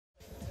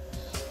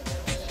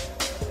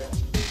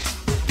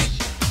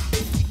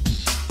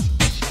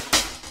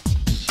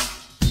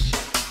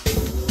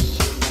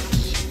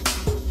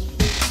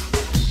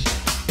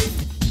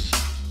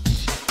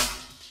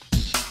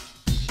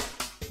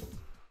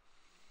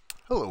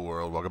Hello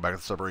world, welcome back to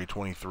the Submarine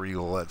 23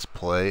 Let's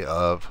Play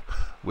of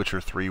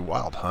Witcher 3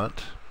 Wild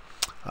Hunt.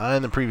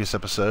 In the previous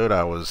episode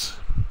I was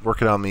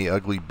working on the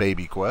Ugly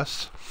Baby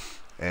quest,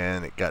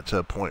 and it got to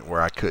a point where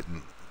I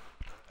couldn't...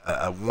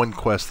 one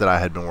quest that I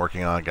had been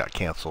working on got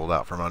cancelled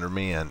out from under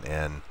me,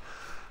 and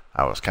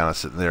I was kind of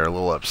sitting there a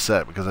little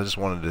upset because I just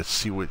wanted to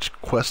see which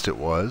quest it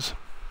was.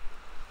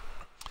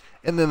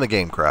 And then the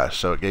game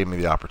crashed, so it gave me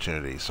the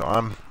opportunity. So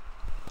I'm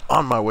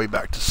on my way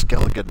back to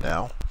Skellige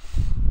now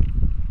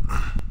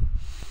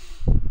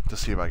to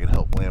see if I can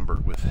help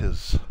Lambert with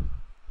his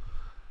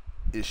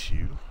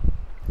issue.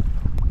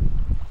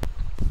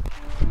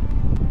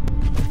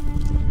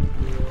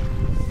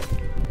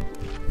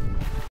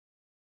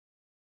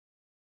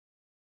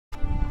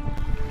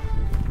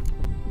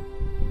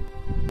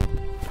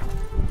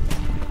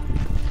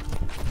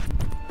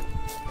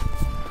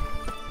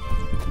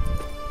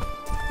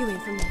 You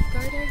ain't from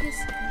Nilfgaard, are you?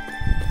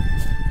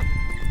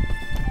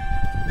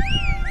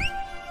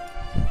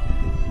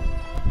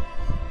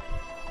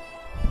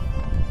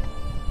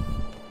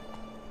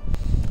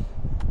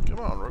 Come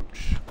on,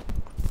 Roach.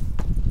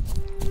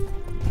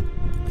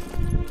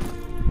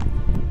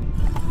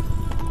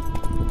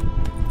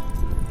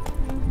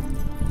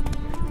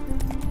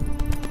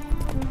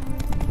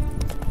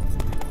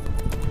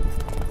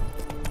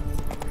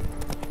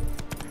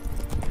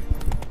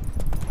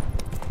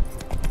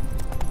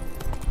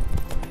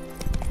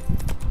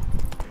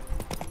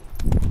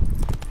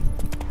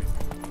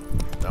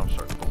 Now I'm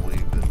starting to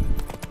believe that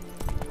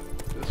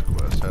this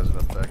quest has an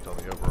effect on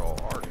the overall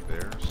arc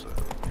there, so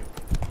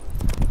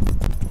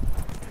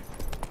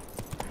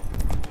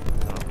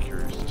I'm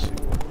curious to see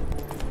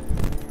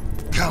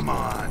what. Come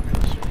on!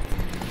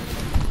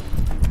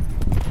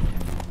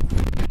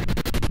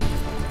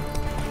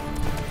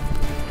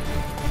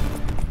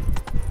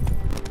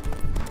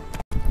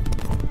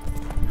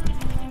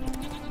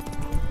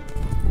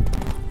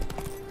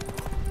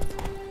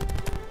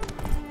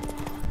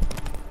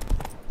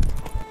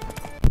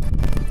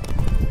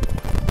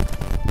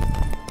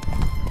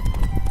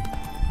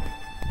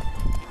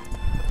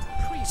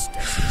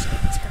 Priestess is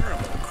a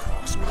terrible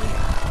cross,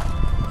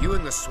 Maria. You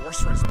and the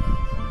sorceress.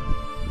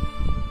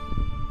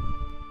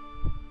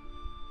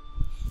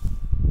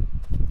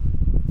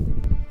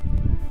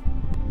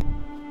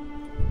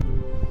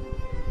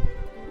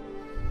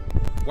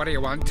 What do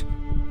you want?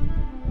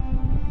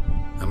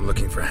 I'm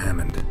looking for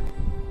Hammond.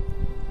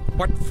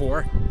 What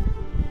for?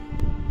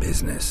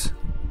 Business.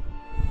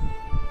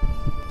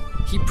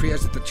 He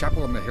prays at the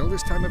chapel on the hill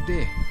this time of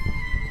day.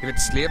 If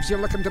it's slaves you're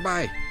looking to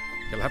buy,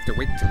 you'll have to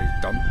wait till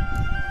he's done.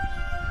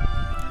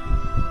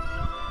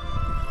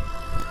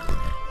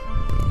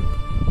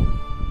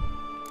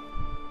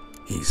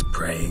 He's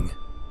praying.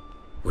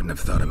 Wouldn't have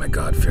thought him a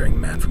God-fearing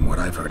man from what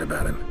I've heard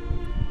about him.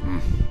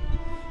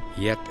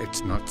 Yet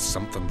it's not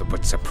something that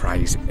would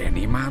surprise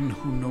any man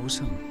who knows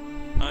him.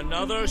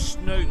 Another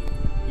snoot.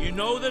 You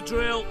know the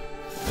drill.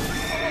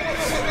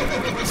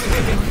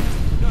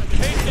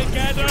 Keep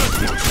together.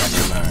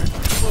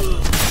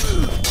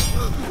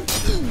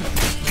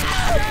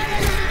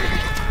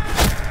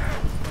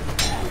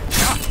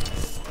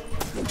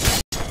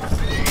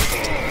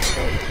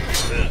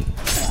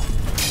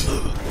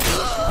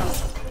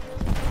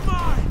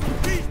 Mine.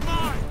 He's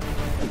mine.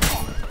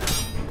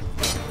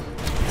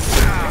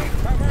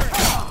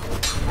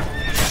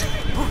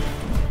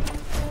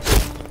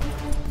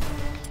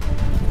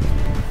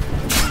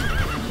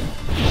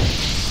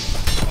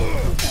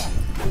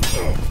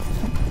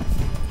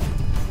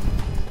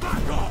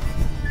 Back off.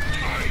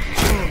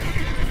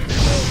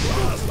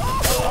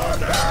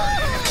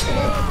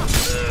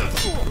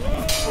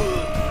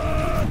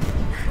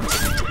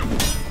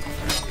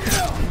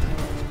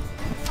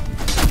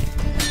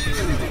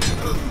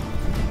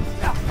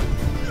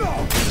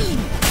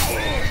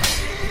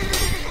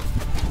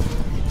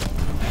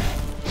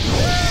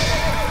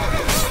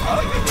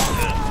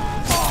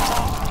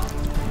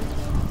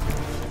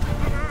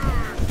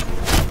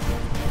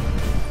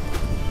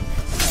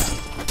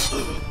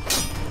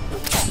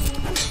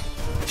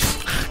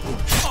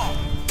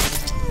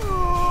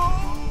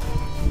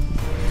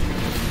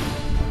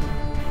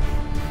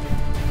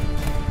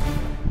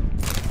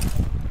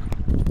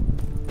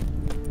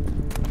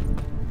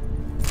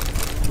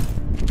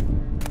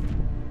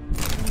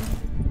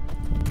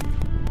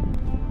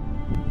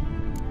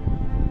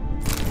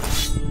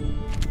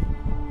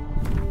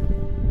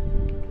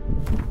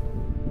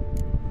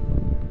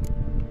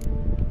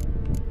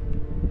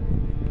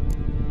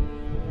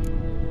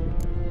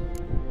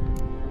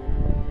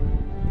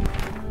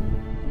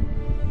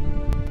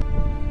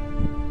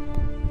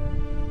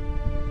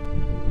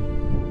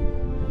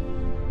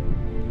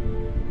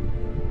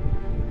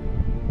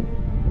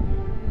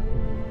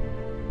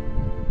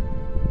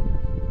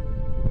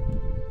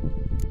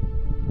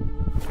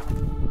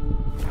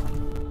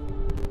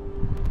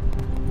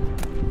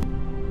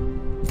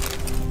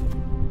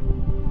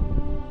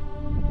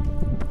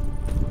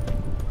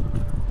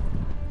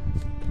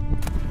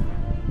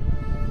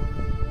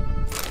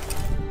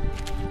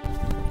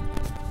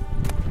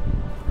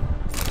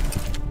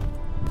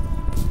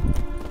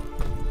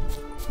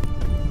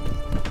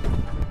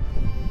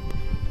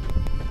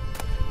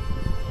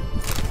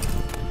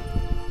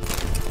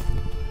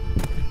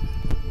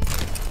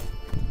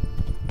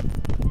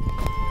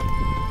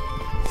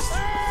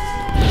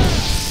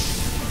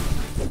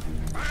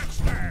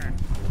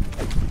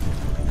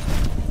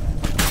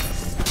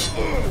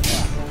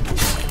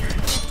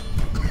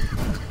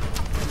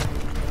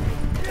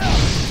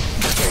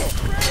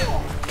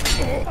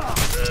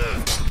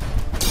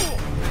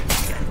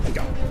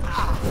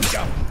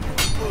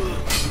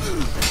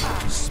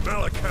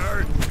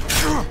 coward!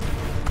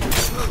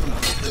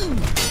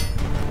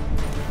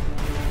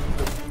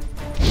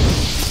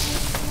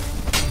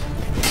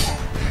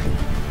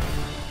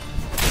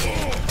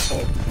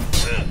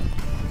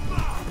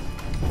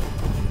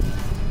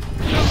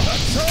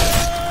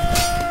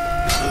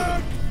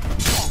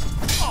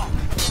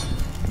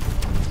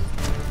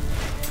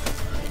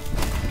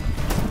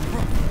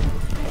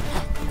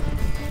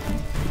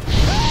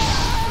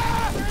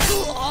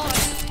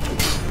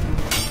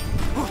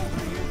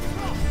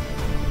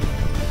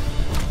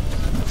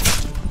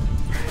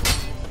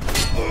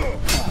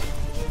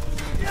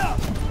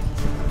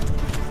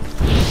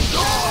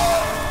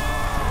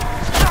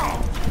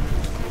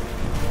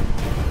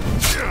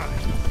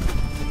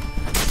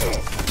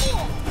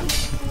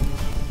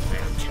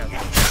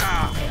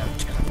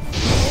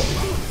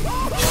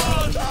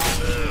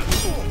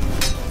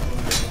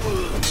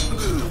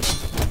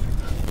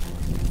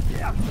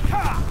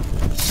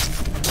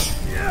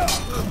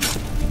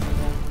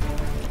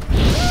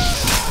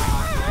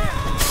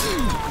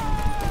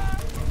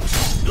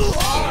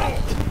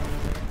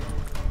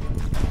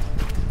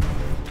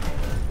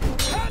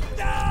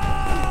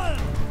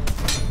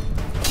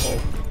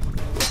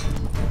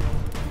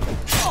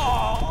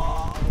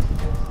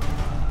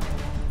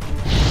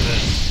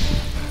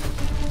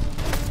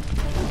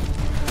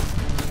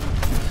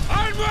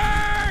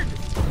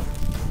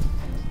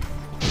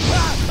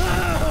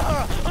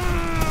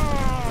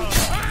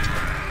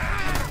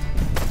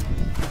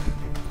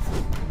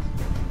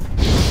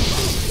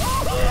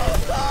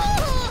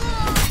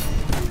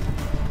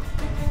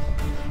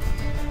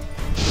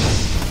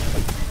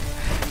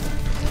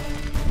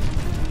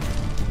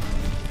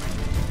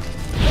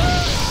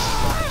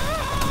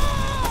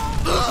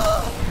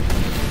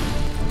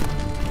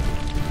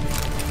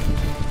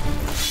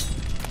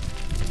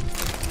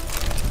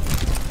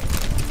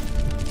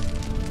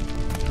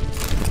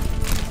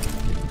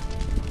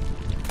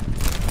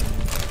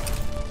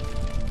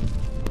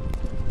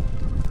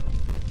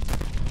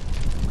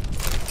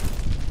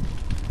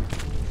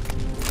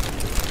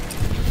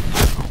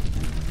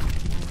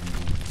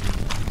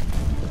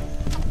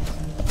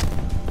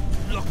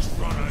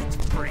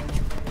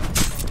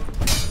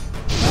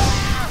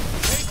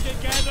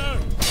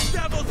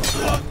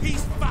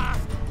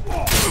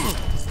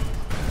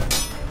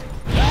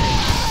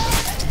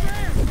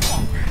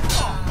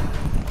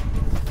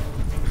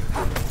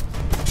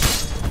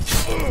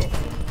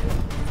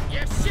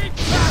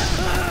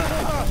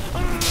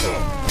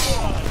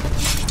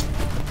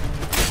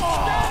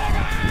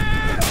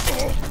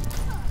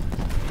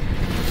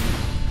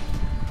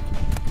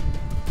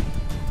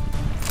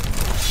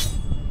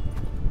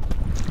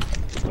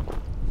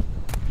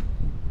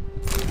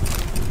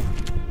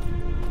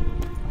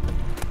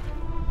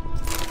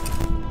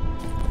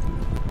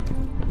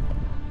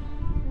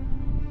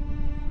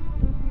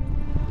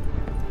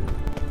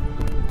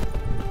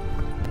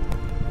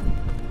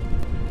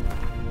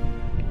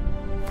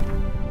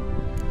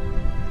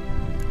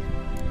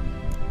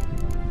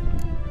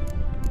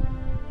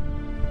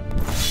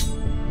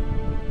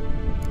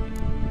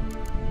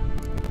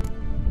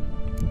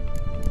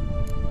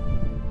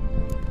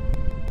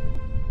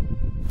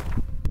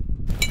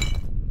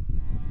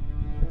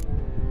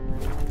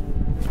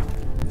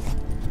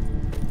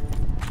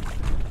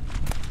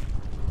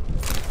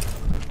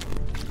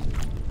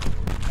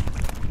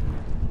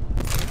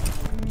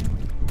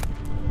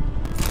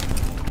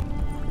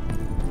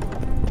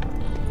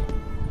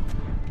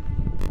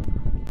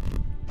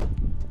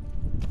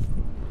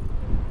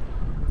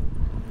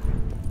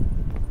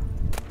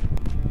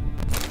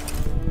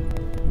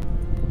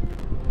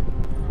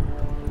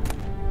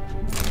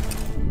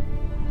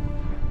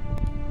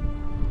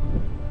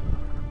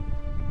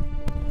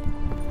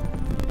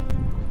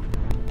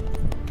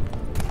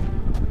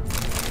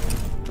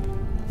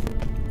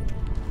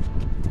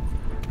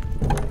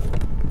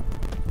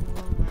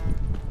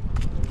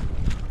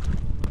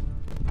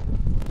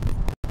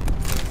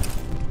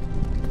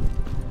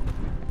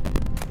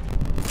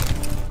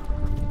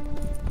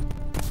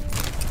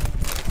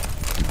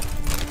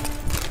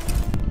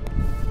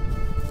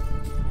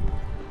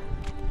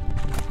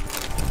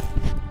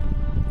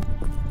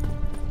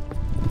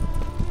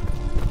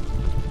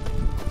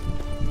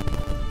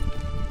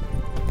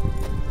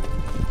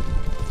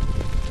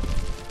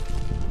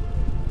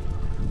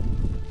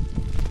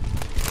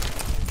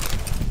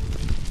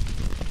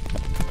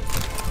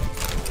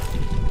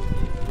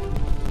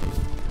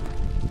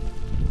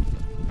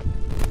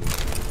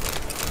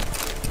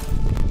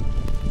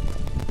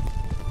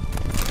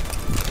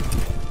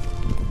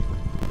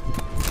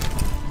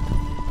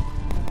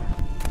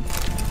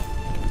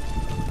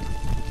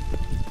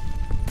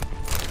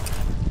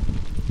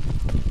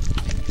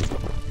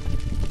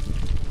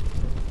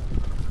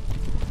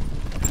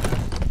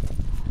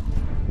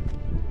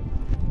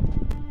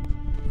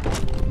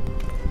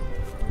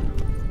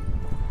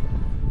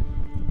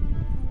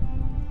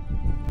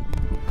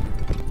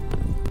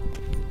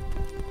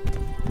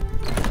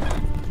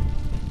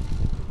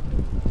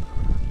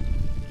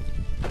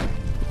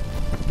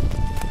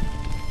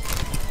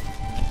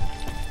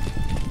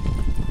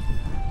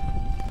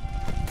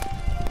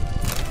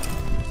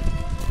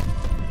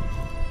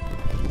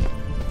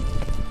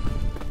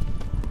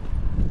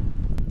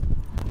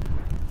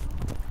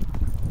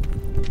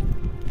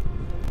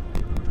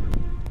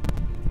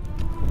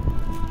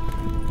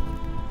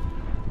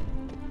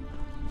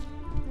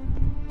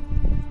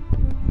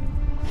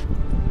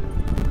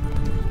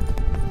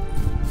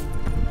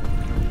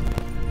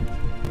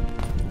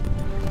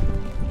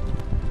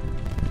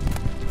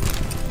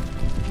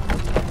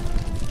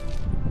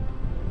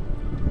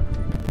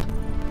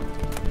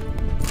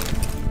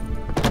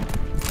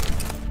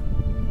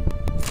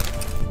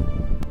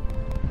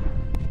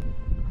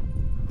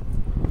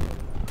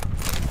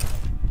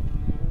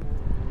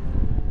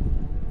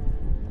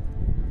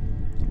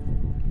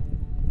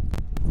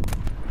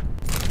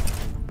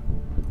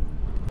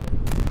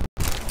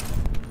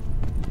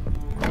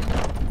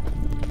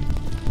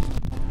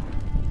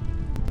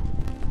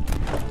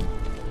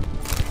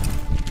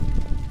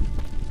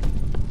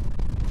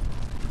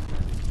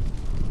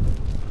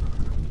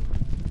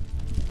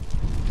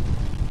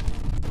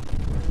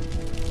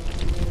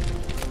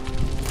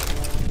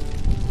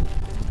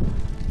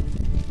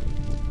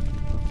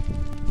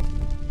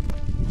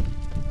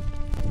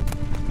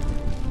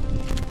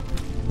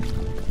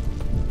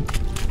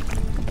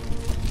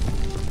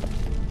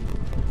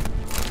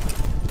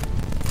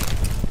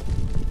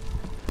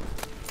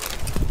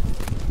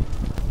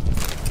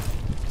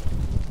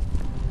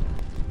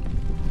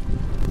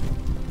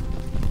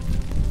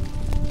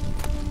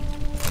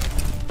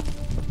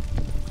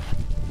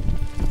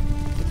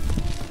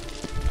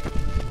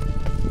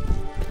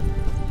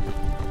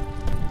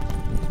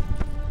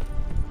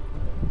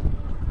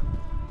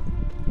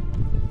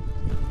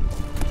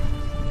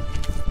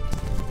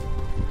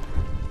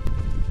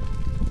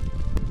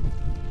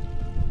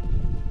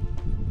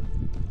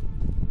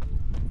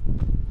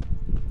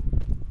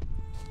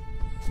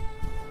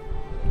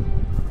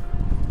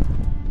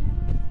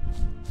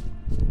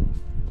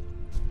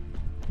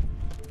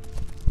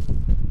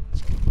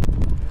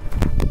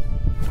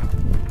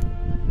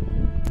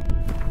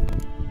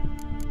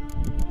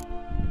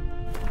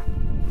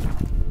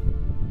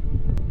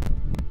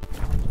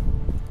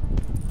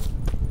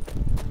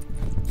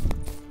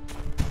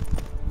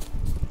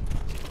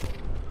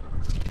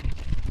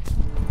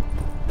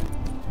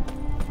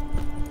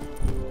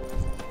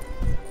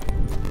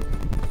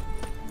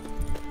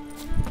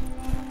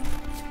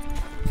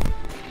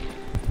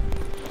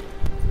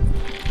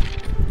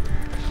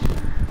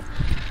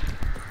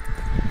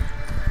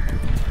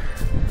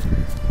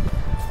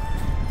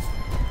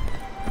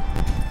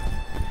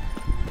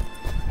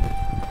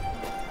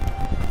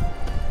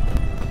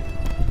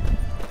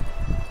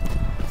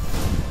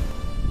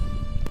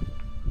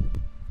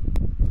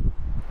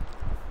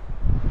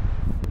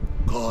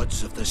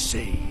 gods of the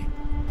sea,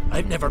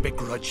 I've never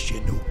begrudged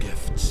you no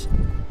gifts.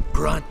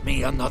 Grant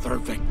me another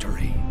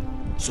victory,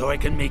 so I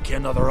can make you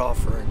another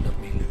offering of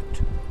me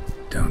loot.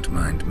 Don't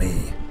mind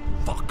me.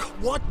 Fuck,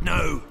 what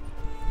now?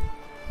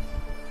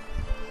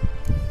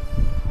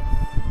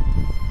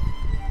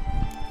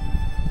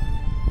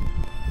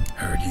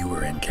 Heard you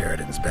were in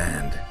Caridin's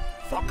band.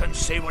 Fucking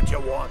say what you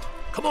want.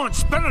 Come on,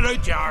 spit it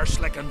out, you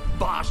arse-licking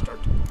bastard.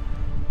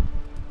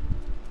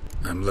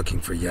 I'm looking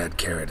for Yad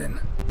Caridin.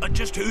 And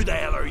just who the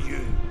hell are you?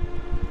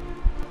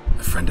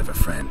 A friend of a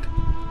friend.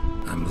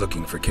 I'm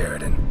looking for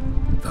Caridin.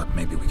 Thought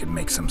maybe we could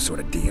make some sort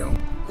of deal.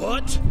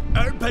 What?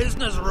 Our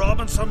business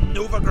robbing some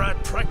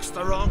Novigrad pricks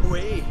the wrong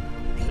way?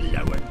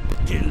 Plowing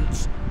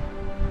guilds.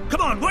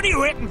 Come on, what are you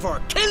waiting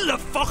for? Kill the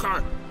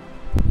fucker!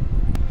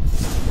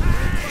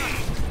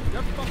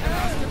 You're fucking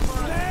asking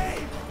for it.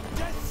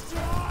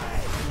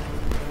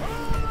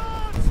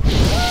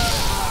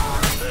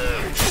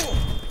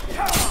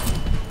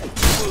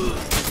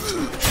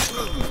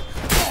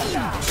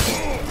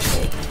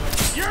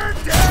 You're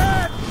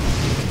dead!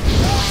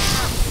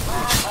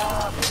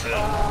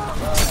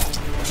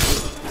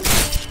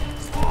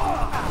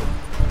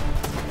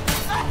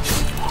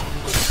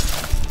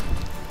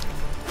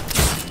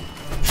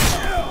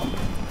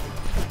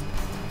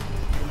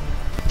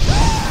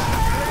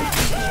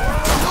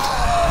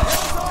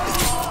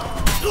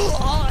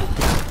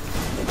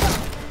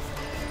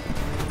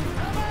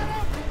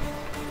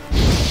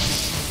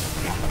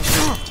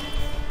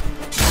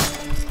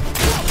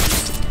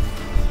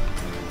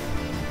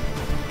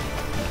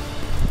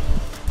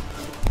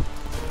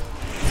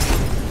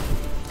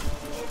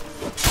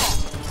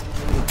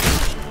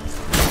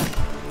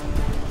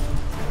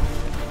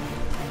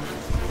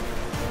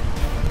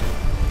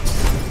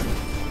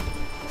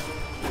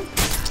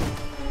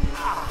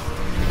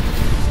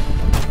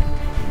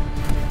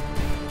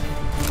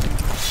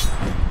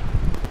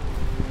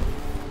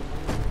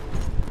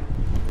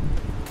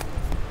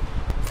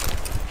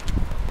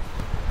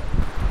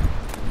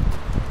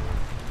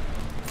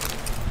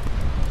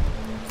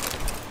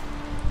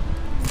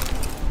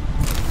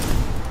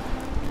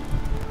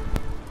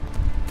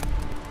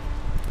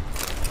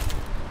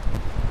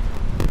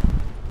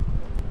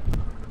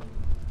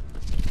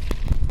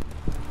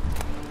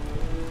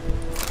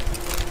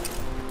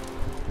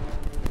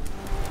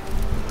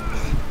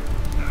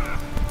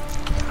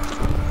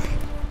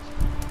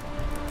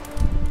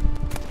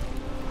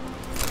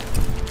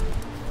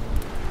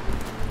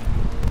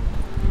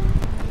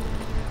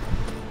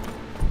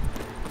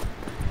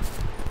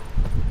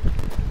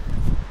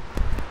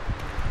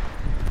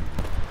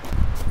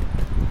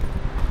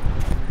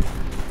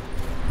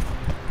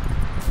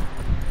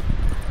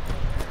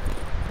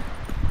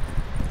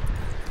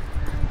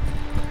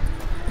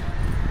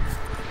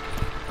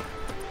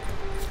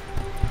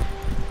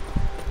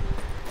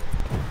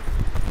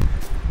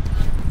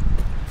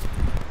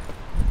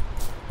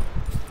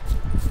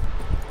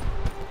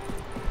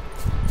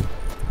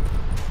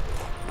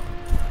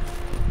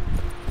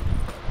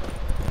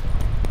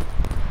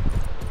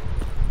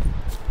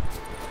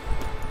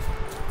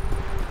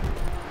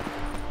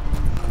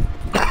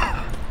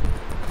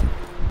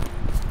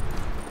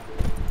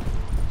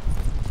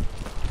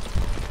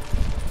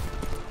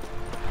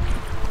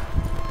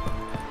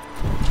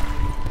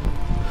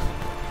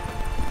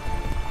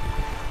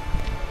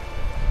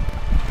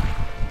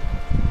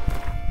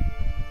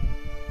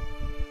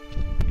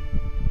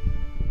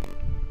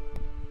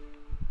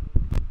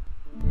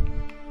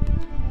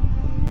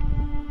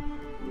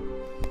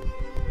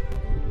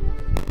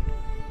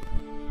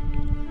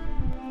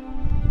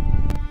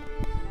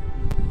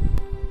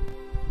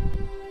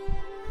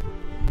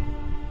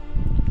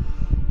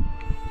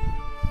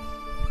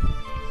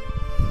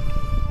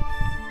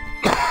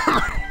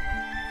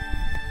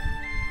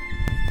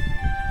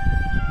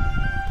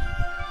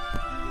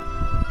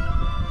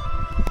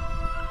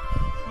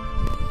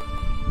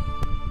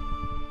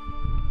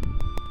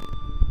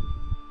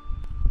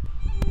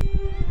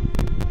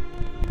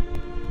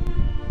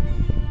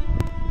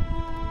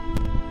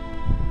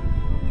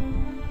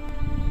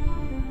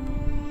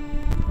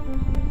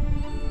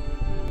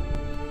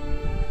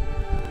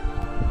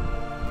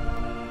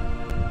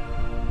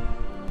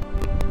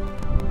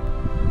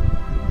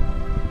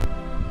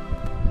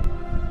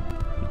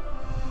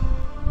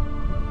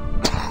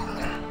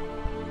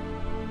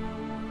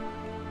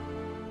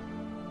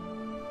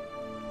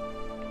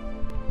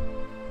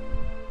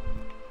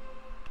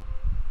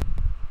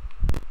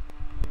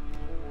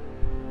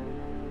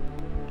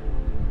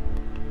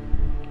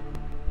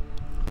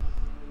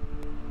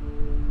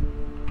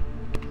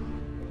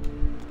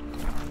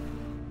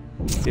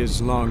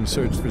 His long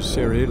search for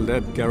Ciri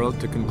led Geralt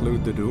to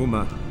conclude that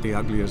Uma, the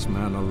ugliest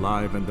man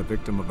alive and the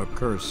victim of a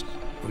curse,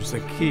 was the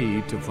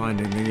key to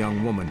finding the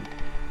young woman.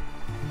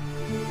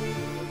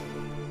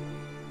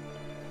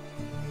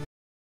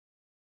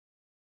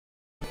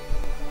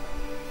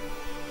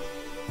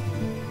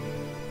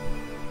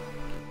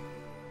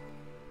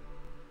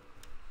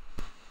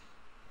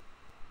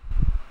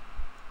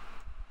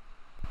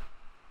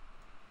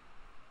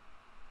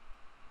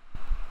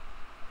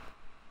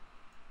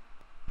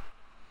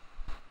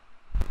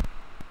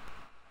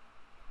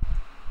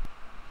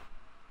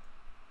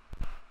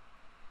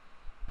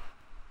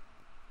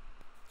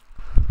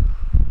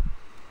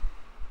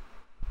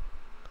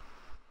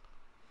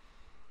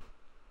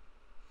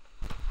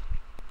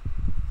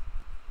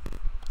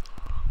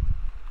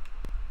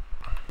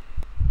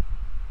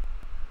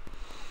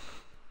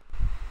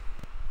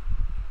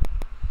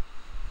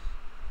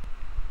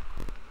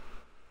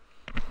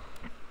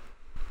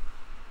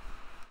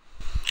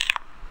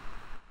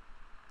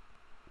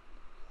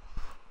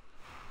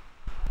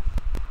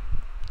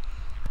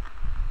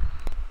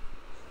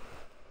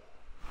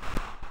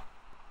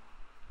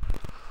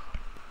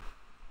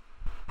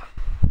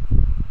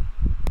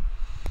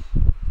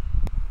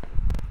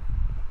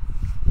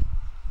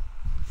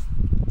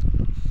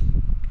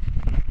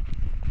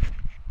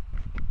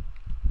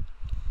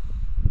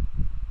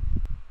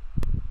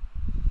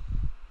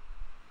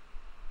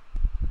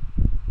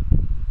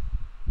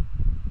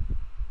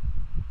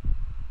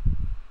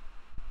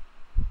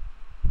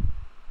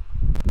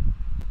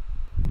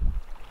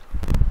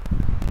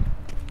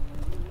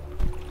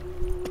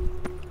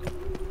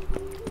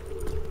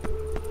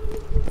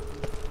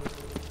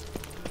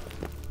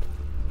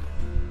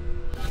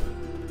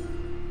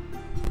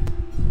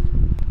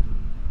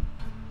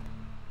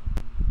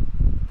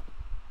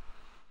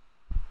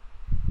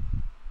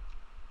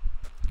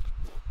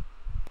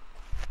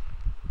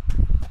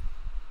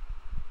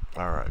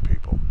 Alright,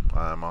 people.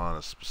 I'm on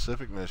a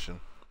specific mission.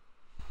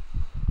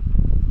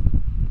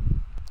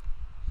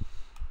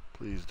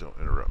 Please don't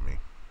interrupt me.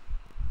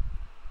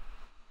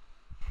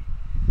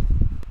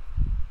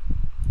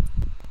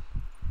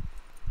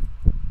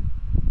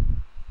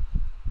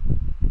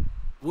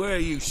 Where are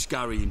you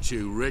scurrying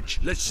to, Rich?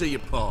 Let's see your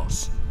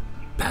pass.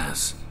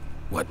 Pass?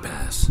 What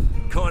pass?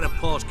 Kind of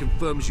pass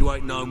confirms you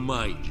ain't no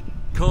mage.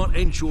 Can't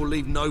enter or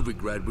leave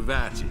Novigrad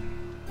without it.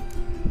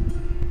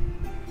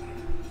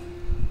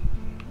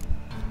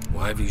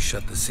 Why have you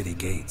shut the city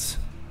gates?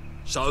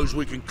 So's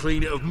we can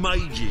clean it of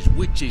mages,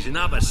 witches and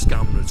other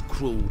scum that's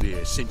crawled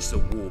here since the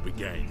war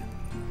began.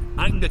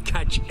 Aim to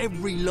catch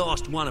every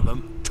last one of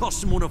them, toss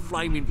them on a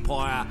flaming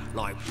pyre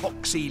like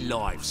poxy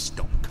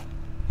livestock.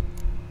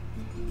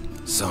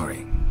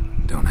 Sorry,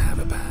 don't have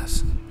a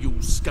pass.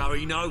 You'll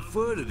scurry no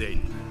further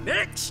then.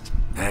 Next!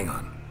 Hang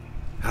on.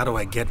 How do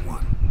I get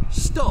one?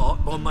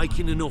 Start by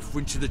making an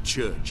offering to the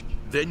church.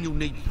 Then you'll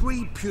need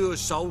 3 pure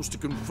souls to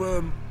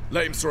confirm...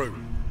 Let him through.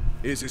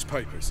 Here's his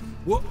papers.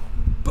 What?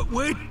 But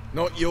where...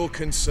 Not your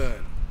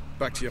concern.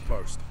 Back to your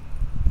post.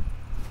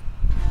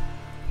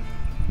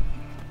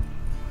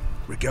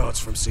 Regards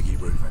from Siggy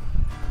Reuven.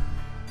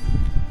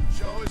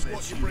 Show us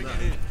what you're bringing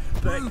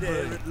in. Back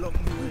there at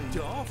Lockwood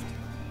Daft.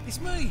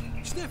 It's me,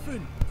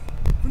 Stefan.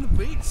 From the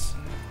Bits.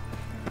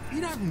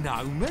 You don't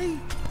know me.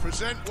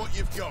 Present what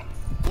you've got.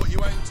 What you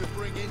aim to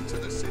bring into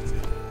the city.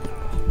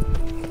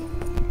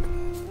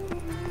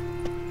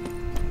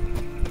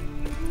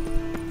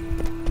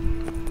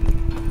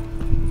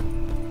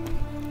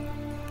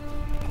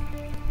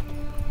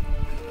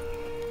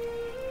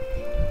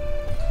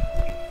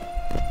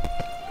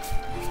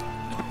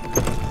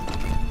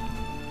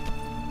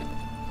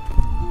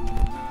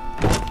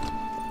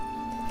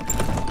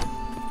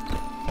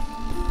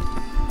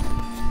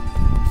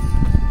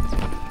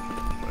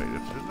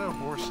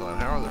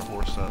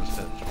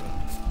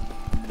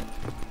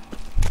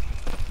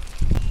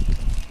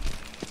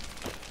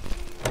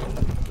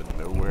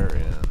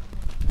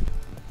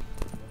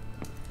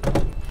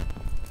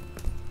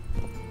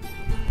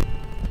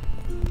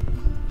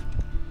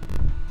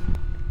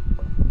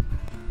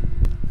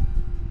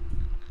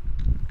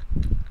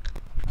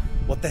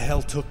 What the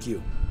hell took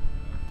you?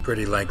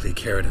 Pretty likely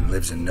Carradine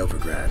lives in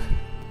Novigrad,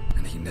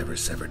 and he never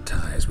severed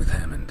ties with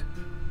Hammond.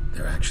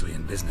 They're actually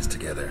in business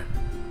together.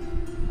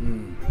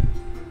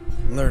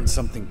 Learned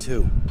something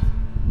too.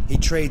 He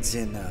trades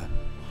in,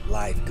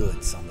 live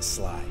goods on the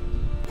sly.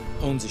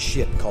 Owns a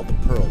ship called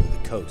the Pearl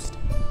of the Coast.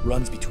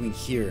 Runs between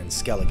here and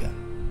Skellige.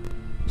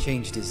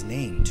 Changed his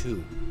name,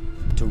 too,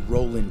 to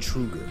Roland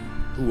Truger,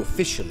 who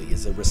officially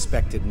is a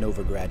respected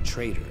Novigrad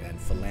trader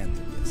and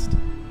philanthropist.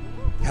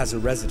 Has a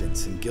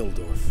residence in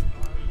Gildorf.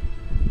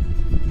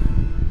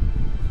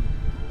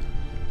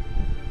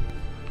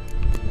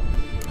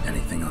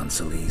 Anything on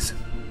Celise?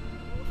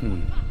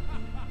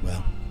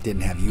 Well,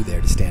 didn't have you there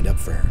to stand up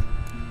for her.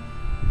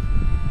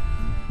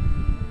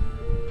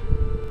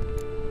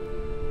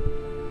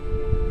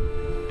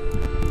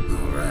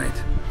 All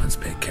right, let's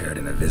pay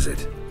Carradine a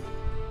visit.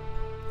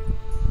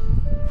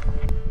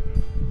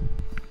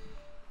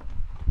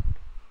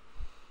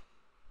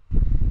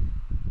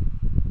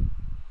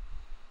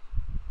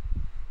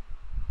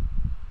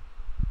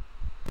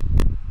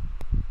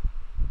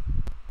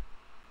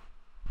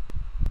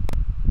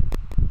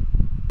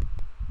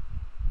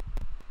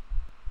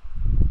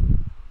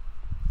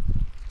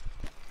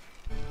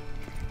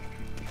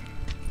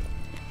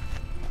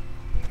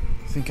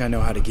 I think I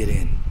know how to get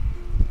in.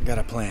 I got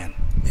a plan.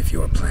 If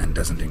your plan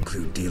doesn't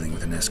include dealing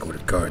with an escort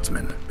of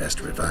guardsmen,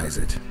 best revise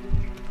it.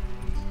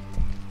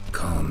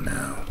 Calm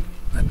now.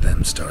 Let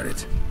them start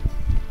it.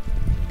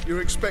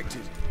 You're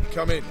expected.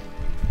 Come in.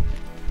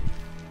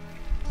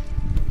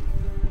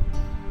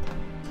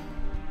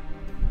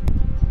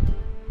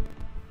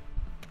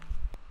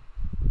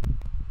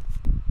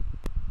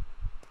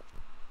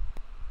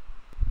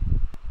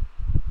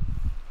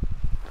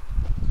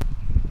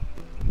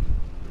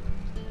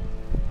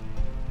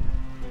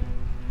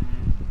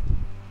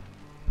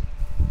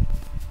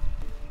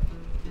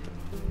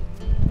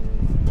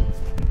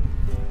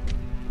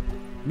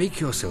 Make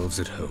yourselves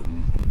at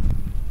home.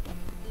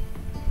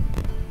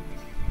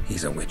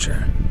 He's a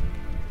witcher.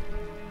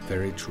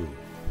 Very true.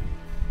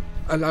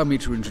 Allow me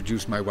to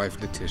introduce my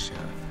wife Letitia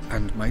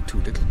and my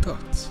 2 little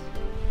tots.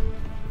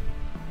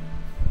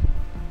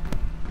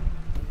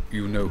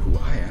 You know who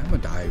I am,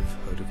 and I've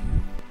heard of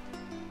you.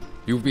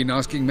 You've been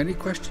asking many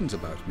questions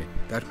about me.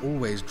 That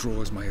always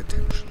draws my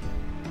attention.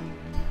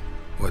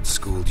 What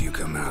school do you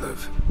come out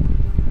of?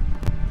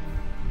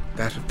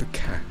 That of the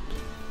cat.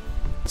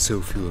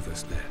 So few of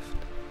us left.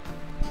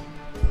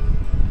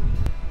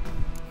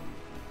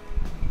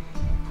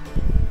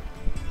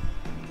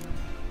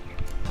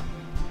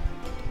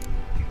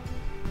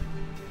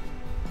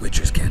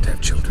 Witchers can't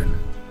have children.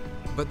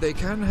 But they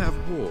can have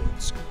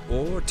wards,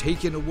 or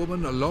take in a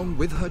woman along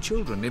with her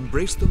children,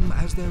 embrace them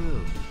as their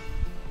own.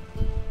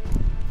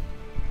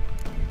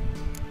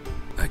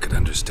 I could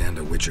understand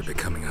a witcher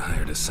becoming a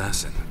hired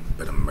assassin,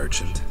 but a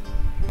merchant?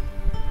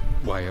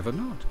 Why ever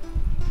not?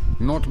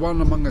 Not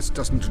one among us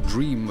doesn't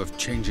dream of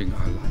changing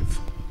our life.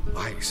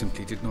 I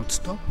simply did not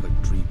stop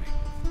at dreaming.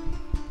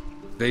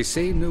 They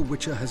say no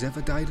Witcher has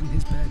ever died in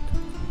his bed.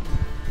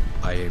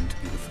 I aim to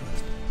be the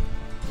first.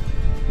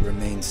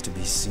 Remains to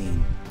be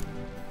seen.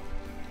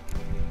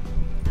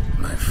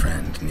 My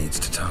friend needs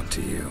to talk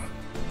to you.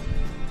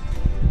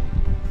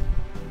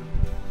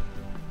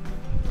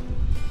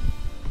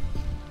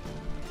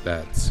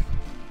 Lads,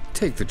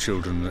 take the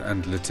children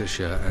and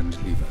Letitia and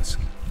leave us.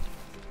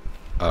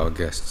 Our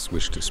guests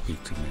wish to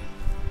speak to me.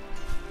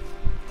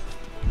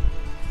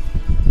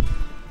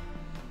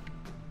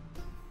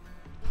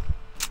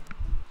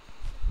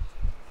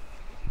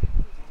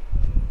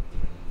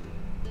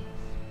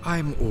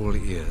 I'm all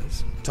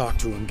ears. Talk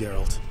to him,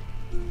 Geralt.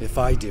 If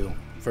I do,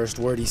 first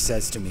word he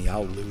says to me,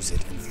 I'll lose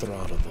it and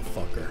throttle the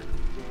fucker.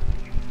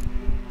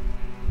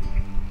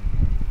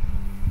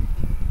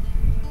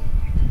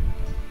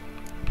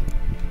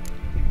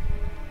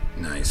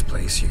 Nice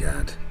place you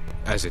got.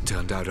 As it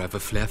turned out, I've a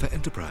flair for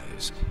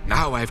enterprise.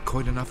 Now I've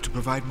coin enough to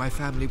provide my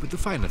family with the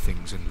finer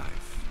things in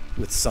life.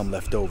 With some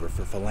left over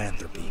for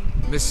philanthropy.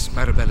 Miss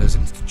Marabella's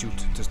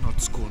Institute does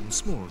not scorn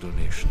small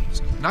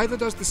donations. Neither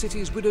does the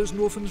city's Widows and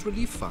Orphans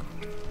Relief Fund,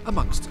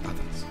 amongst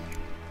others.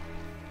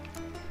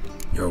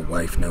 Your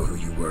wife know who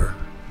you were?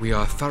 We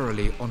are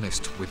thoroughly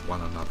honest with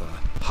one another,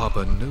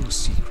 harbor no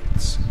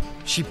secrets.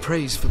 She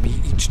prays for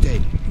me each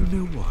day. You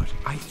know what?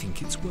 I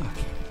think it's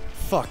working.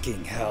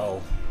 Fucking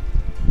hell.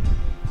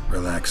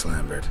 Relax,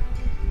 Lambert.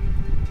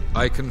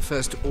 I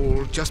confessed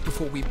all just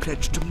before we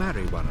pledged to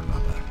marry one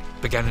another.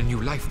 Began a new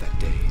life that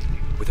day,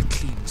 with a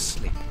clean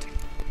slate.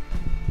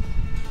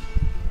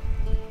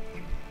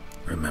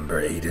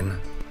 Remember Aiden?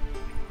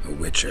 A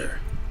Witcher.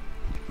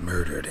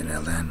 Murdered in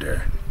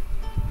Elander.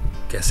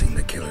 Guessing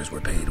the killers were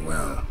paid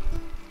well.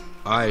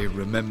 I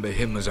remember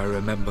him as I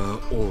remember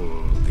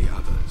all the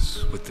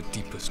others, with the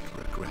deepest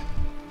regret.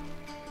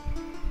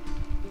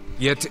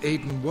 Yet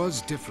Aiden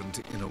was different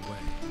in a way.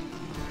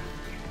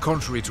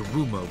 Contrary to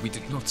rumor, we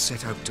did not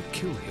set out to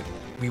kill him.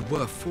 We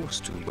were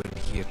forced to when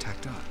he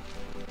attacked us.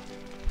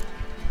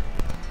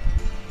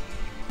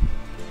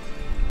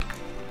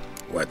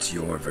 What's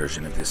your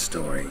version of this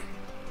story?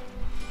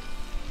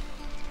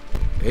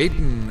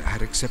 Aiden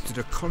had accepted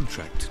a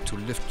contract to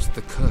lift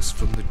the curse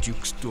from the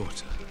Duke's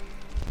daughter.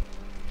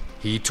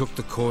 He took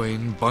the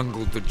coin,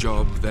 bungled the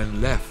job,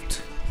 then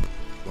left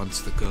once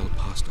the girl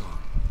passed on.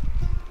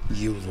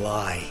 You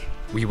lie.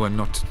 We were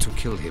not to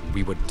kill him,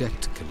 we were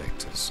debt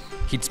collectors.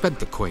 He'd spent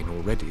the coin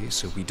already,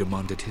 so we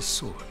demanded his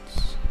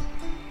swords.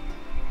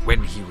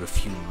 When he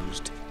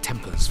refused,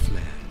 tempers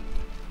flared.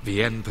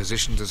 Vienne,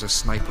 positioned as a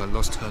sniper,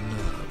 lost her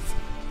nerve.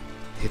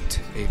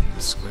 Hit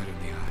Aiden square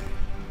in the eye.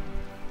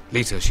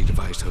 Later, she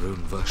devised her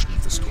own version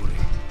of the story.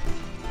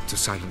 To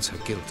silence her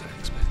guilt, I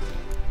expect.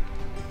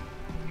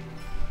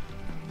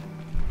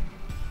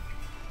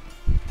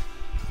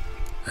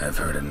 I've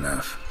heard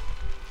enough.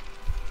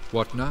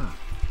 What now?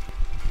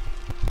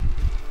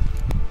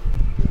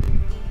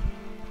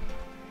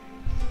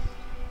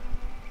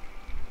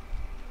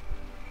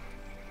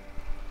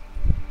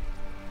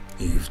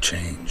 You've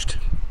changed.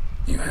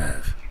 You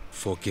have.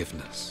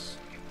 Forgiveness.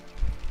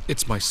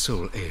 It's my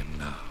sole aim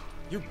now.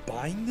 You're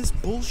buying this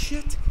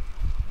bullshit?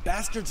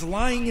 Bastard's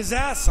lying his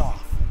ass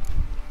off.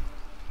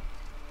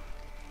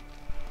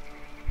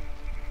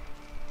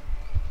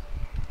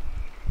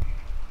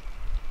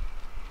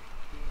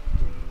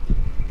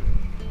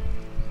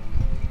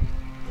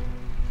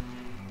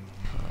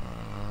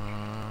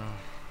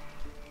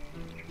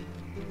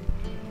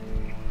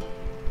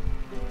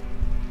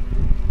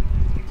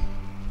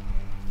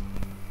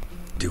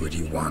 Do what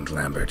you want,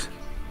 Lambert.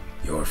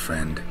 Your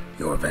friend,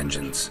 your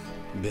vengeance.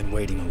 Been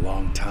waiting a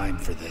long time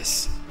for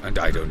this. And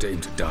I don't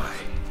aim to die.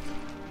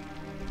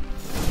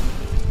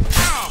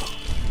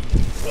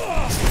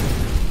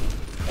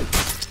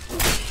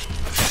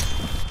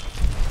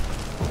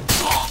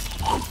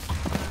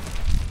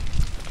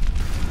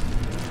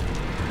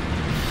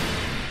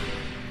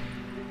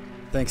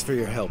 Thanks for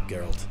your help,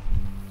 Geralt.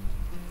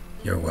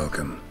 You're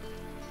welcome.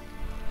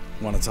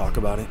 Want to talk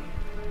about it?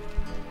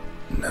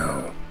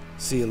 No.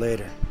 See you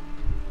later.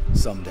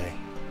 Someday.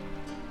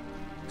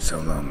 So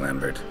long,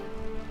 Lambert.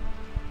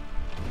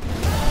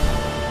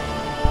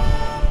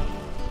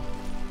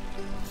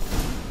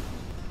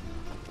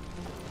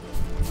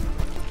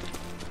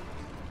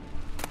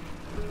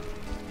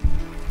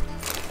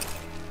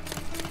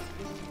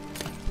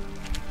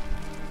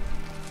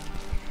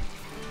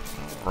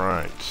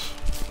 Right.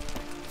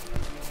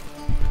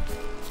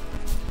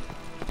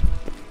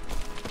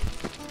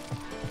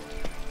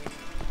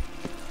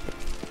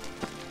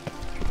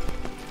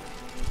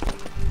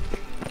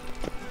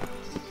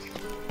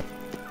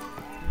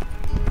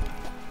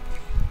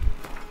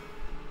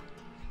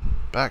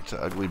 Back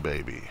to Ugly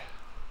Baby.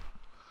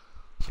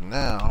 So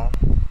now,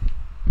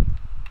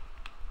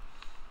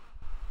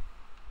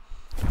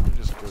 let me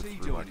just go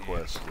through my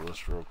quest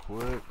list real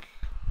quick.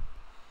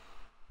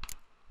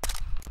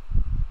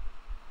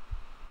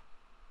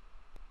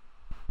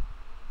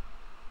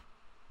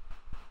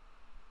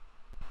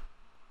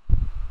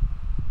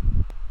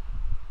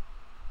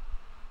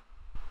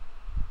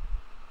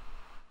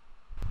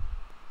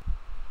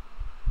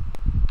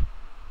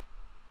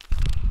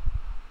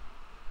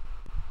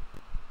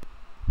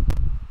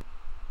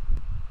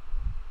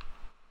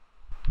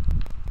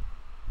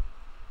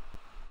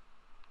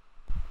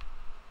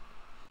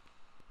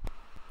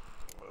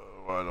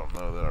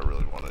 I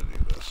really want to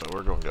do this. So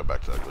we're going to go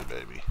back to Ugly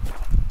Baby.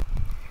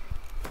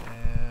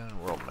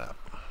 And world map.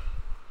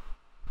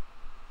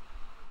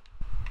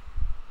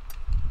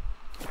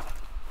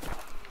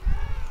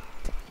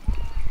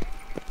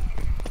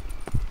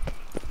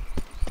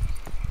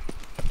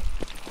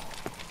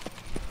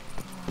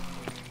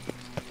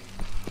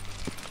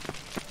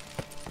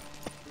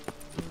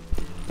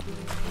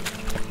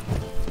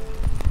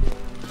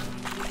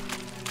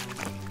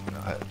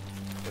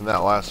 In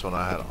that last one,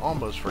 I had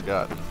almost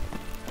forgotten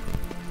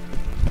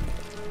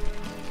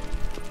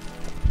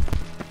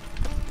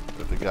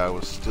that the guy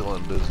was still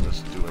in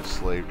business doing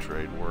slave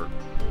trade work.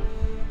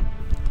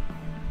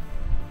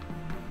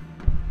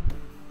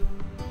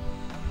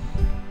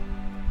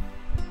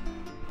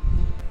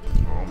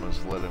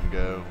 Almost let him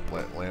go,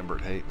 let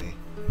Lambert hate me.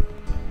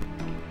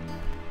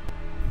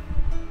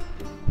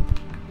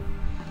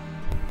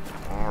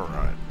 All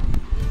right.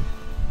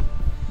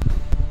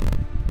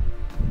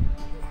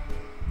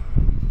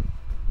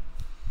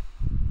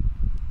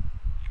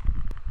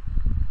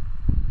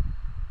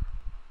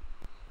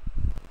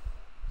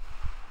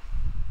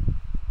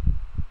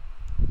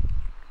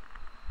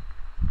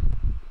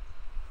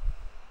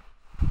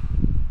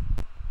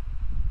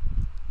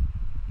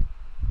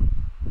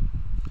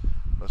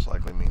 Most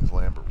likely means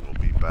Lambert will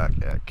be back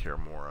at Kaer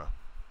Morhen.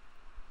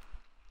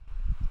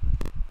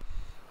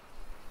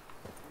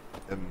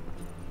 And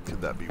could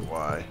that be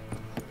why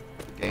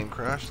the game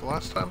crashed the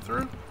last time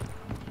through?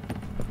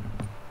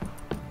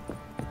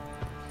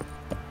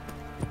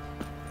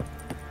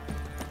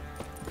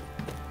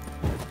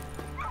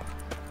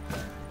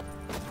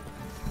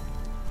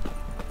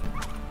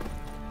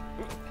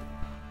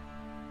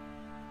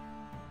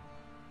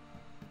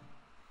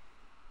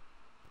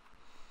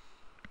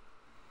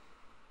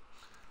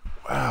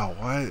 Wow,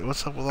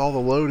 what's up with all the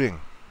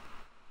loading?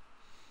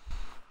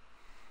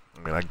 I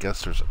mean, I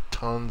guess there's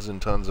tons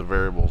and tons of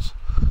variables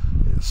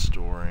it's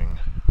storing.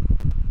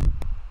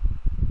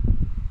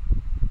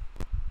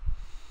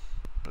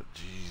 But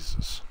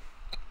Jesus.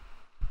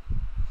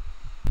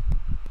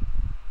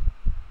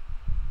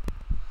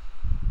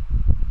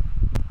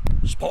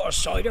 Spot of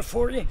cider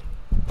for you?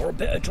 Or a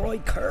bit of dry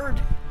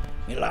curd?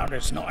 Me lad,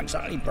 it's not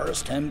exactly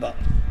bursting, but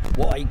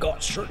what I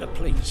got sure to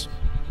please.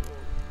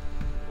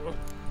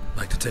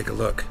 Like to take a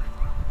look.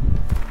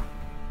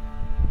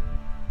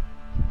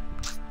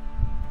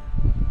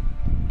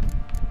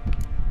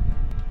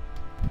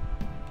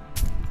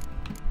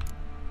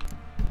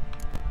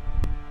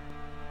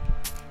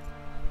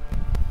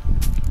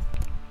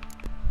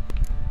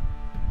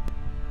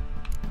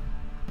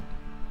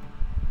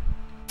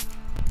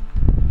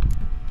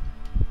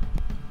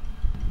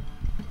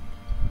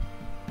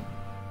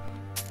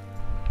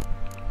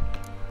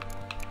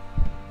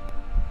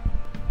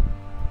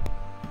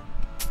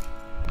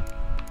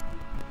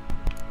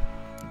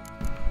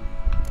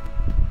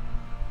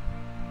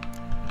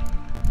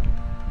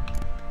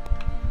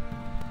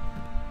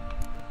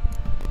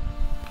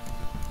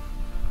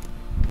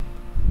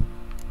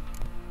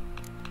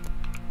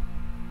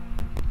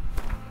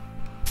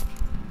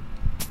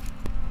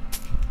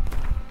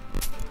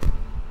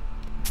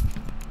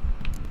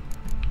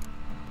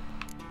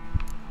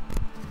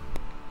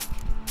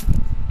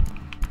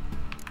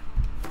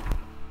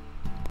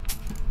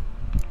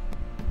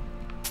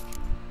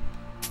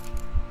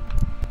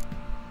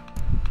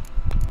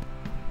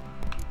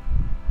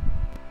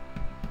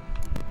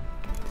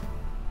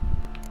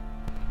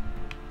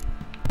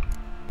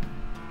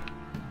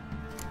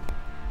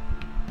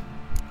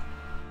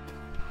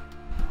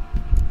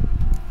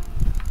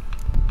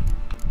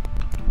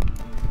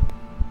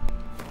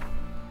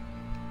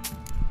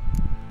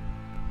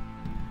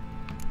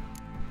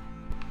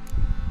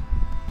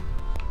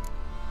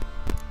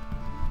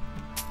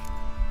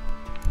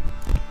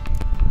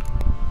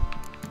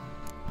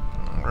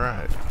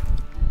 Right.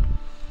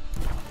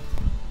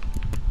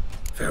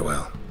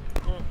 Farewell.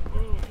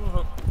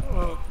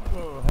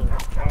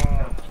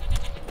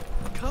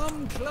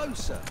 Come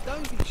closer.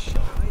 Don't be shy.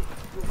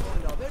 You'll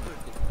find I've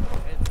everything.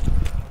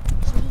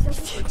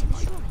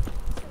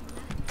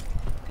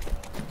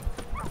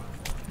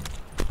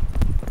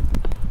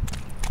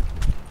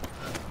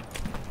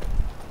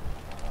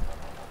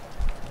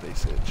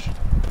 Base edge.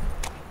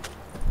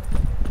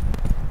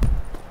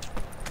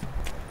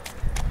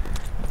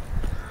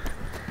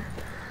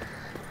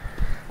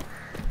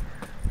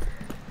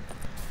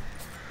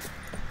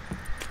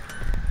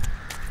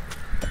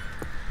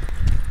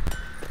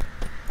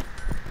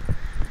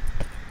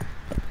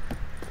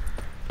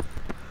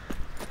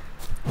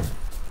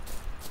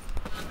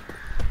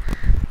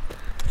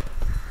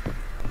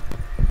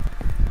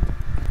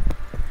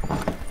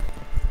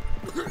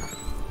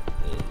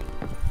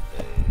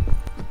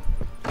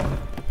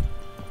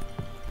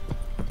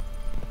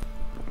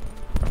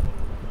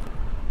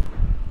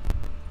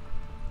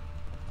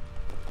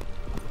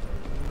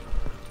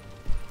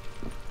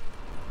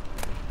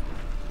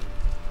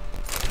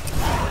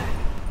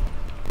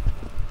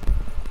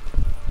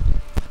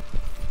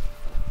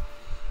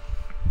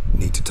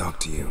 Need to talk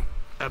to you.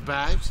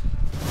 About?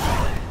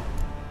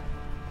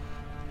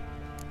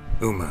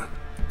 Uma,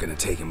 gonna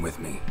take him with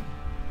me.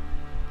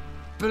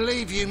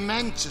 Believe you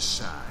meant to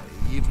say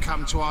you've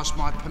come to ask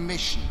my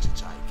permission to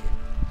take him.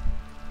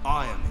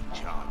 I am in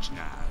charge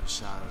now,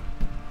 so...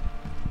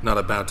 Not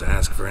about to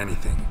ask for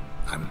anything.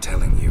 I'm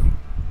telling you,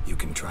 you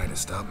can try to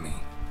stop me.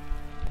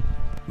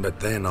 But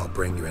then I'll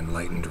bring your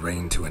enlightened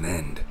reign to an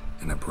end,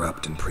 an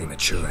abrupt and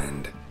premature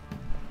end.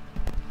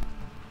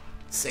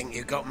 Think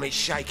you got me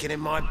shaking in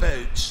my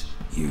boots?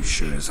 You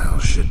sure as hell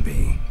should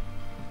be.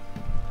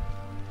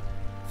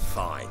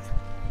 Fine.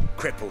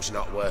 Cripple's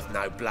not worth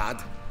no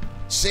blood.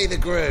 See the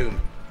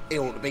groom. He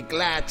ought to be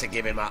glad to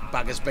give him up.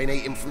 Bugger's been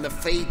eating from the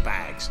feed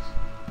bags.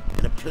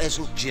 And a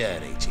pleasant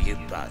journey to you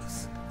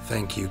both.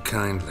 Thank you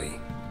kindly.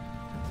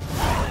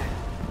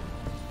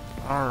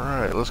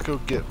 Alright, let's go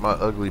get my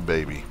ugly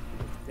baby.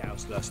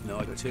 Doused last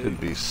night It too. could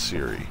be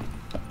Ciri.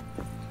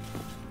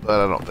 But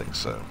I don't think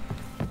so.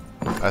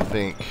 I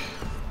think...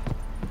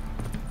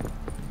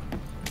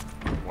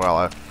 Well,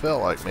 I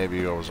felt like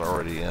maybe I was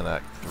already in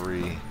Act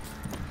 3. I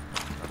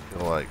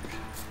feel like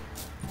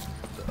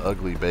the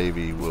ugly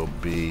baby will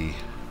be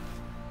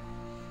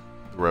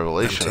the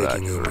revelation of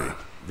Act 3.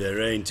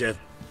 There ain't a...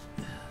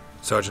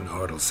 Sergeant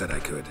Hartle said I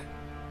could.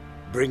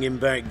 Bring him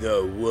back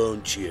though,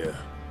 won't you?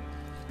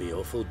 Be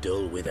awful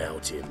dull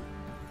without him.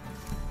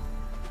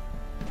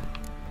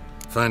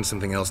 Find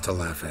something else to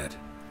laugh at.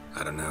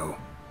 I don't know.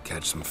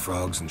 Catch some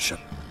frogs and shut...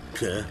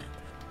 Huh?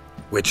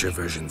 Witcher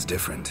version's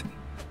different.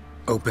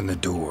 Open the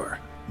door.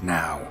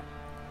 Now.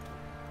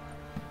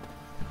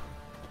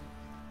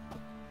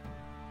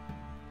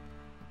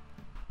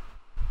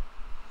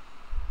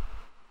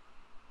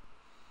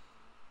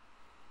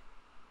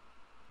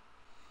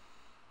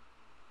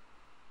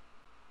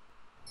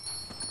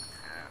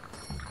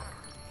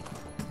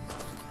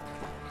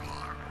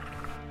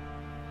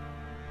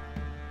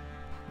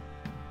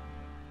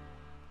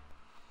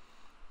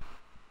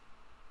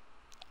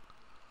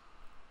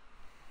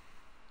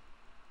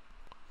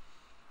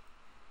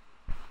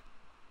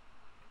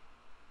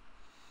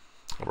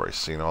 I've already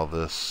seen all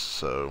this,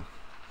 so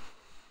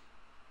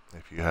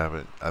if you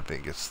haven't, I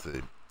think it's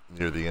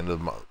near the end of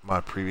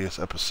my previous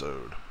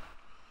episode.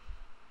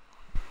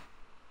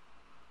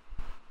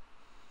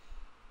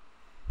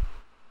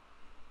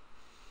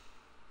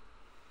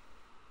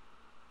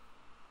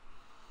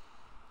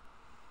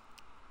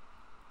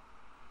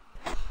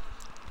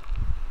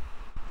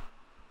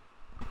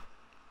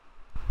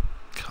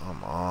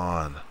 Come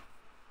on.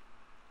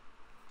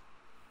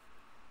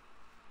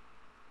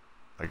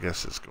 I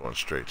guess it's going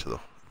straight to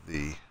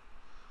the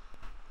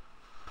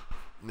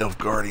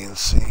Nilfgaardian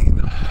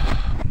scene.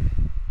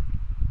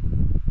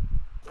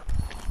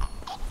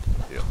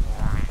 Yep.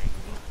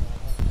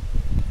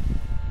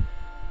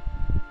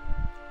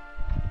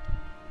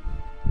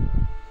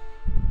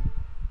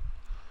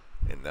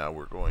 And now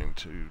we're going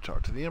to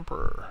talk to the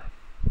Emperor.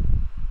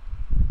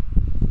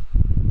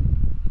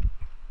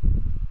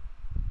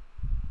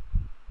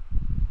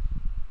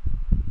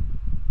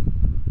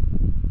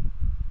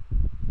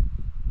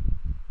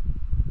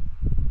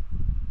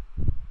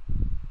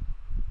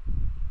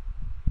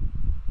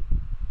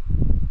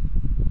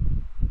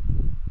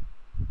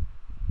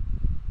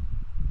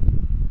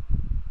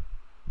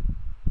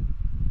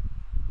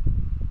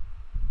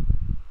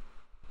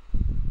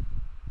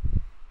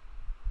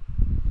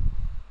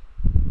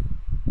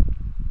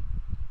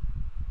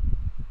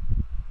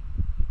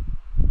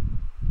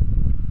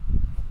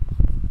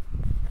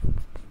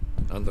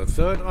 And the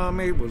Third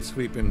Army will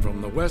sweep in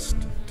from the west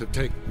to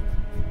take...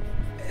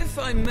 If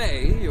I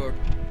may, your...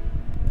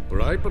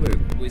 Bribery.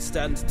 We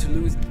stand to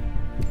lose...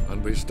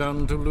 And we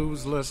stand to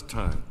lose less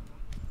time.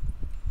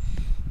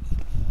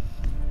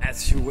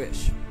 As you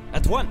wish.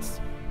 At once.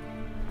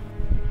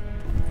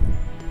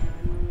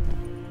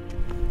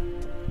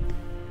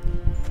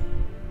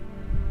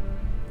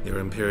 Your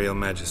Imperial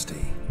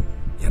Majesty,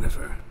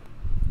 Yennefer.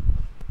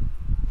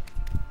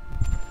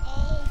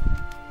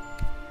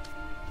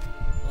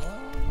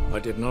 I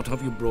did not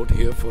have you brought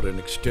here for an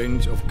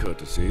exchange of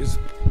courtesies.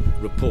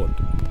 Report.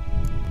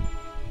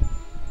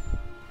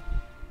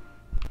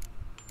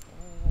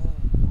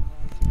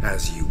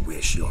 As you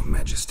wish, Your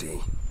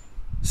Majesty.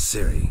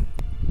 Ciri.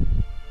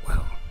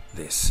 Well,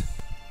 this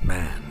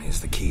man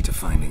is the key to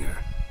finding her.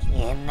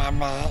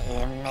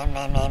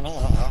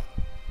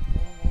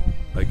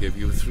 I gave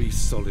you 3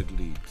 solid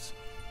leads.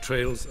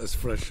 Trails as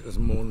fresh as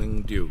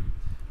morning dew.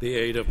 The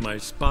aid of my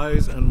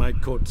spies and my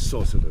court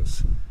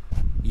sorcerers.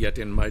 Yet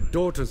in my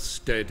daughter's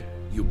stead,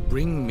 you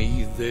bring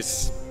me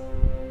this...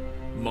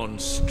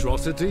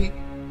 monstrosity?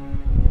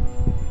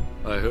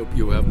 I hope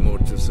you have more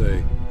to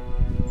say.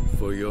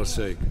 For your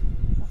sake.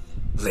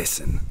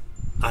 Listen,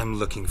 I'm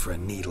looking for a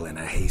needle in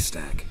a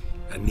haystack.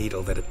 A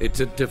needle that...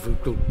 It's a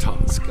difficult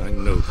task, I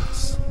know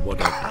this.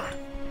 What I want.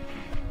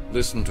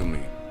 Listen to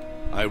me.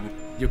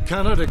 You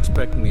cannot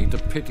expect me to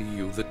pity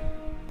you that...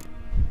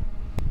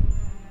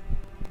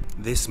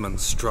 This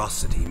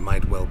monstrosity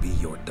might well be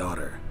your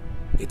daughter.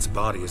 Its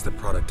body is the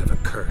product of a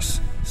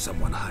curse.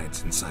 Someone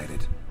hides inside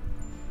it.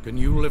 Can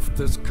you lift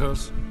this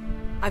curse?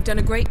 I've done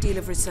a great deal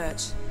of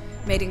research.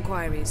 Made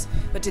inquiries,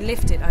 but to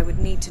lift it I would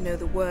need to know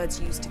the words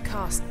used to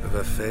cast.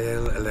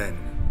 Vafael Elen.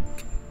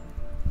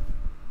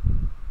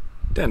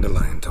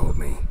 Dandelion told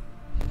me.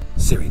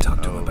 Ciri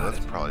talked to him about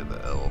that's it. Probably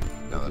the elf.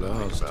 Now At that I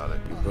think last, about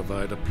it. you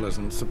provide a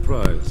pleasant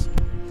surprise.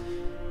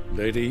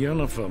 Lady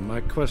Yennefer,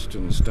 my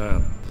question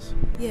stands.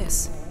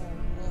 Yes.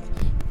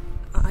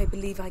 I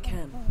believe I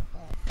can.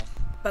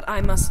 But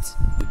I must...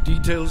 The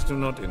details do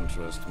not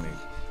interest me.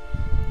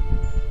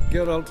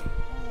 Geralt,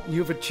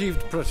 you've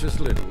achieved precious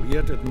little,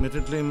 yet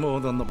admittedly more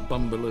than the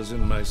bumblers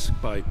in my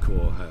spy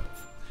corps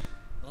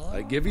have.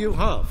 I give you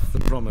half the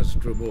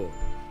promised reward.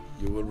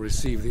 You will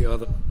receive the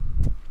other...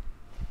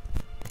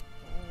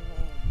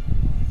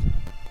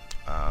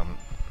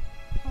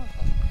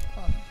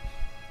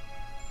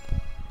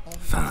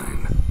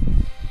 Fine.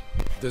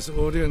 This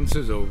audience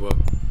is over.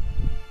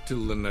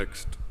 Till the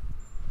next.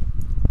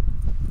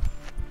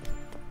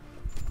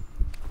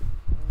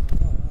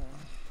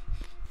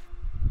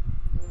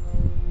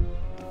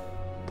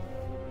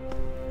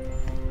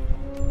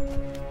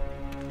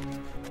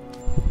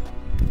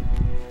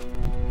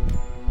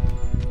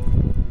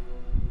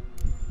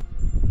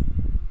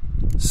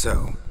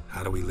 So,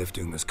 how do we lift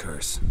Uma's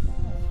curse?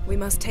 We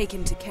must take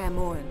him to Kaer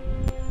Morhen.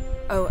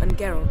 Oh, and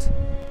Geralt,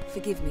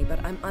 forgive me,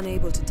 but I'm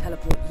unable to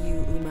teleport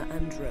you, Uma,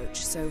 and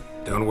Roach, so...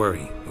 Don't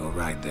worry, we'll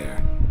ride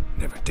there.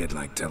 Never did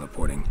like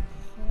teleporting.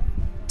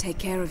 Take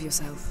care of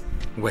yourself.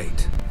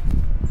 Wait.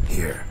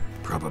 Here.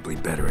 Probably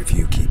better if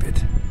you keep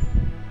it.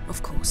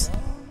 Of course.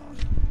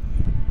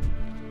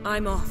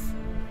 I'm off.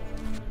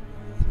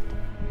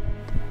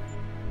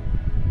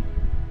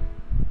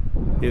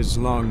 His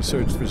long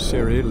search for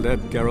Ciri led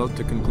Geralt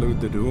to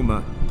conclude that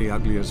Uma, the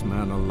ugliest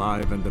man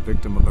alive and the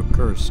victim of a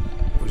curse,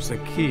 was the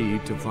key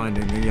to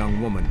finding the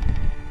young woman.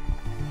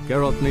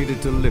 Geralt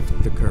needed to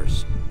lift the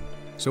curse,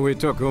 so he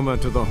took Uma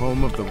to the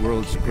home of the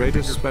world's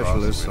greatest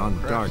specialist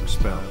on dark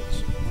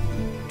spells,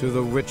 to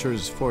the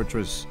Witcher's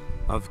fortress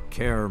of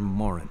Kaer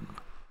Morhen.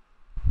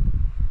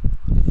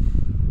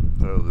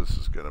 Oh, this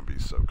is gonna be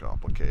so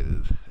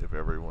complicated if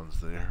everyone's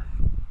there.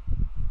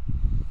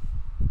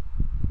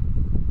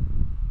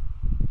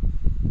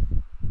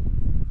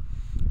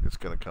 It's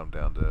gonna come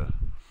down to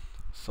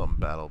some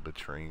battle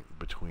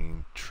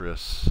between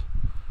Triss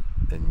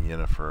and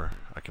Yennefer.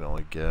 I can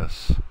only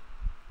guess.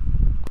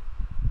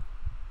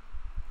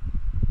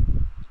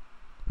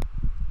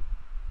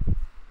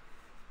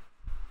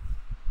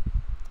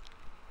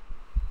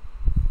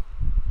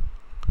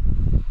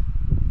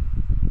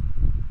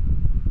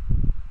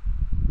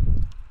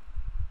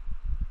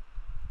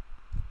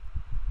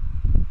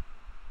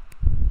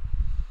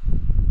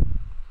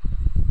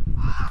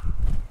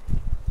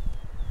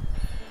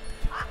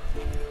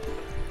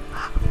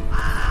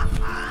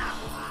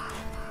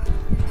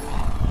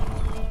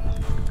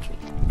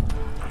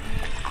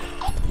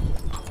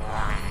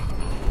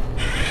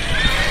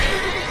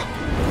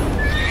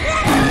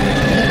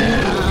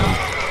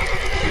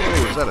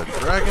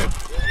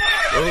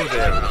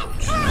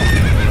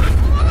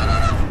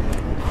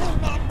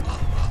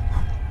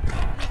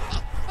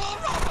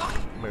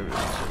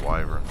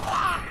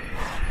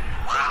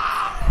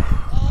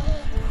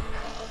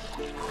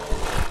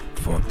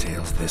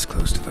 This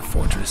close to the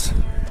fortress?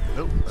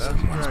 Nope,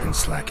 someone's been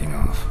slacking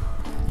off.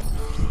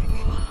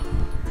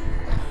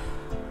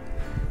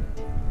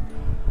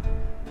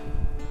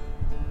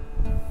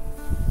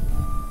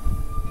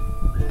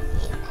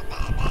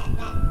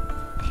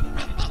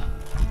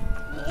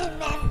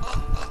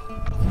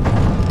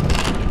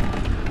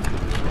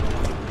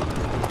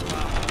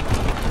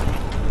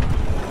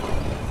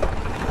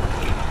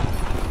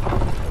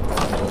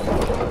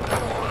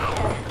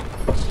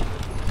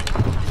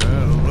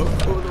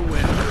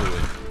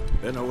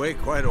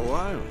 Quite a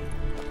while.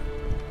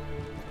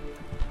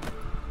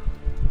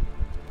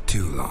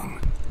 Too long.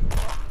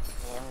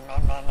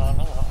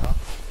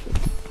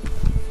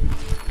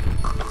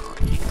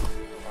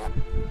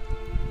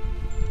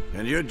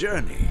 And your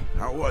journey,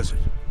 how was it?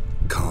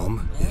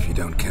 Calm, if you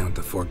don't count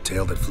the forked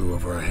tail that flew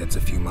over our heads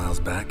a few miles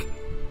back.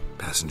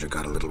 Passenger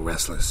got a little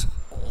restless.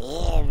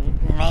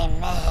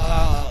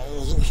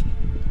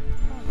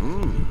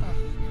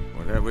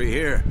 What have we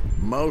here?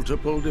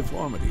 Multiple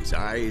deformities.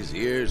 Eyes,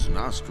 ears,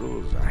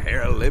 nostrils, a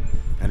hair lip.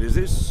 And is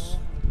this...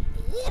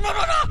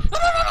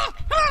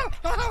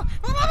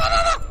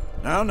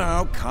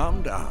 Now,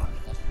 calm down.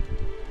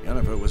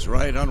 Yennefer was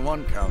right on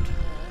one count.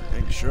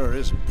 Thing sure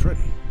isn't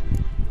pretty.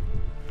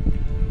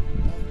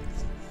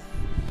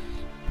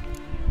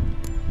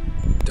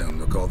 Don't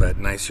look all that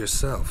nice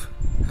yourself.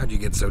 How'd you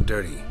get so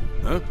dirty?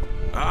 Huh?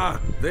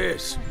 Ah,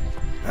 this.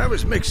 I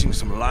was mixing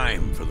some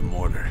lime for the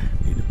mortar.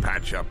 Need to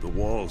patch up the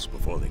walls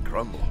before they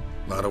crumble.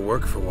 A lot of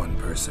work for one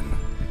person.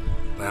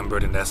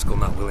 Lambert and Eskel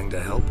not willing to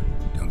help?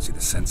 Don't see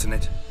the sense in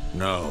it?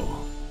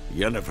 No.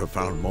 Yennefer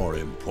found more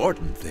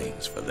important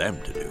things for them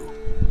to do.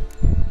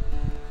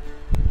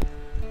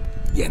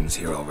 Yen's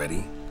here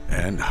already?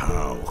 And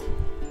how?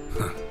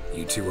 Huh.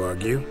 You two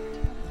argue?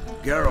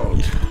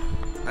 Geralt,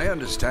 I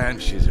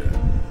understand she's a...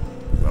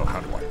 well, how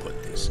do I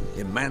put this?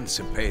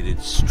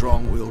 Emancipated,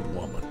 strong-willed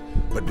woman.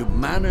 But do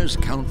manners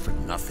count for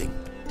nothing?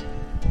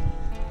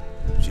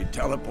 She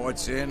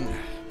teleports in,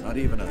 not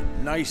even a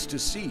nice to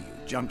see you,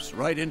 jumps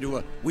right into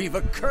a we've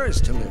a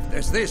curse to lift,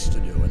 there's this to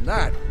do and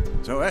that.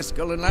 So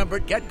Eskel and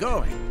Lambert get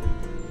going.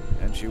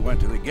 And she went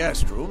to the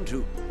guest room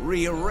to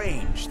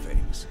rearrange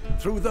things.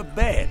 Through the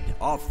bed,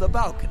 off the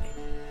balcony.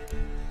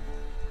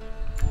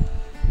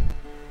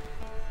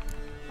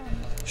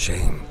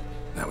 Shame.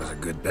 That was a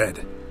good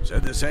bed.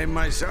 Said the same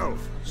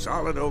myself.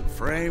 Solid oak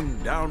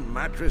frame, down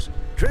mattress.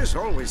 Triss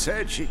always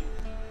said she...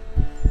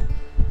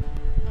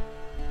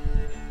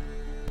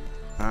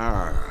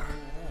 Ah,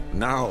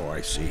 now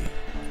I see.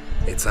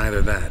 It's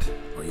either that,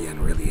 or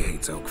Yen really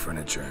hates oak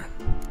furniture.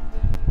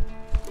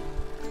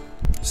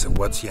 So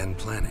what's Yen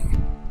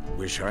planning?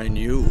 Wish I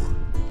knew.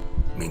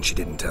 Mean she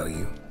didn't tell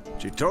you?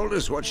 She told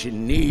us what she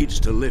needs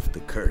to lift the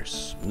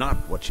curse, not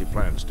what she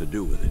plans to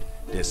do with it,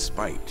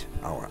 despite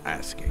our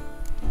asking.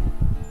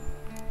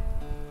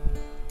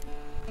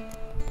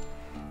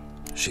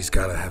 She's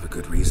gotta have a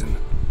good reason.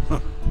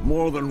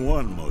 More than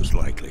one, most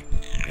likely.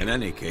 In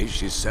any case,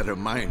 she's set her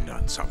mind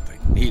on something.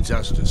 Needs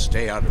us to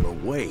stay out of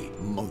her way,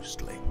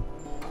 mostly.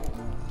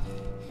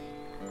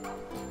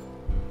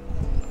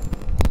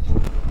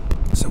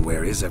 So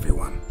where is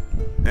everyone?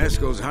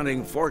 Eskel's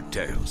hunting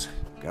forktails.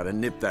 Gotta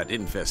nip that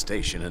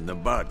infestation in the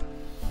bud.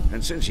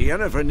 And since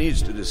Yennefer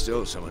needs to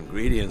distill some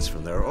ingredients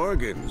from their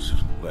organs,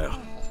 well,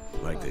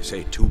 like they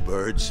say, 2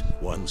 birds,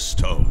 1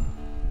 stone.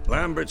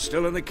 Lambert's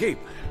still in the keep,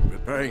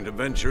 preparing to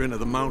venture into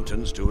the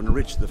mountains to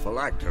enrich the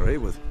phylactery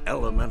with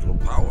elemental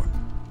power.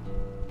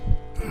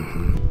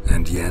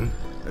 And Yen?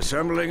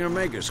 Assembling a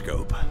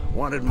megascope.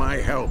 Wanted my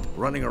help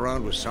running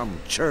around with some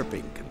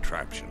chirping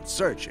contraption,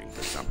 searching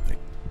for something.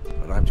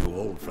 But I'm too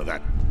old for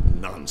that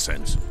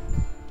nonsense.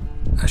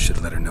 I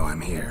should let her know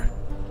I'm here.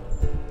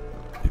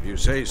 If you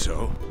say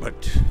so, but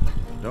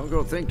don't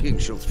go thinking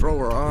she'll throw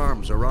her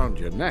arms around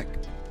your neck.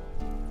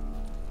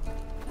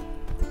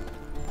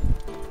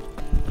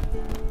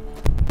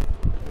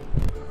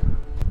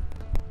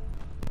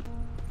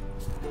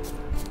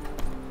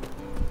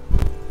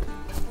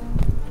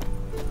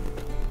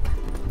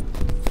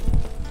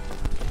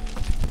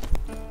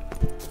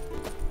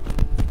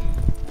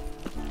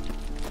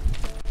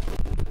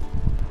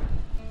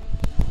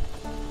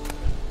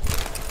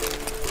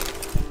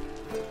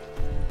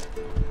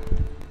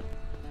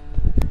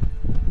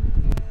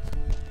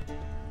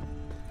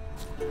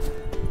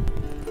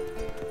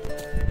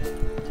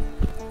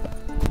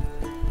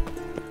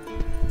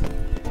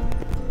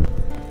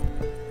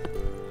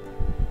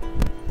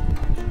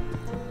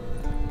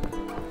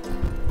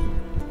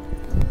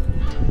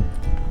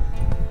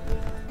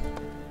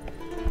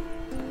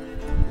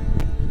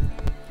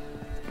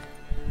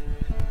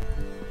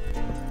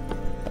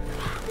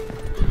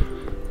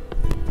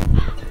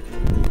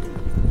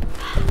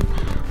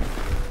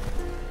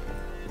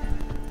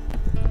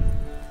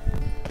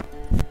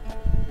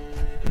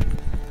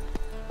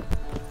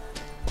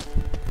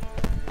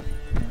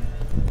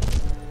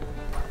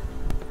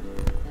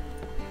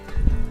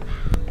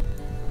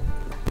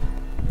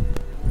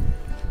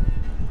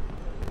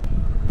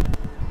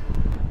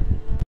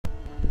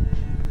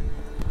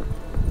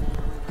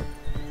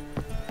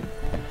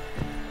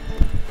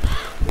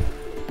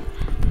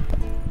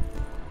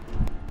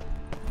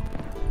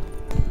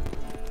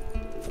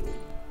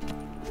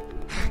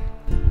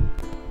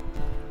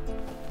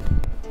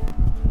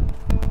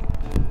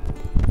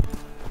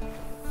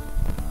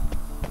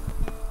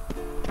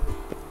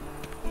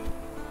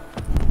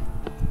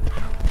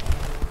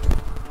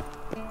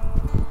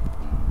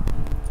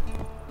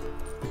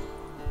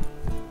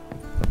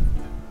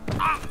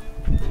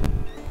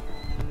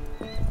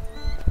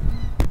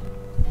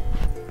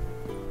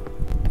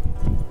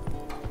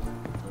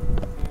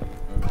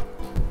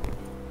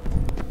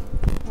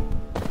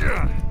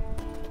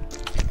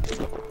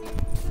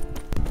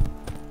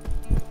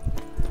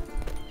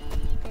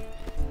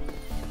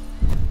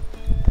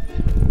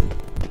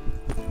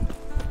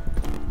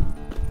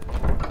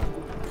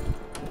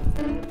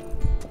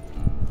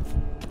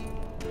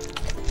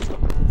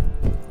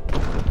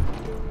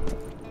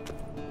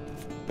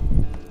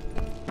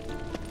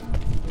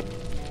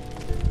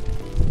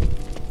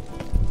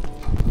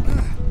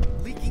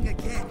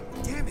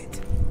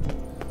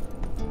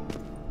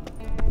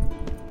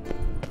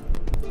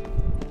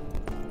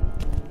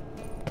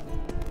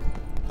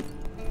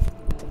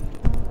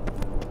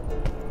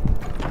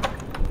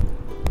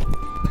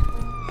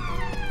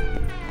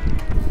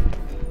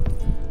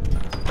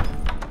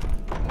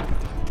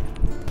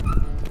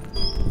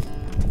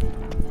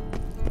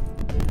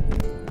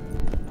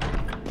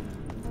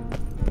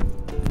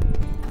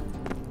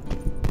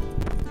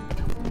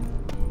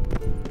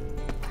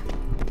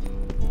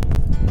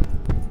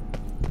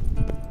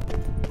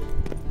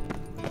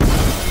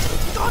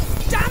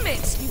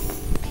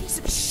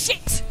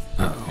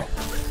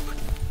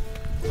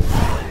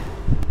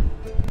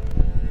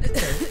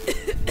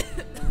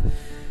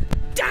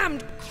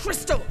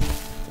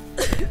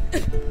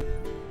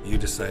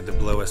 decide to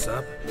blow us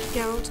up?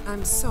 Geralt,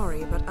 I'm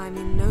sorry, but I'm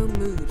in no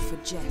mood for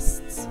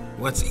jests.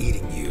 What's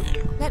eating you?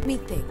 Let me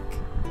think.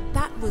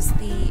 That was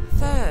the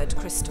third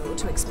crystal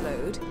to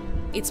explode.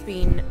 It's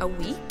been a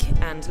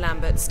week, and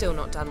Lambert's still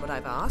not done what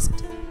I've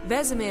asked.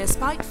 Vesemir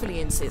spitefully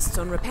insists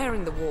on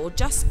repairing the wall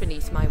just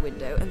beneath my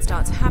window and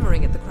starts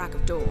hammering at the crack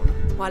of dawn,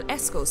 while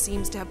Eskel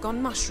seems to have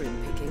gone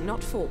mushroom picking,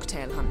 not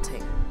forktail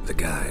hunting. The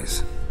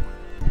guys.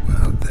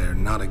 Well, they're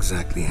not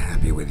exactly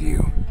happy with you.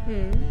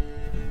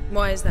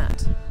 Why is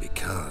that?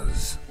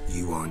 Because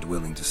you aren't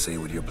willing to say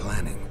what you're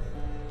planning.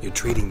 You're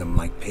treating them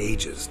like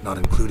pages, not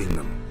including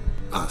them.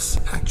 Us,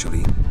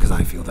 actually, because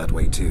I feel that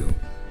way too.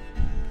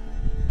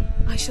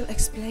 I shall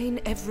explain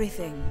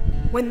everything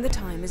when the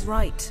time is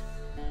right.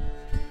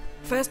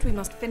 First, we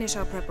must finish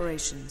our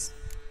preparations.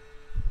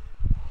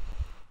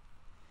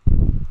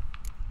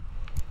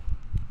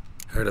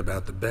 Heard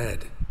about the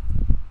bed.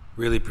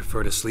 Really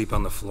prefer to sleep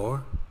on the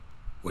floor?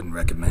 Wouldn't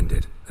recommend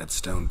it. That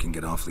stone can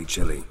get awfully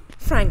chilly.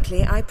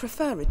 Frankly, I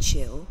prefer a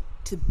chill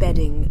to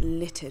bedding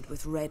littered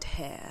with red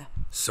hair.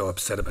 So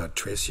upset about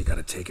Triss you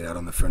gotta take it out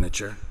on the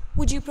furniture?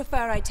 Would you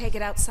prefer I take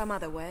it out some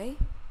other way?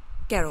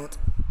 Geralt,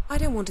 I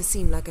don't want to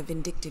seem like a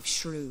vindictive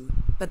shrew,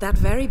 but that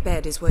very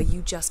bed is where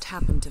you just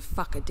happened to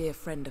fuck a dear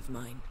friend of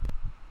mine.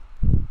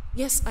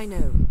 Yes, I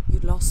know,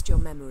 you'd lost your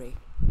memory.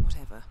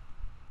 Whatever.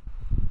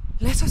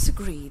 Let us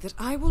agree that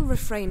I will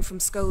refrain from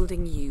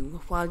scolding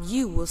you, while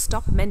you will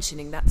stop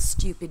mentioning that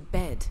stupid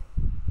bed.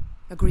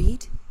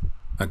 Agreed?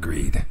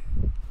 Agreed.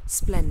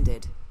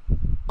 Splendid.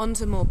 On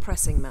to more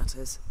pressing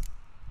matters.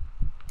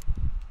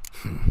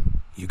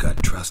 You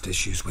got trust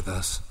issues with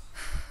us?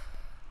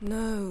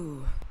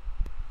 No.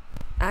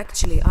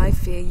 Actually, I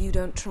fear you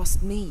don't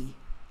trust me.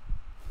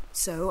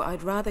 So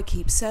I'd rather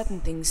keep certain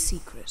things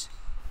secret,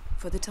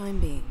 for the time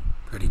being.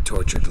 Pretty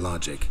tortured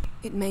logic.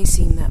 It may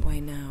seem that way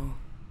now,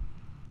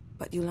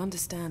 but you'll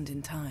understand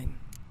in time.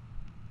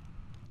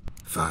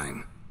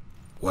 Fine.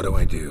 What do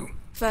I do?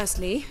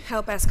 Firstly,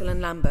 help Eskel and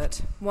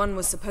Lambert. One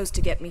was supposed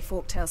to get me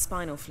forktail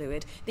spinal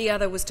fluid, the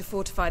other was to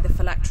fortify the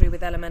phylactery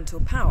with elemental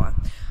power.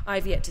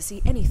 I've yet to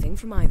see anything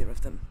from either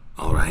of them.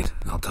 All right,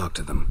 I'll talk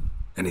to them.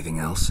 Anything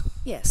else?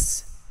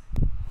 Yes.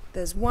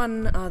 There's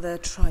one other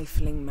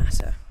trifling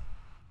matter.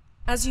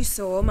 As you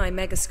saw, my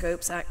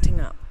megascope's acting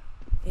up,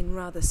 in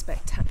rather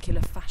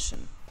spectacular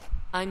fashion.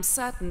 I'm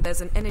certain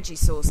there's an energy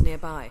source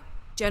nearby,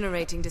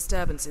 generating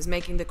disturbances,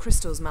 making the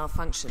crystals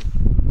malfunction.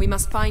 We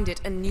must find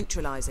it and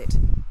neutralize it.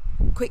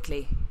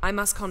 Quickly, I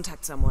must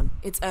contact someone.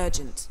 It's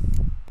urgent.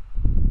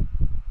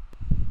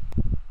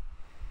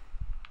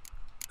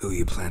 Who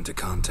you plan to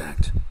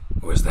contact?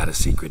 Or is that a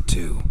secret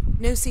too?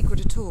 No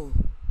secret at all.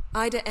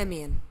 Ida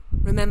Emian.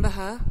 Remember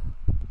her?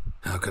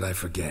 How could I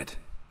forget?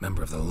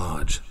 Member of the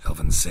Lodge,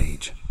 Elven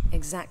Sage.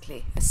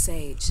 Exactly, a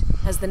sage.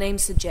 As the name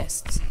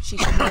suggests, she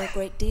should know a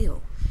great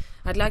deal.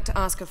 I'd like to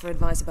ask her for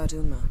advice about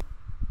Uma.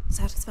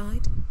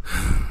 Satisfied?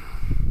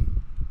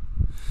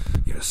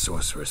 Your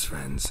sorceress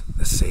friends,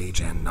 the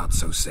sage and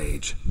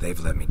not-so-sage, they've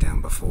let me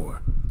down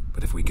before.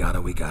 But if we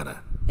gotta, we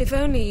gotta. If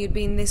only you'd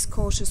been this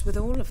cautious with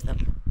all of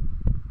them.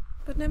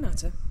 But no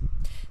matter.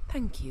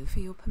 Thank you for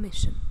your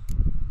permission.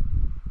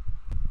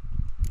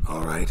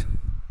 All right.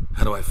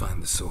 How do I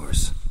find the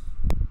source?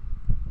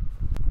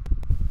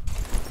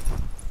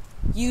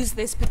 Use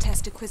this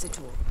Potesta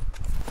Quisitor.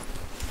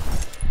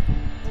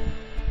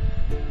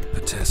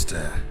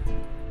 Potesta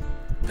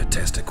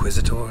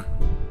Quisitor?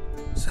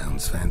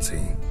 Sounds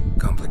fancy.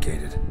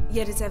 Complicated.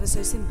 Yet it's ever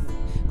so simple.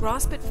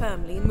 Grasp it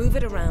firmly, move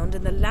it around,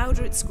 and the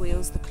louder it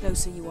squeals, the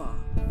closer you are.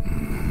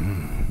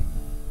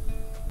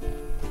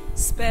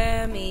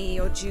 Spare me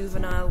your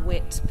juvenile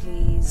wit,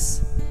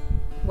 please.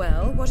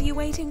 Well, what are you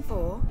waiting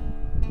for?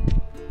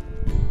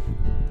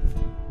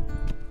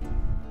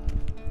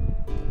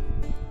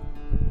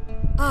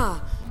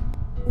 Ah,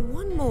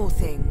 one more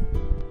thing.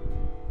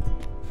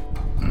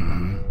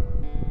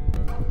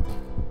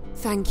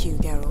 Thank you,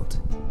 Geralt.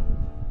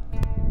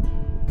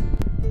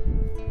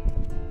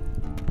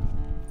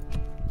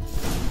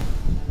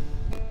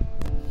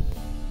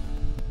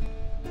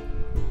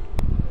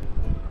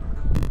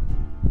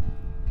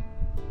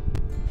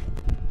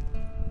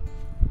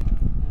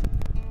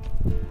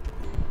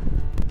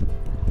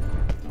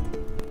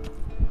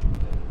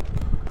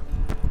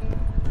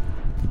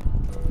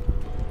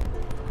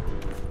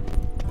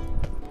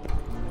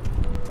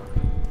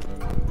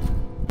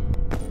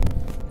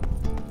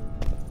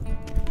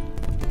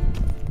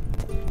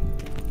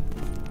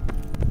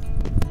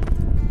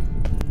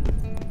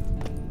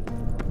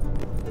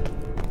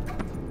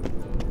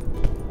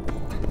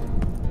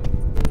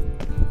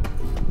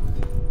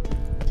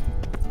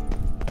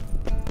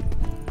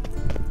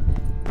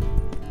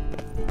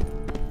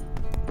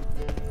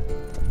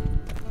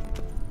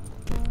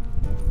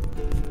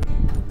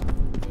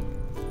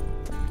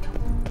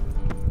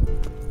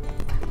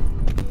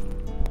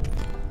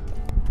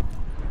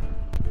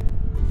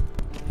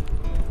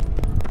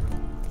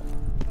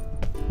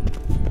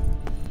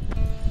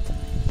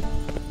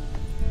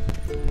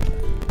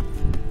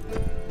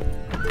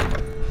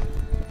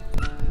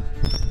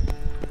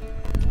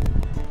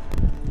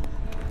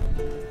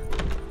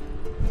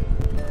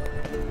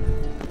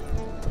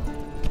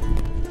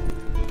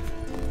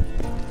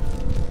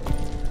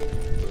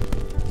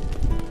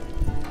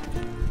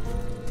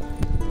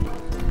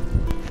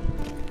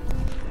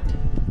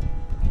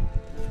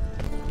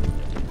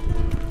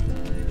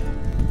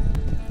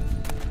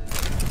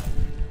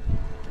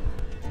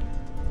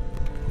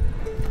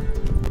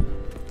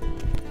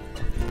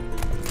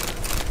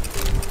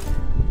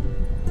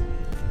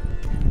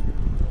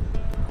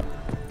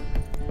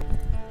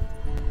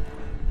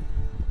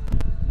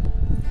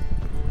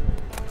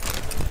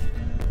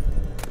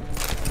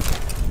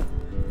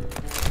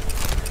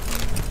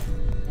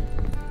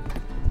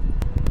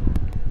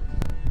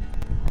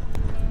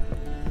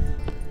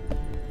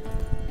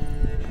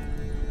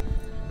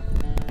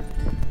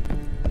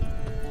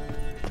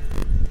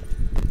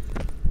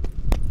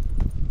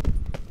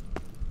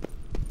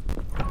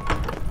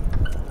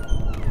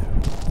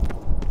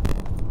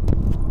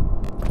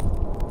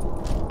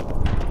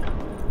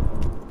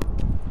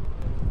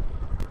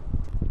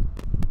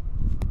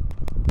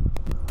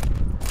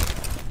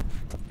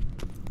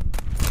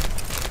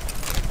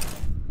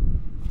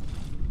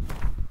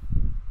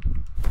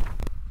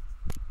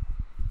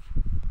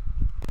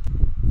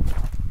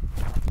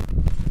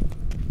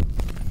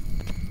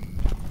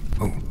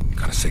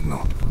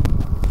 signal.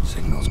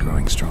 Signal's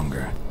growing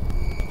stronger.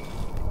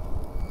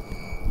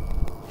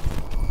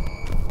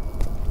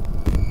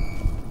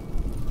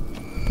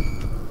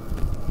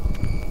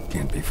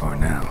 Can't be far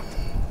now.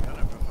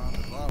 Jennifer found a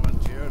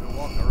volunteer to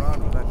walk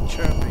around with that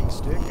chirping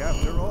stick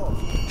after all.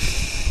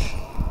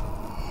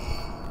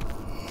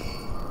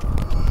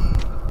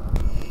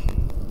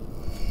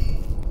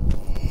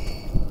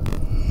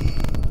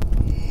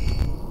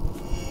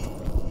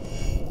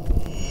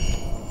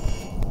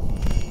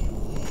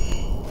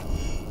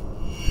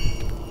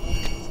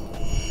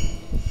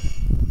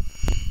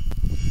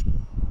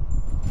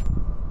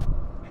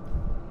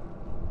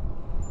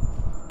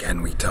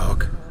 Can we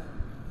talk?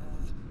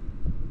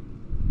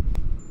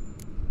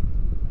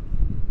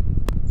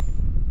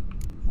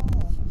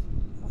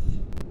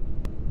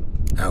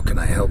 How can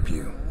I help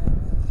you?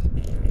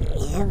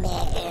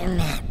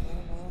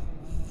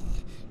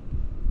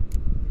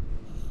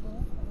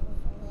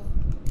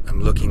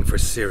 I'm looking for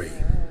Ciri.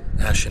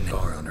 Ashen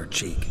bar on her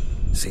cheek.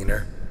 Seen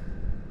her?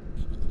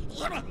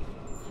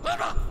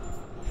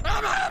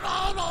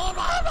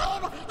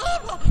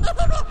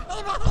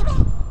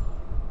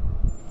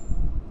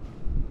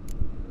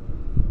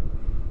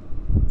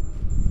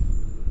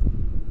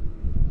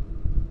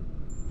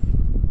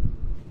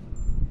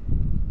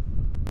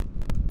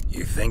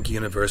 You think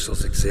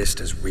universals exist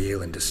as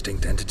real and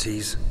distinct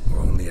entities, or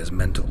only as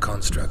mental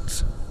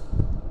constructs?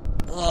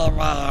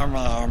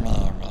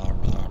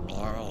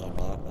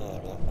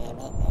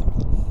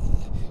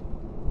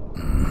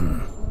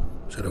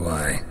 So do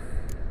I.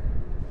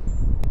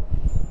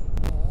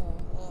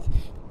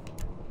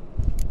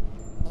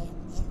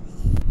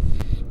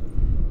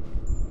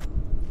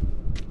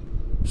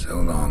 So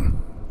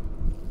long.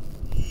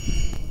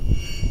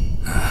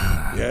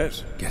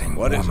 Yes? Getting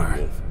What is it, warmer.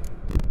 Wolf?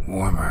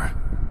 Warmer.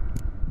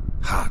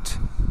 Hot.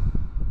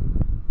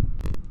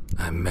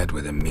 I met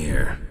with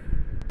Emir.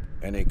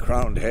 Any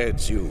crowned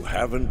heads you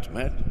haven't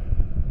met?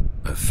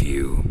 A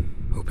few.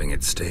 Hoping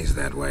it stays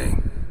that way.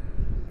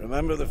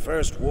 Remember the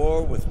first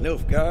war with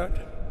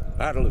Nilfgaard?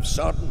 Battle of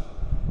Sodden?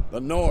 The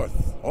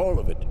North, all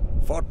of it,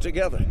 fought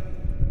together.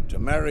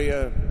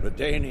 Temeria,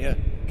 Redania,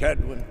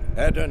 Kedwen,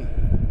 Edirn,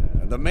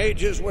 and the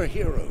mages were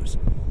heroes.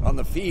 On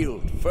the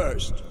field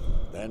first,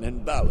 then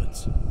in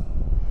ballads.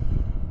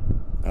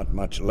 Not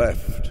much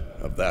left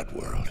of that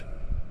world.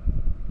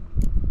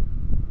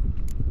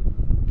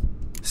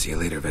 See you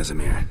later,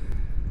 Vesemir.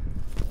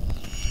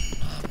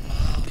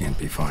 Can't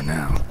be far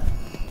now.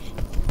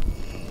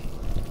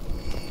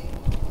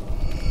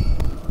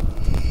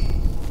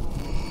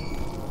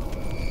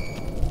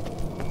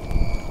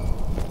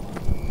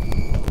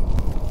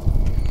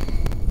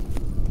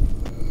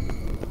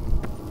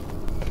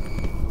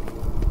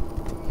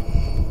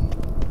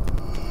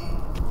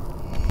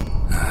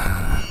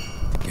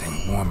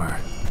 Getting warmer.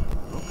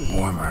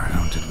 Warmer.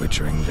 Mounted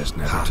Witchering just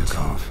never took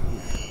off.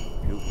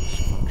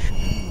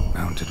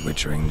 Mounted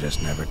Witchering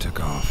just never took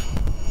off.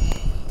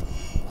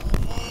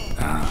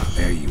 Ah,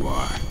 there you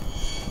are.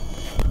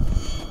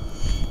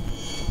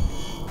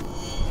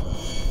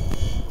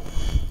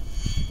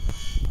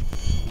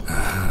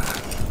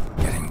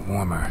 Getting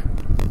warmer.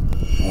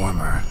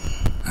 Warmer.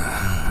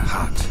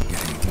 Hot.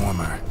 Getting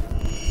warmer.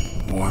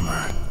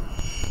 Warmer.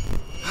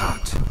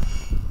 Hot.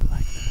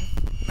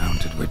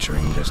 Mounted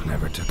Witchering just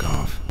never took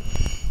off.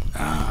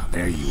 Ah,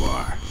 there you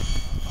are.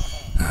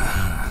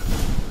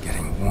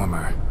 Getting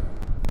warmer.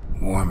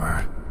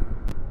 Warmer.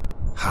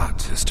 Hot.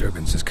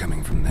 Disturbance is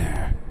coming from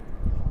there.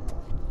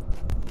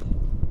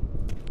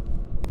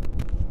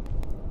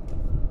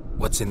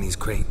 What's in these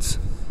crates?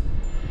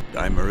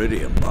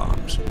 Dimeridium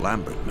bombs.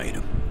 Lambert made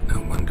them.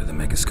 No wonder the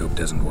megascope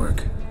doesn't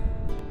work.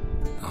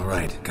 All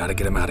right, gotta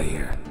get him out of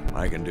here.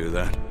 I can do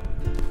that.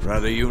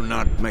 Rather you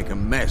not make a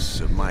mess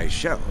of my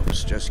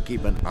shelves. Just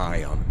keep an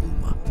eye on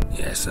Uma.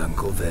 Yes,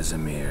 Uncle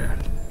Vesemir.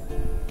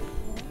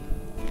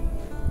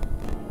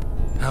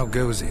 How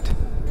goes it?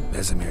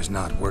 Vesemir's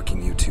not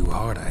working you too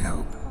hard, I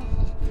hope.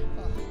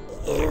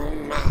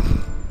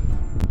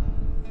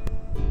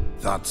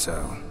 Thought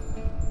so.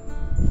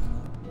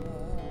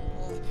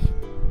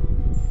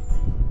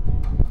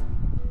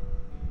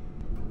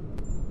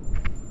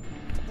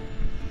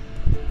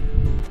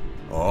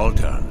 All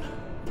done.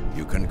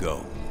 You can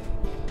go.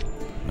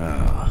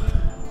 Now,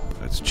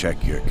 let's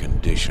check your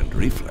conditioned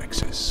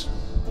reflexes.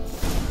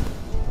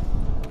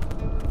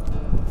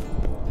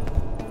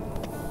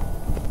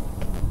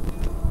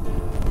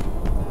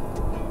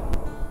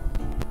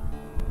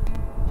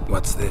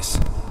 What's this?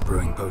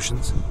 Brewing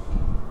potions?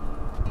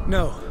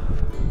 No.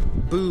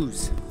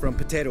 Booze from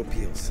potato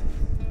peels.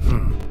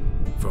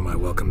 For my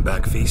welcome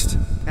back feast?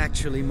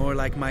 Actually, more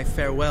like my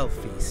farewell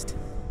feast.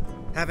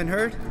 Haven't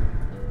heard?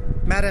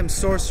 Madame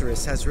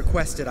Sorceress has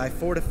requested I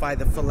fortify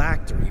the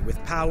phylactery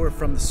with power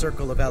from the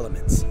Circle of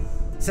Elements.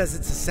 Says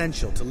it's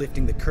essential to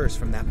lifting the curse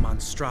from that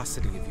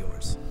monstrosity of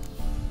yours.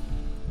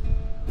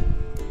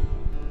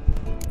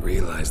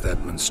 Realize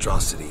that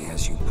monstrosity,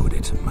 as you put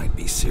it, might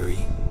be Ciri?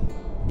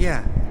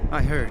 Yeah,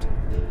 I heard.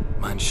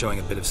 Mind showing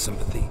a bit of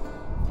sympathy?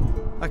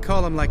 I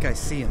call him like I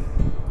see him.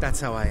 That's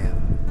how I am.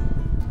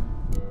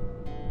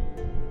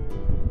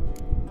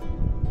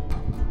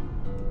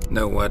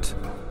 Know what?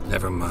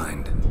 Never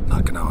mind.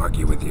 Not gonna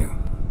argue with you.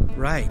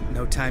 Right,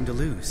 no time to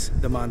lose.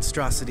 The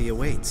monstrosity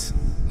awaits.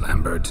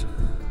 Lambert.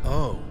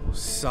 Oh,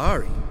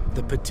 sorry.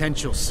 The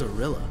potential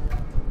Cirilla.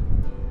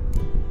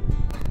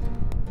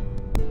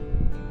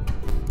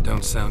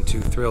 Don't sound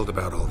too thrilled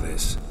about all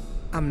this.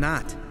 I'm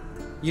not.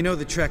 You know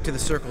the trek to the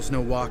Circle's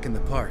no walk in the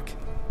park.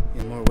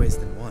 In more ways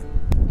than one.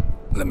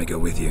 Let me go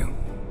with you.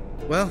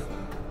 Well,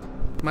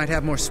 might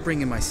have more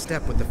spring in my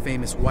step with the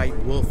famous White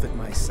Wolf at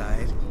my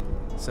side.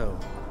 So,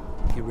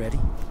 you ready?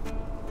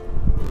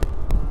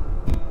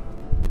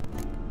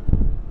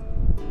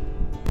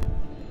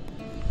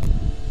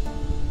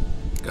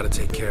 Gotta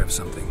take care of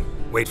something.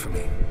 Wait for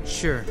me.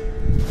 Sure.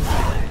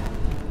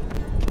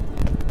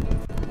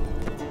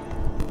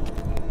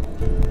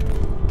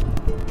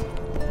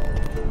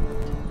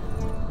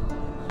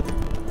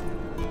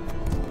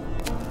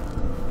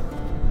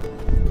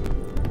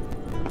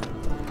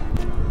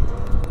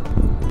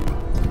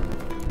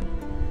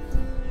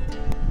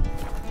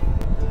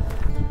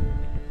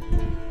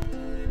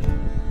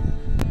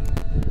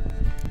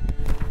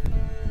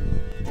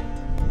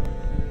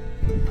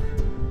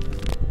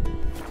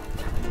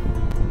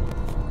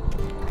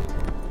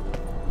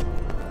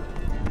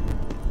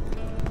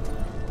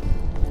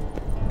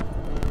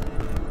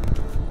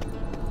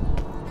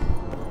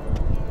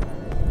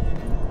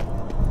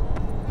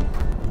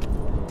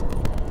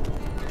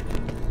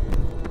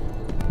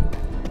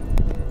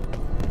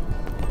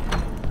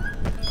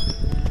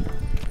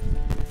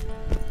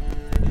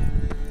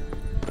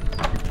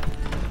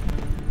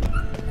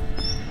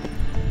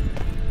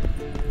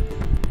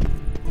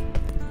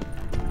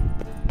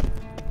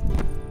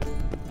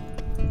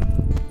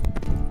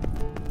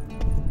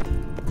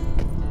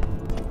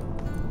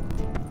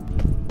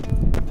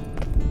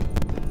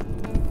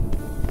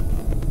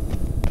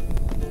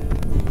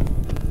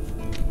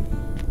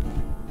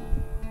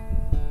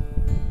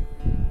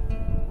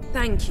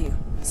 Thank you.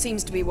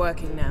 Seems to be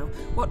working now.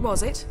 What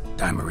was it?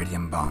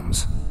 Dimeridium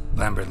bombs.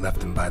 Lambert left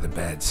them by the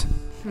beds.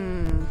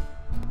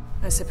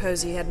 I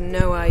suppose he had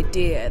no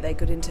idea they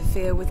could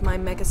interfere with my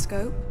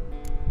megascope?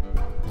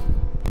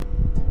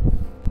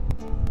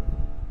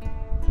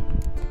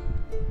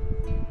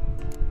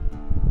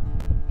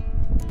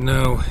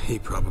 No, he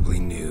probably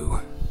knew.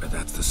 But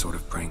that's the sort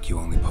of prank you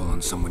only pull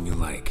on someone you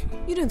like.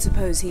 You don't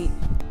suppose he...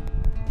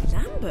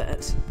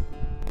 Lambert?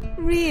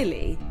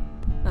 Really?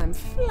 I'm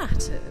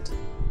flattered.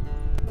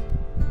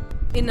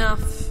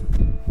 Enough.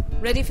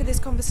 Ready for this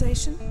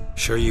conversation?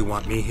 Sure you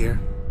want me here?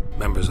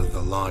 Members of the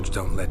Lodge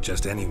don't let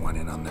just anyone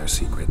in on their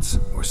secrets,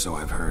 or so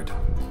I've heard.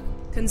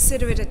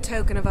 Consider it a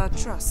token of our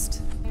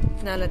trust.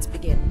 Now let's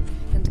begin.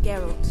 And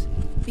Geralt,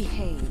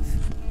 behave,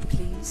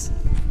 please.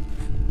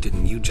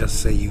 Didn't you just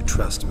say you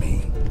trust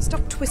me?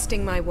 Stop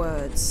twisting my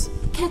words.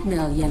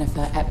 Kedmil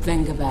Yennefer at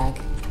Vengerberg.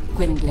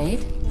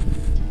 Gwynblade?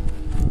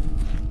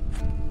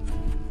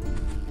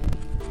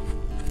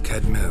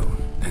 Kedmil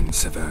and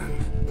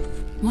Severn.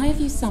 Why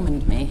have you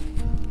summoned me?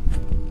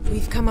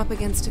 We've come up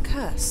against a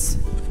curse.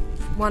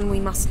 One we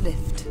must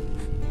lift.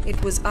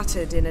 It was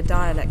uttered in a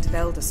dialect of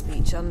Elder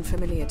speech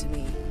unfamiliar to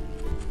me.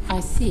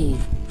 I see.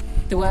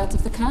 The words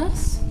of the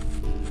curse?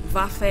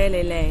 Vafel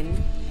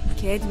Elaine,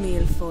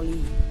 Kedmil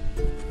Foli,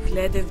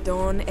 Gledev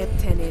Dawn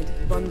Eptenid,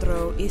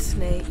 Bondro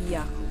Isne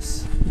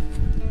Iacus.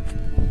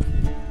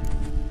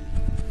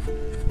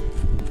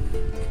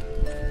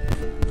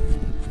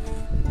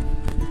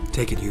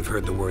 Take it you've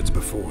heard the words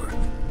before.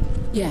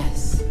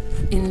 Yes,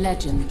 in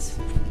legends.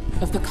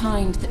 Of the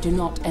kind that do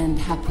not end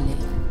happily.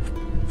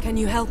 Can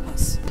you help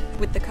us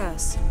with the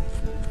curse?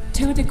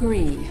 To a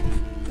degree.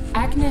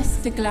 Agnes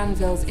de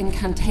Glanville's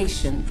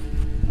incantation,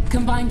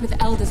 combined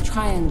with Elder's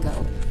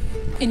triangle,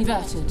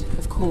 inverted,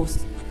 of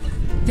course.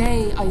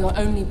 They are your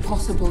only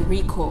possible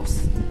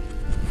recourse.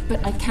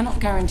 But I cannot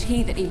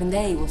guarantee that even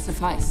they will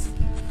suffice.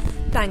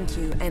 Thank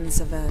you, N.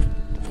 Severn.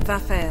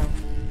 Vafel.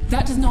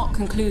 That does not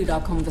conclude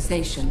our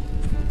conversation.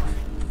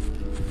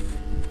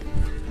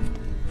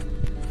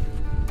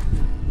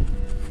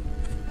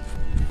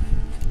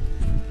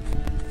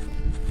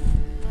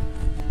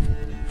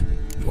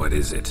 What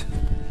is it?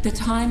 The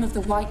time of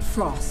the white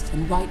frost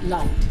and white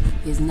light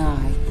is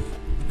nigh.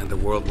 And the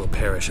world will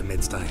perish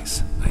amidst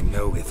ice. I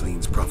know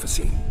Ithleen's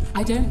prophecy.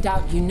 I don't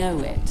doubt you know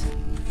it.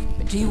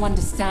 But do you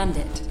understand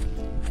it?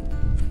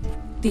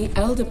 The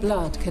Elder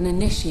Blood can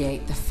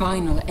initiate the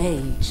final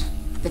age,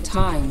 the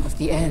time of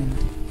the end.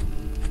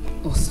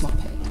 Or stop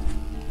it.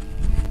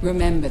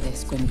 Remember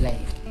this, Gwynblade.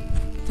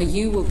 For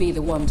you will be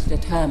the one to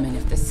determine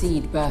if the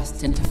seed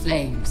bursts into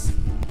flames.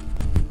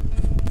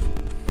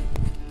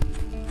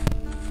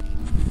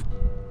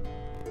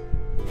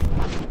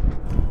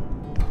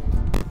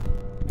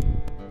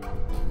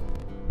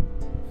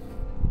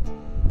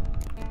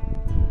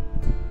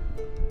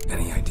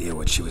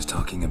 What she was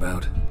talking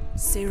about?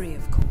 Ciri,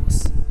 of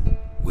course.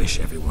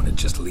 Wish everyone would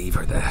just leave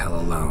her the hell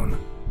alone.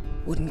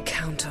 Wouldn't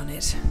count on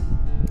it.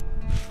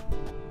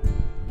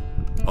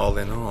 All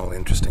in all,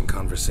 interesting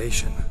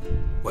conversation.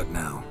 What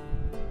now?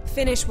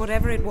 Finish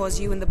whatever it was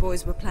you and the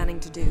boys were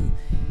planning to do.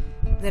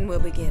 Then we'll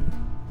begin.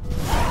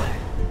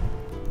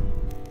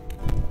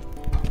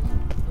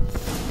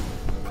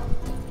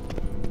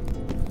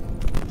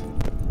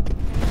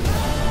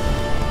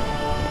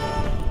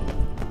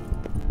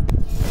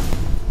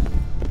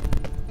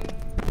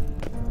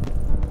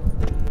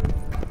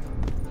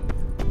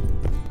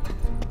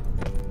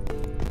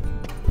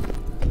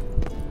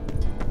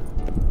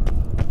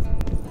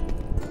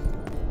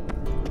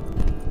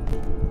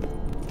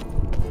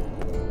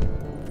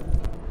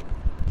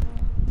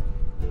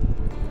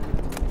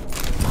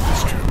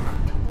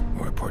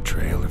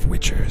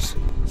 papers.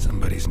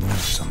 Somebody's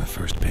notes on the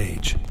first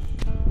page.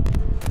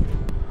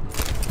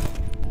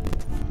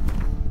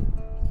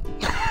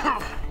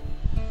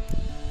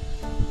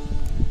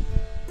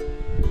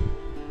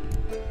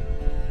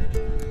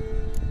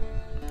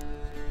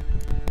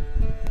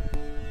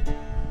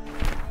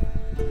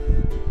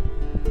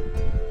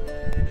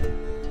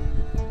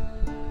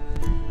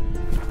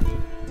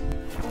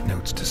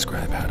 Notes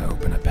describe how to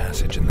open a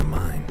passage in the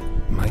mine.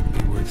 Might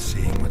be worth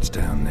seeing what's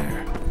down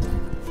there.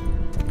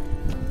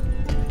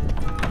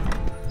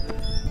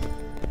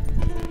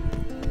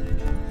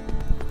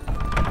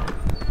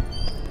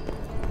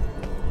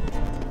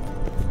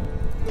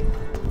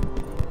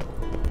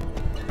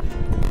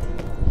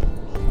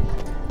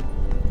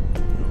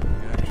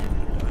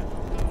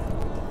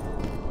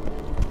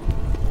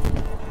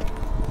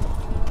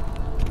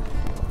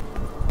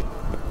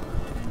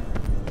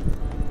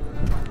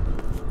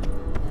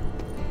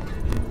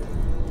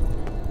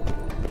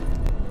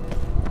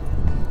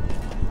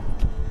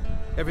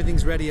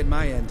 Everything's ready at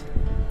my end.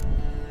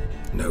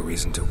 No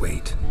reason to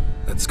wait.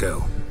 Let's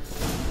go.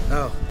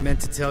 Oh, meant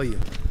to tell you.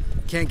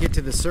 Can't get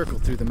to the circle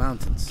through the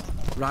mountains.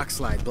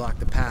 Rockslide blocked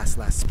the pass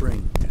last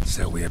spring.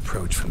 So we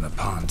approach from the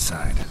pond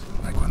side,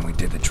 like when we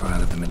did the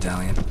trial of the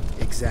medallion?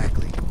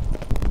 Exactly.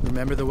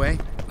 Remember the way?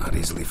 Not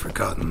easily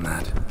forgotten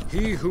that.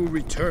 He who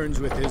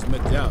returns with his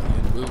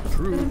medallion will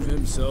prove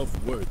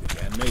himself worthy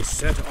and may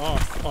set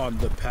off on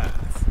the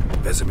path.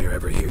 Vesemir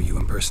ever hear you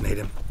impersonate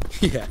him?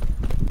 Yeah.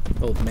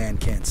 Old man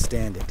can't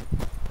stand it.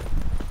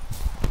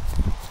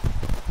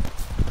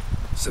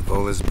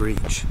 Savola's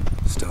breach.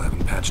 Still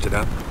haven't patched it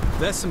up?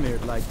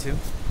 Vesemir'd like to.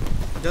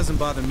 It doesn't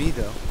bother me,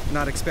 though.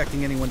 Not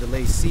expecting anyone to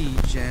lay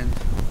siege, and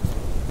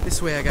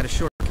this way I got a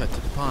shortcut to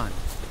the pond.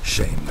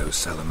 Shame those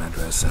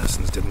Salamandra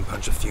assassins didn't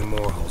punch a few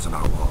more holes in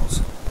our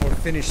walls. Or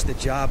finish the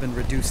job and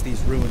reduce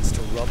these ruins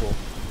to rubble.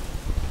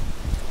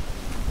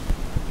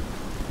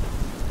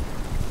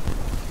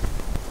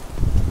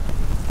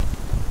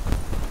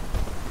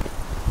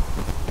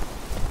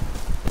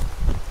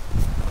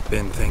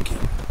 Been thinking.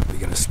 We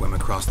gonna swim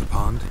across the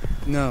pond?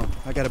 No,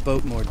 I got a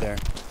boat moored there.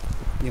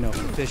 You know,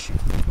 for fishing.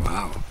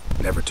 Wow.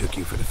 Never took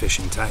you for the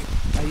fishing type.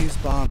 I use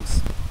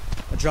bombs.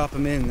 I drop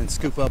them in and then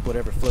scoop up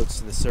whatever floats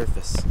to the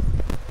surface.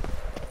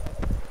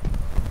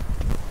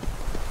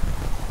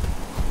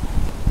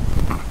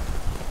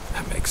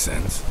 That makes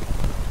sense.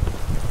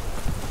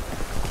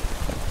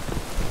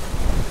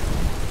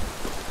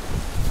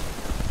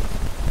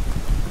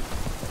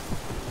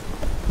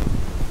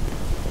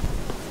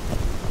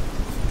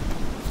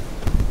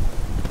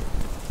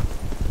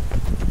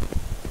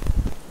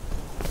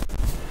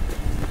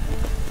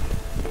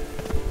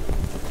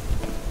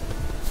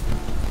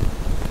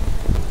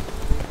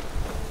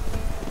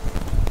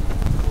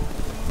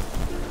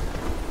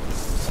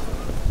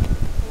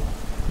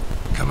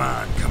 Come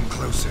on, come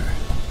closer.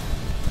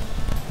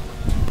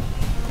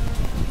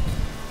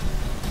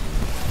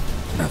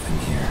 Nothing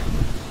here.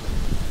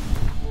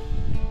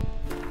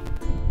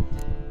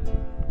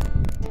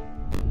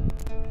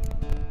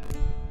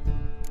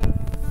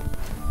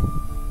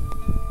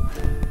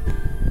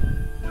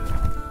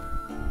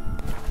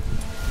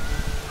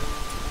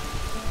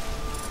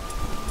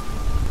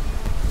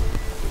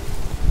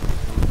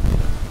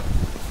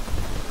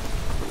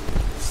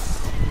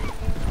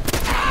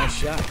 Nice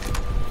shot.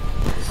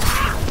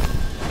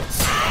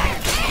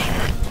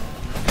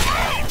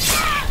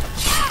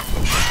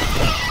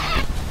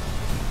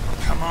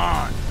 Come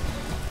on.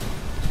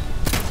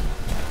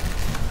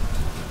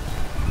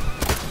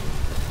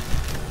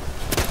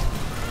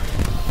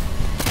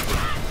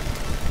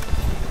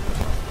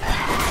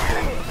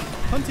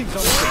 Hunting's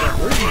almost a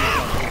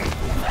diversion.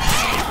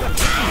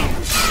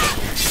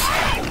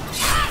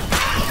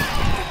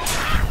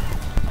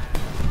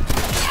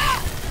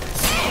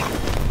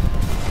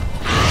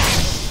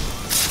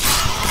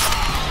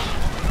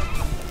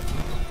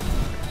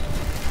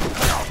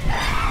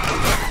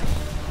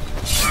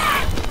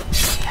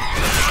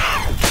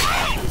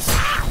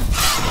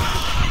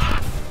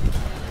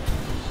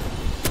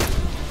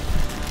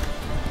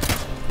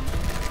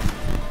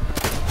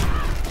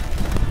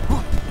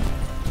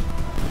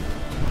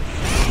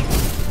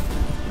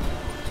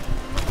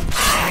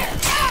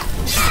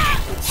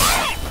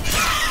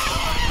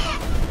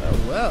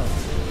 Well,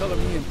 color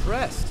me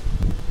impressed.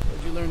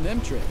 Where'd you learn them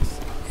tricks?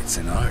 It's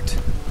an art.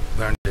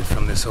 Learned it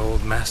from this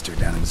old master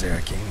down in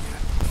Zerrikania.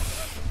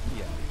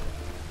 Yeah.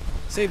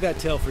 Save that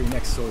tale for your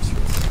next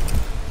sorceress.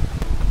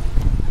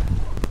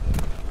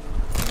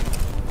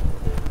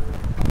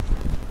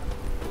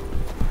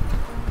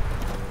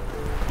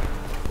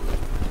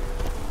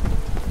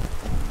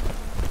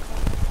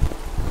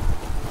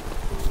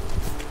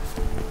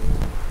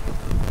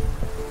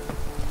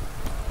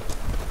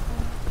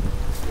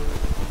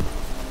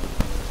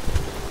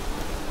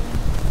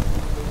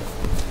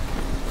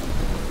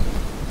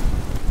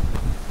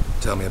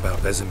 Tell me about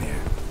Vesemir.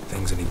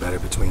 Things any better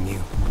between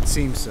you? It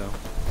seems so.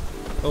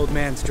 Old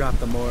man's dropped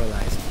the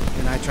moralizing,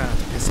 and I try not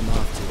to piss him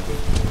off too.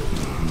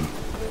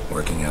 Mm-hmm.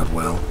 Working out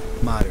well?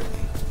 Moderately.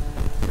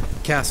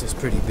 Castle's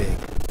pretty big.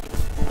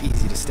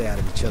 Easy to stay out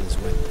of each other's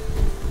way.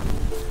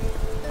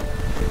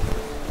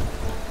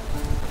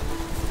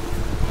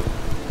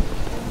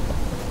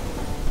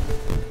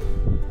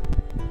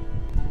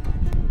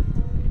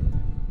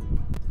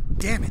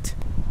 Damn it!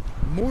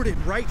 Moored it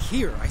right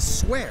here, I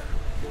swear.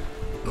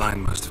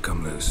 Line must have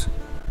come loose.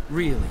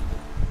 Really?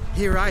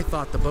 Here I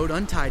thought the boat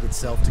untied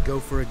itself to go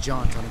for a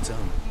jaunt on its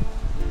own.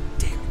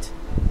 Damn it.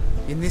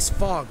 In this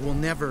fog, we'll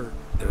never...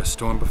 There a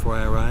storm before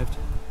I arrived?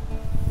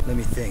 Let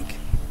me think.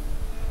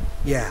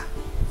 Yeah,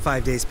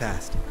 5 days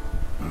passed.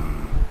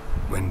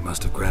 Wind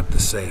must have grabbed the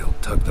sail,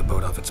 tugged the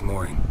boat off its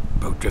mooring.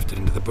 Boat drifted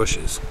into the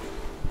bushes.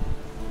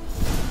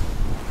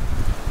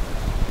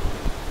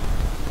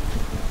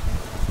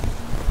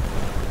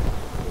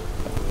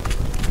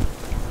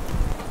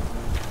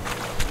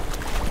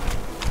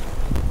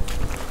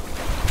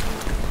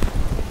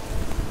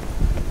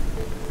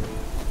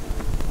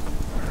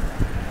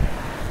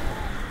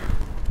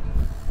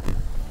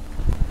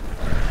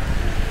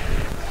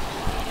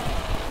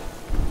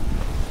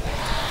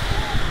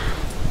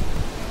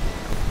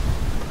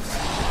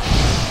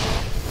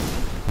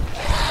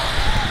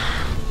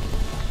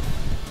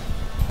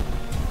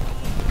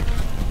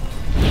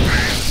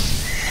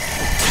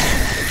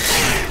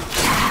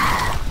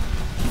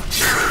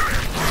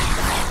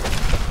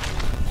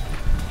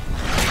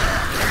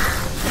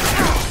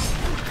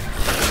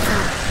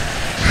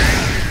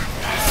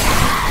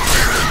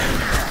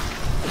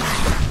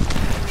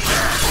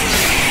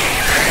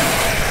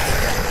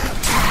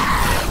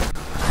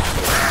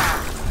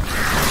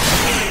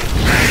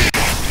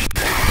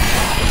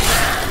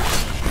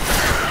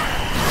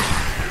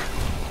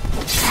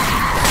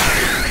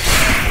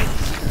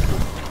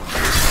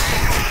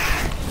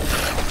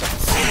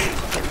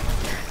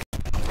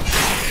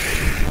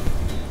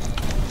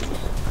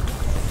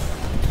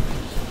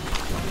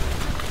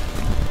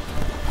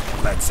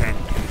 Let's end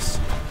this.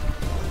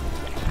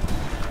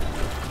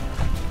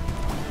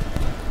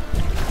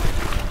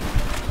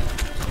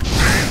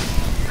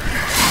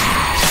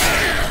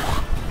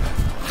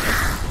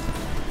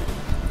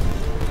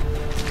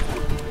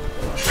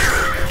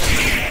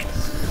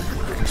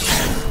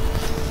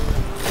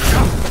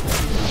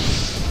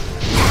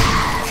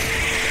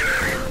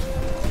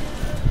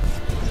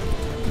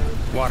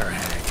 Water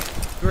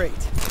hag. Great.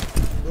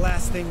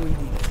 Last thing we need.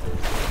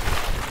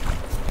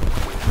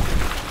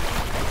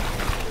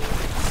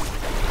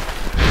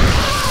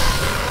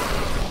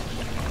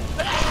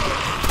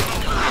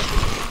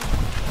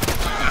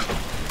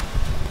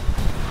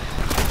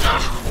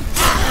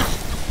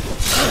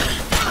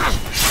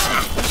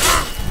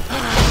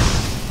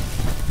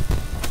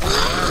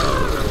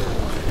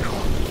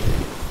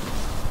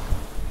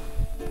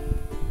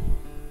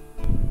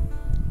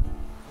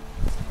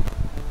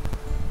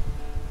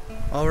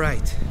 All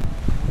right.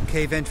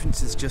 Cave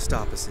entrance is just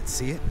opposite,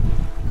 see it?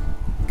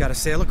 Gotta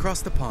sail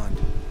across the pond,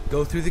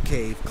 go through the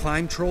cave,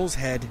 climb Troll's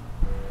Head,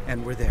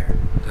 and we're there.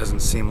 Doesn't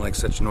seem like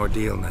such an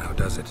ordeal now,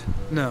 does it?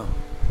 No.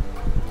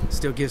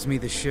 Still gives me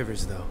the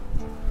shivers, though.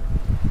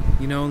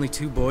 You know, only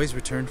 2 boys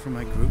returned from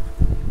my group.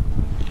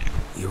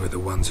 You were the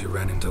ones who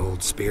ran into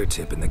old Spear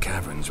Tip in the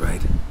caverns,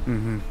 right?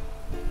 Mm-hmm.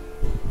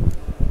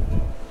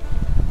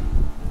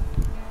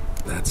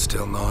 That's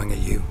still gnawing at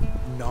you?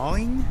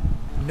 Gnawing?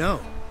 No.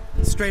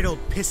 Straight old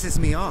pisses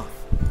me off.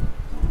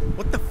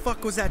 What the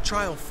fuck was that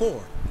trial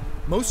for?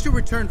 Most who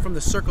returned from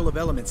the Circle of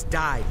Elements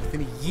died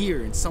within a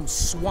year in some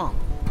swamp,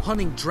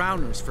 hunting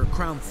drowners for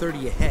Crown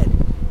 30 a head.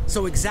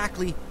 So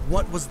exactly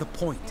what was the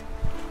point?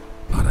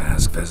 Ought to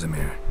ask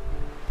Vesemir.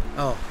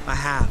 Oh, I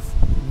have.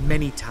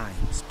 Many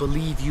times.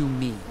 Believe you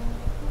me.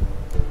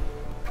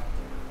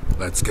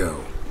 Let's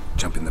go.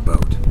 Jump in the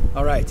boat.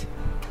 All right.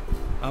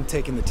 I'm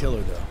taking the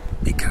tiller, though.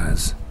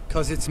 Because?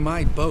 'Cause it's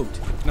my boat,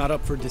 not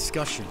up for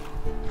discussion.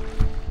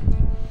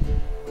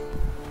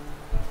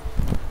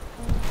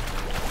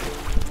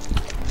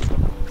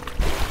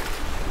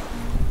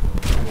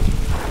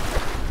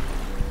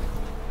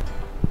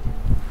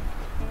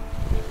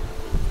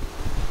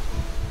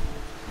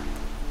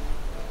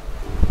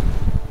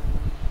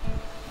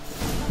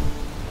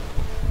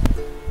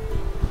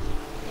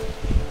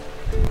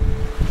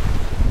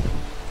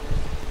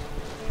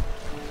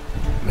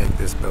 Make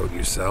this boat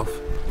yourself?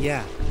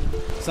 Yeah.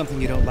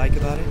 Something you don't like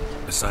about it?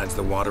 Besides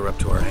the water up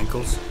to our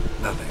ankles?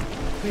 Nothing.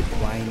 Quit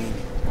whining.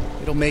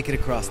 It'll make it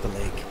across the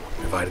lake.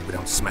 Provided we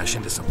don't smash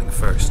into something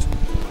first.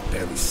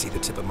 Barely see the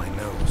tip of my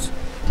nose.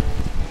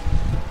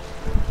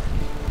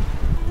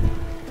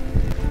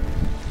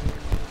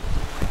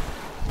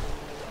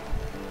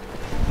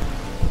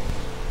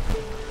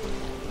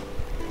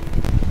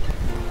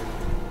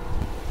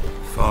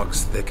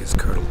 Fog's thick as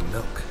curdled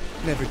milk.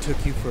 Never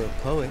took you for a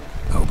poet.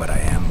 Oh, but I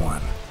am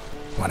one.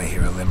 Want to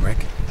hear a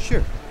limerick?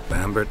 Sure.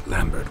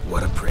 Lambert,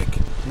 what a prick.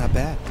 Not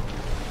bad.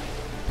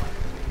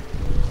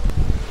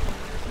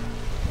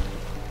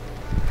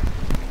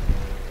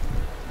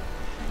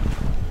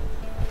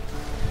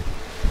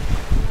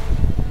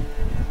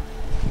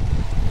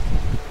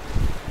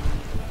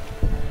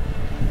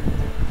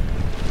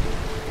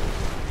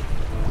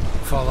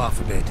 Fall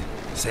off a bit.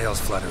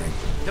 Sails fluttering.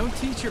 Don't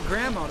teach your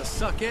grandma to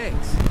suck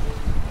eggs.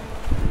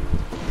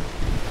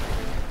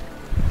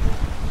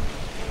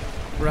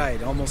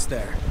 Right, almost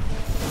there.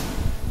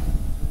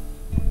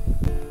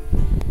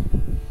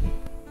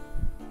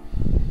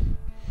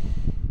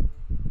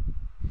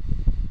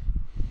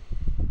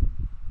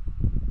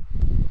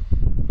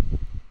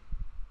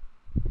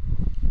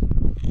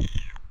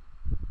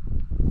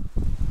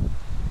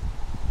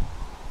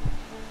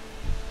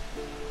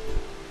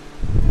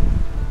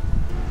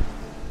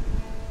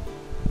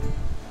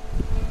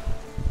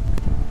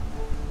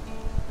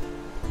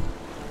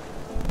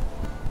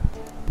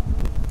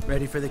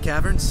 Ready for the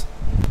caverns?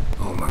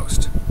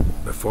 Almost.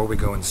 Before we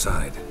go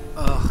inside.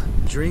 Ugh,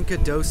 drink a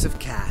dose of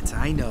cat,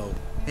 I know.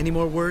 Any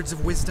more words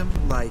of wisdom?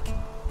 Like,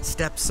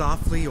 step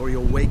softly or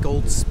you'll wake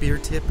old Spear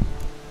Tip?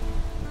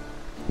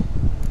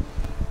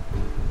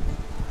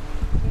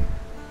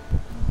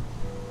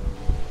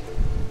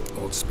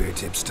 Old Spear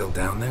Tip's still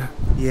down there?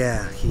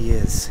 Yeah, he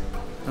is.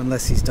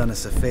 Unless he's done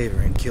us a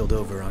favor and killed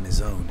over on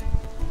his own.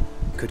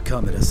 Could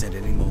come at us at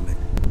any moment.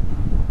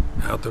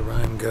 How'd the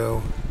rhyme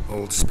go?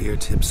 Old Spear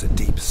Tip's a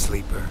deep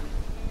sleeper.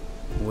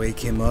 Wake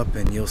him up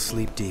and you'll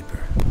sleep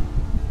deeper.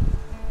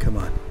 Come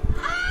on.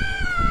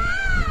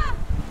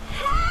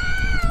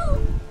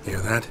 Hear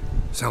that?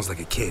 Sounds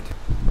like a kid.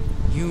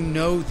 You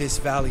know this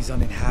valley's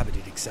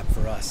uninhabited except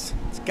for us.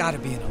 It's gotta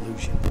be an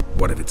illusion.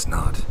 What if it's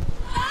not?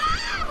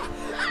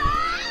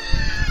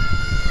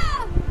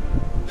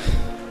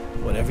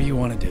 Whatever you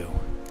want to do.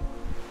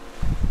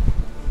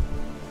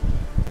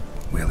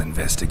 We'll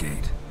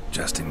investigate,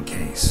 just in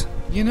case.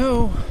 You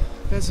know,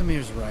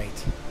 Vesemir's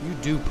right. You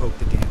do poke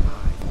the damn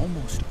eye.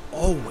 Almost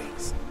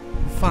always.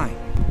 Fine.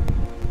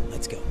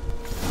 Let's go.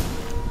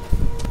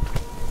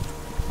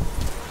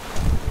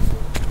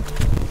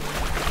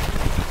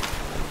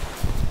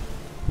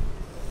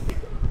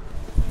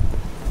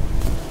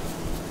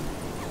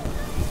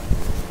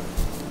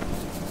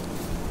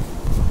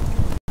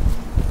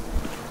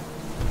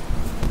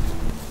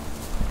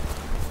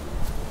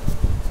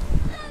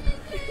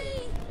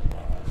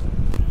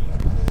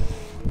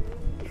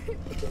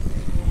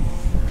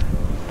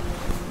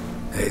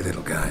 Hey,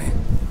 little guy.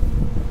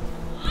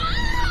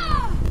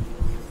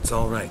 It's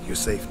all right. You're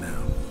safe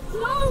now.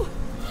 No!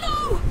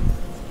 No!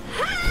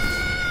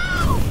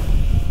 Help!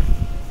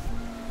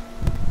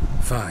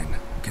 Fine.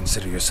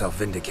 Consider yourself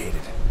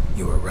vindicated.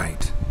 You were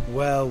right.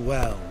 Well,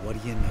 well,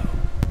 what do you know?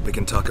 We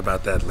can talk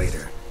about that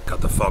later.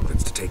 Got the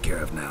Foglets to take care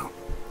of now.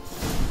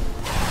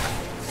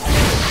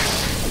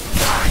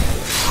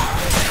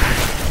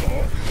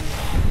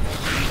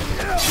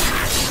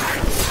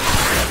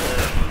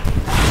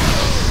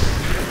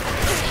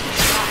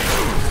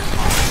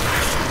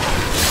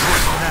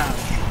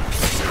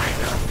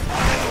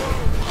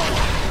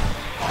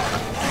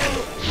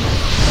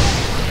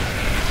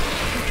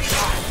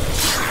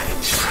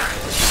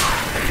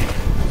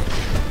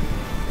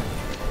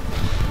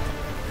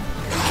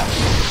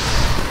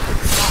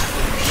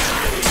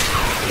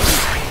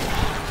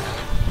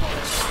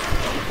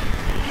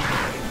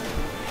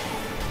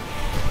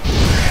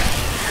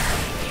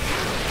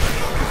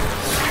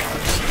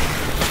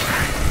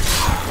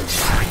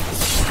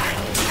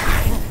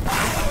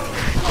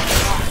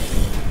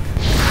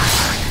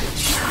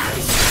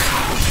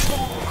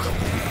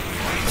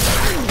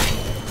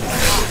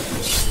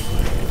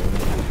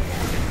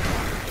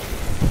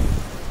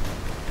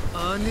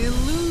 An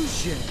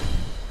illusion.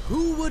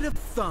 Who would have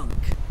thunk?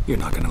 You're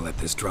not gonna let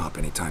this drop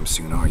anytime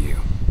soon, are you?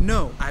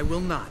 No, I will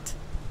not.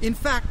 In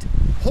fact,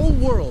 whole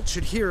world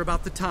should hear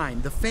about the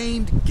time the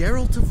famed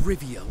Geralt of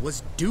Rivia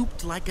was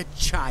duped like a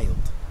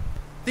child.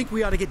 Think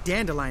we ought to get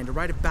Dandelion to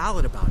write a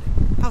ballad about it.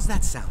 How's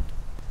that sound?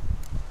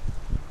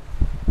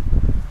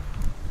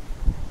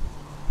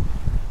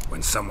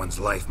 When someone's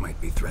life might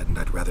be threatened,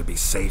 I'd rather be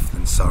safe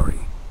than sorry.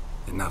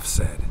 Enough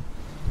said.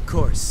 Of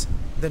course,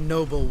 the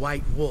noble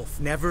white wolf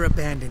never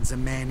abandons a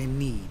man in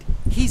need.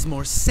 He's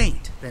more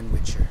saint than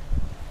Witcher.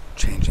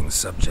 Changing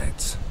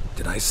subjects.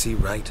 Did I see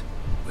right?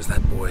 Was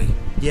that boy?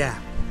 Yeah,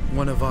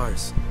 one of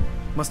ours.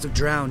 Must have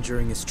drowned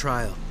during his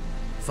trial.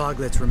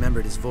 Foglets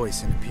remembered his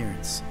voice and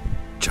appearance.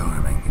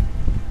 Charming.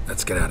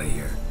 Let's get out of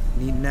here.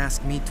 Needn't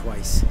ask me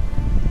twice.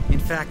 In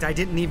fact, I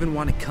didn't even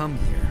want to come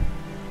here.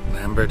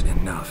 Lambert,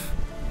 enough.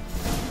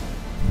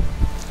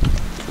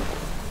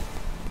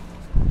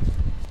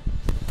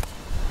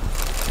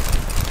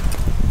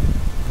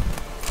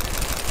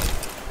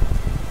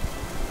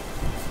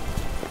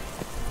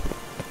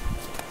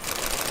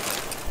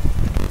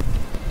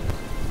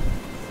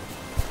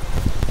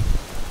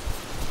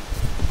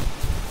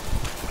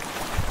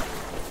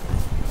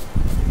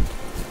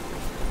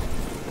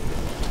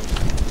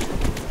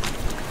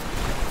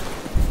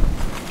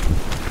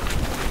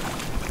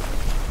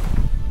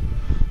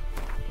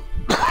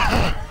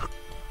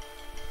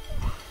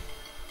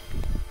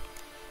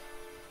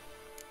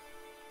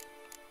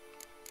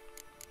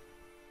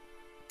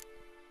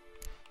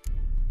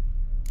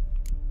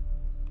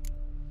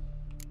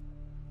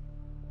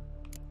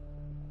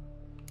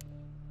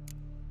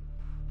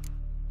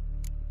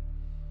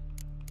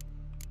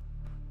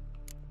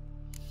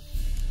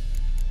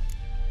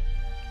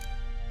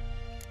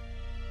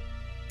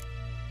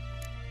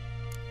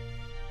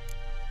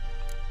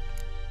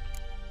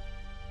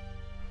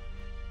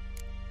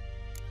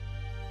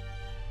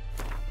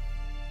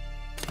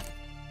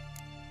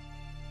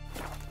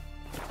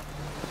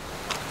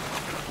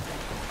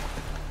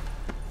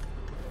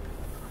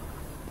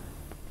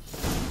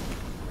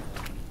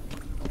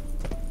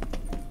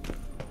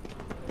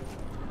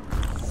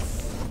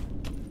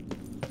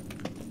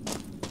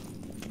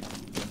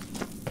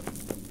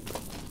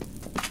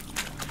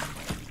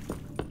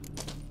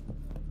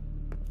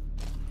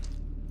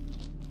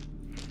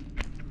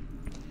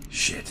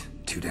 Shit,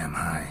 too damn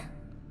high.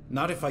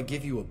 Not if I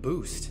give you a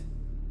boost.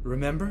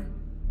 Remember?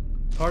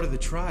 Part of the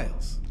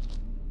trials.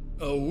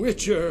 A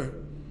witcher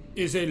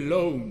is a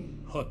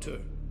lone hunter.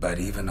 But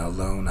even a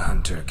lone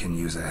hunter can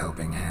use a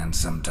helping hand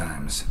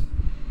sometimes.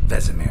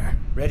 Vesemir.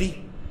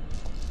 Ready?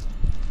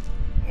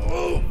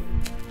 Oh,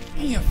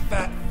 you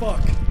fat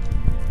fuck.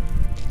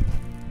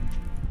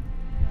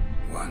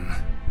 1,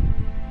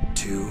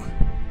 2,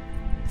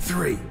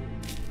 3.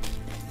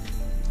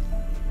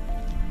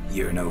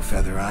 You're no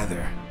feather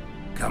either.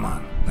 Come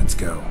on, let's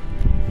go.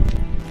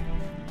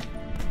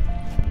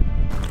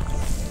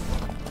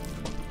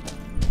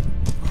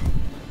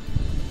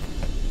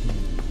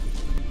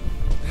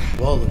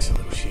 Wall looks a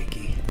little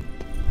shaky.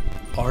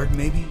 Hard,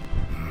 maybe?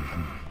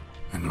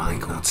 And mine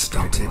got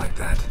stumped like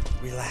that.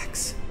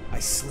 Relax. I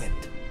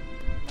slipped.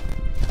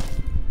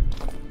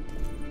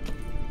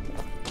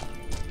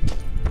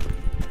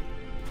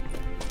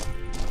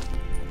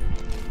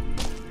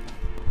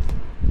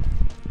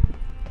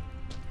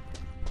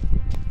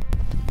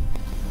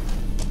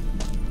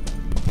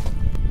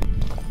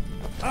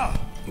 Ah!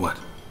 What?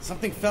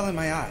 Something fell in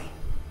my eye.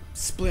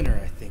 Splinter,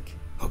 I think.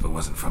 Hope it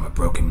wasn't from a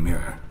broken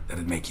mirror.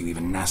 That'd make you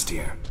even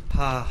nastier.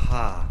 Ha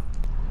ha.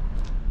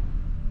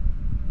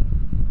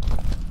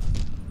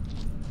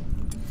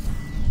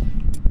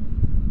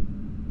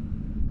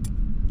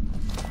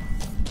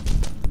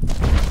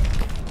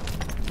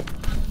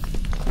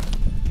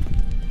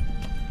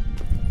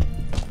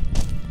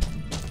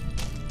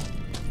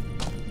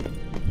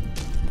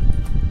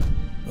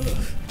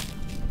 Ugh.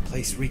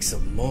 Place reeks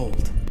of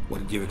mold.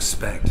 What did you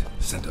expect?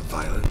 Scent of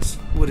violets?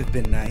 Would have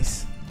been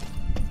nice.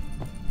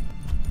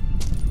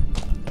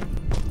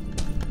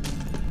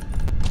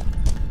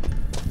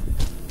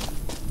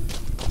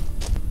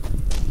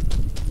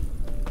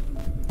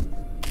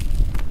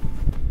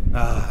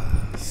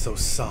 So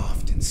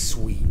soft and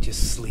sweet,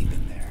 just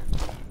sleeping there.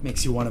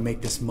 Makes you want to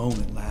make this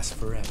moment last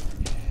forever.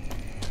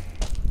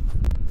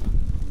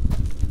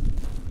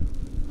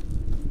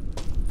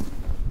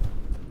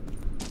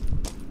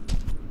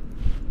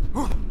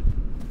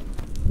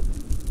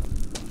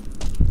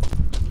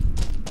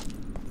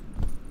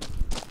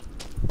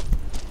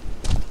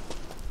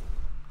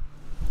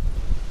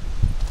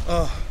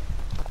 Oh,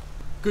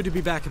 good to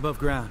be back above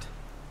ground.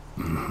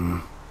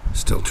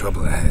 Still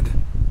trouble ahead.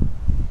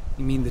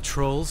 You mean the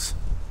trolls?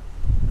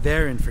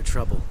 They're in for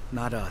trouble,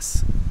 not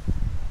us.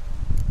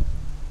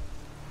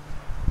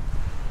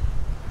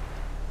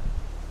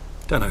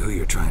 Don't know who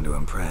you're trying to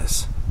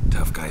impress.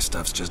 Tough guy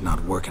stuff's just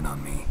not working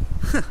on me.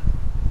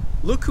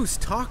 Look who's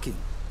talking.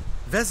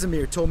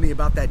 Vesemir told me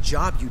about that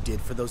job you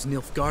did for those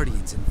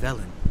Nilfgaardians in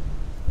Velen.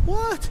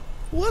 What?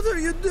 What are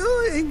you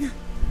doing?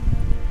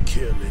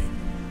 Killing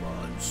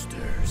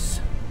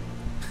monsters.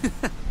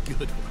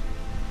 Good one.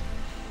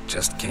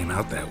 Just came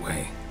out that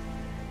way.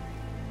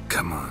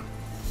 Come on.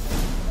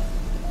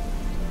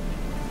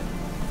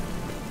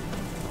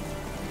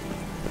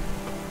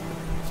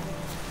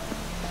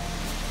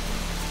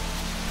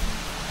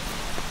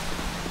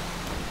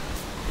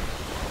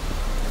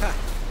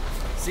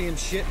 See him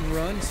shit and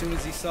run as soon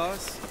as he saw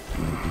us?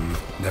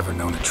 Never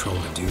known a troll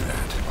to do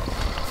that.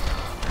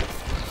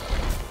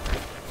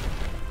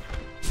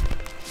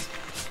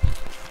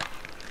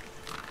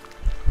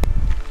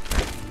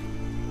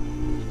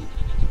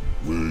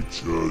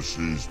 Witches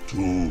is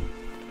to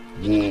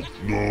walk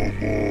no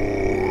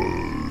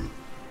more.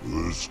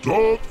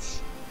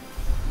 Stops.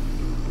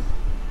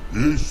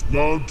 East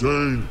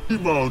Mountain,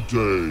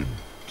 Mountain.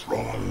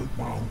 Trial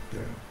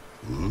Mountain.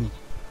 Huh?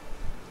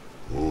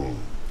 Oh.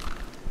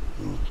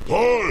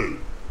 Hi!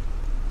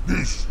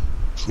 This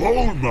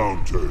Troll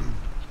Mountain.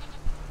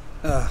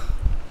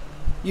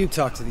 You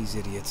talk to these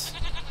idiots.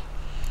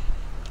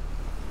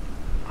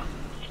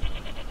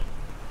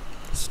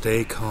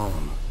 Stay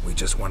calm. We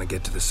just want to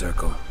get to the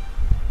circle.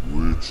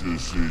 Which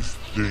is his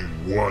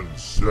thing one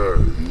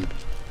say,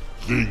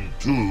 thing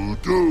two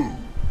do,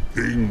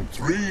 thing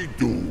three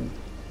do,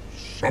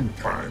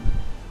 sometime.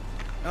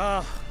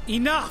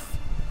 Enough!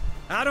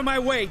 Out of my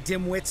way,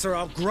 dimwits, or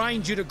I'll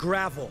grind you to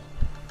gravel.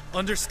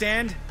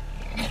 Understand?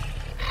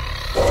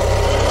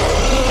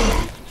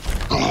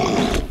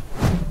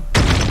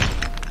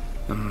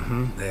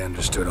 They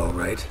understood all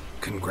right.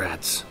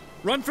 Congrats.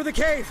 Run for the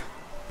cave!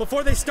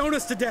 Before they stone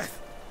us to death!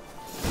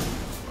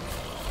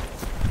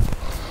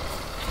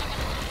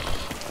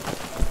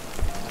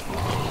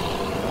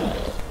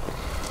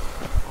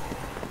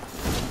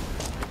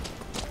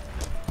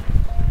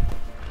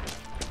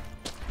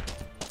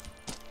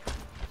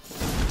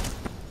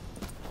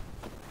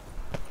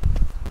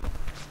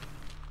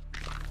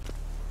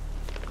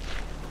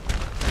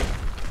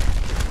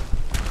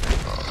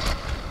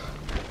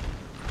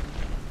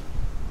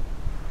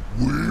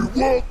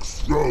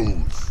 Walks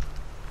roads.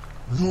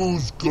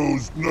 News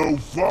goes no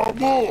far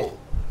more.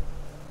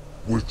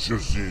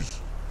 Witches is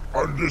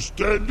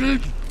understand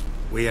it?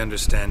 We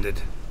understand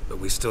it, but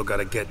we still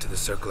gotta get to the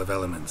Circle of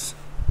Elements.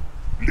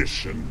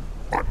 Listen,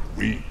 but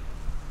we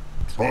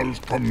trolls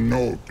come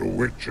know the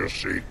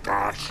Witches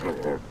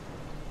castle.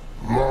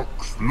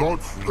 Locks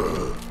lots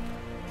there.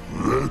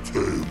 Let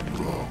him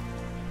rock.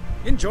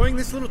 Enjoying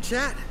this little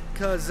chat,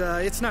 cause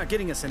it's not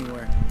getting us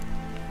anywhere.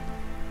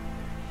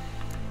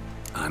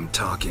 I'm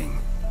talking.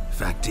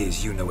 Fact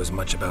is, you know as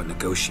much about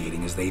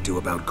negotiating as they do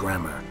about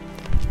grammar.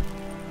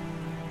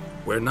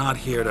 We're not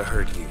here to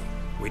hurt you.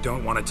 We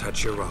don't want to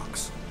touch your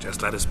rocks.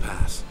 Just let us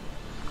pass.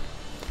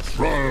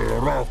 Throw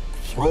rock,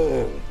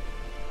 throw.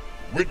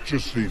 Witcher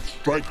thief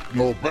strike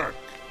no back.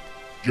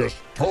 Just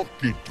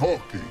talky.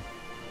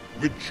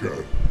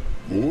 Witcher,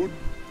 good?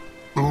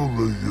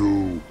 Only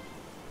you.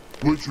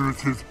 Witcher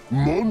thief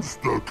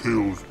monster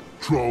kills.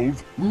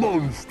 Trolls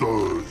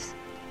monsters.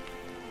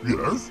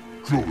 Yes,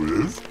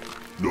 true is.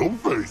 No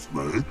face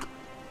make.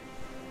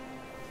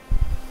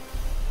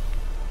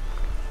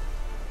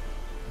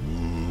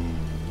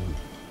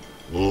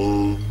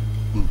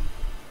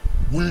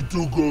 We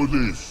do go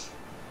this.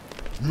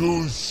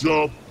 Use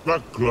sharp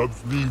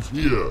backrubs leave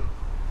here.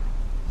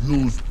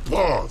 Use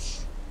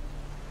pass.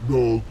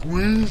 No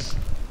agrees,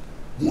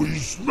 we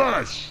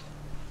smash.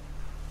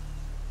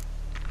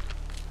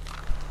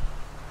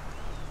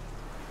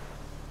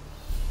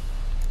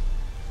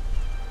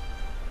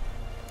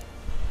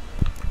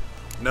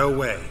 No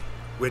way.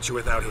 Witcher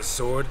without his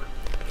sword?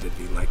 It'd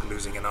be like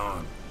losing an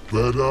arm.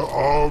 Better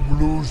arm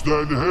lose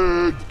than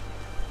head.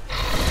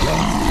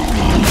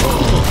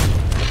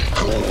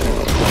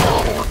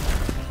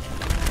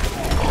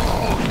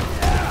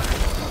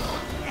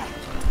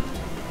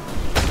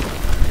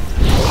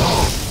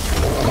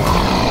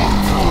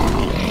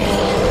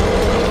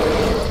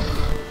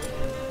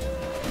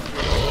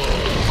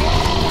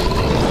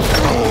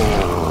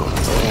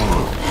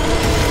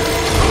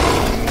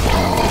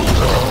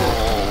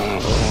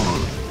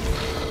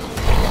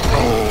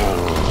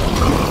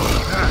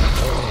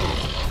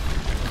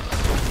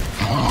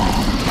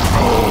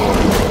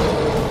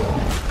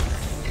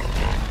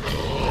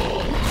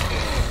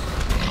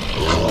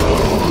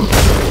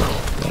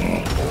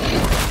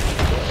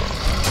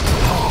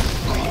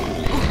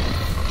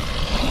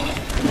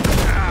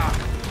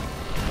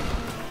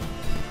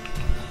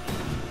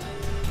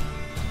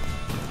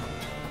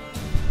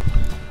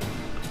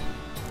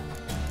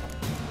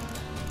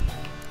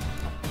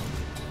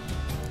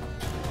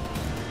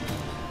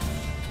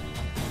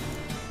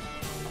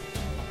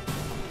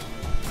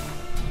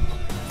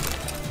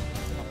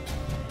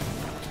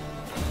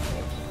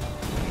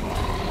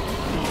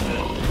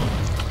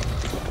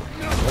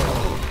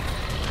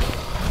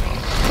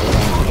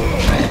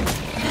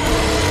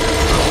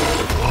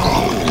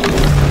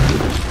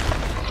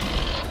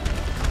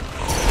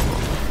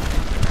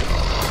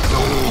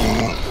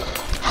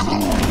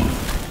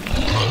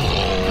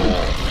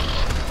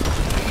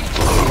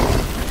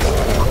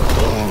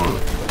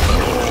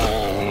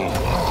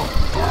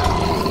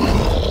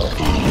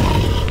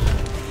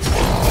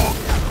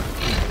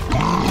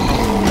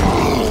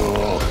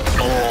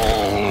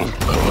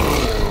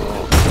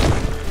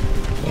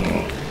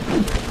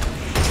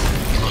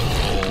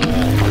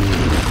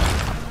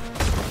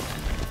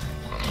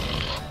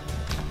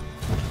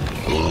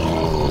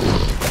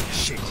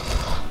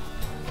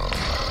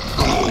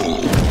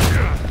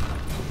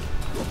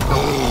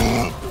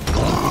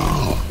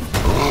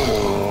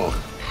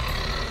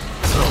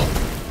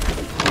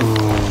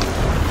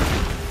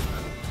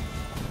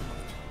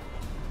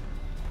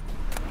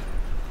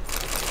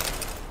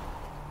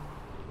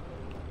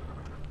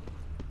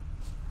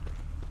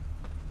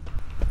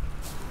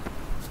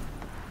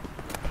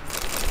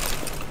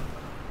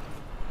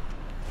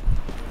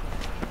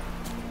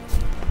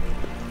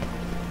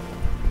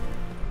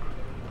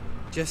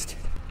 Just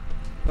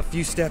a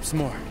few steps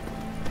more,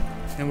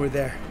 and we're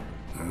there.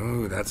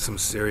 Oh, that's some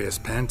serious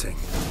panting.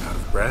 Out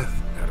of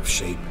breath, out of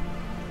shape.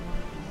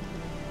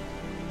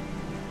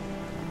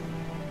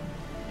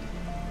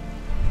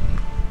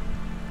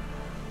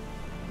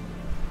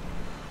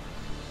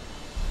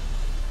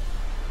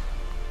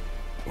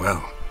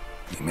 Well,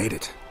 you made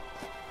it.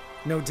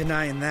 No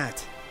denying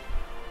that.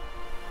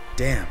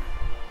 Damn.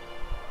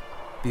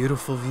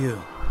 Beautiful view.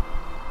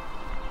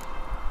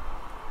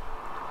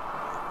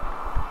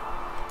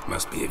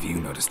 Must be if you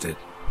noticed it.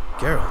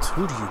 Geralt,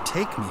 who do you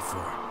take me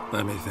for?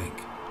 Let me think.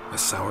 A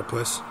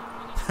sourpuss?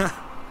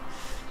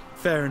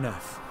 Fair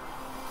enough.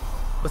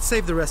 But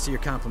save the rest of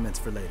your compliments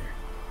for later.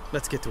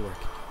 Let's get to work.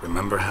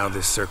 Remember how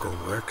this circle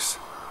works?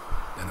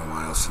 Been a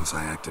while since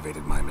I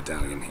activated my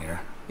medallion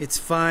here. It's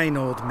fine,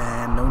 old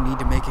man. No need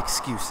to make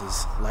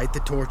excuses. Light the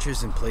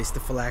torches and place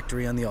the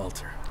phylactery on the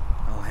altar.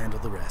 I'll handle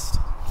the rest.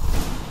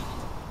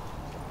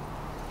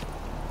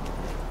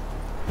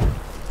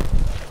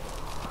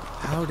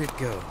 How'd it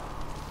go?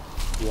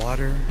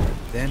 Water,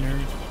 then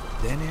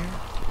earth, then air?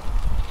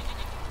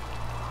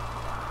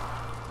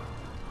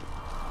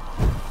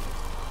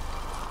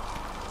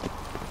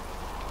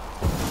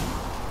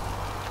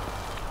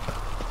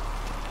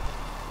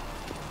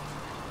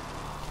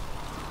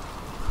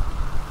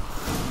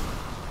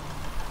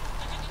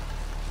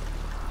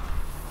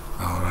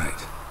 All right,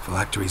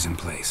 phylactery's in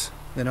place.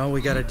 Then all we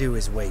gotta do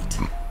is wait.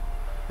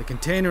 The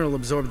container will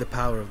absorb the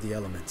power of the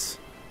elements,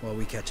 while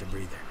we catch a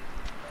breather.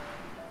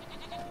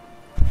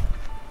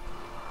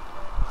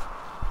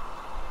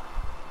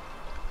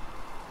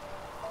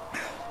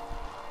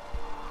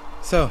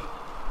 So,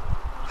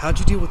 how'd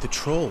you deal with the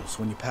trolls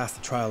when you passed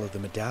the trial of the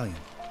medallion?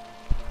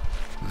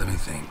 Let me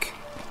think.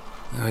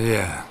 Oh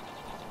yeah,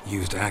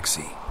 used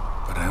Axii,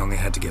 but I only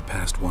had to get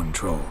past one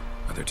troll.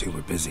 Other two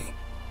were busy.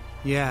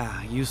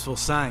 Yeah, useful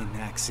sign,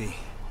 Axii.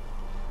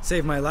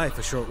 Saved my life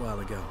a short while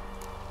ago.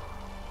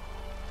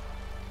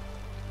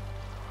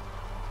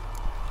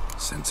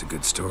 Sense a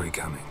good story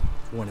coming.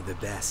 One of the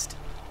best.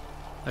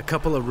 A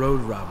couple of road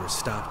robbers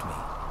stopped me.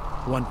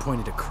 One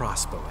pointed a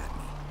crossbow at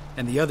me,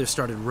 and the other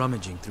started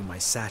rummaging through my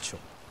satchel,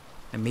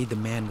 and made the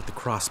man with the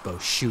crossbow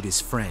shoot his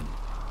friend,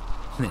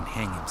 and then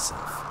hang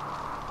himself.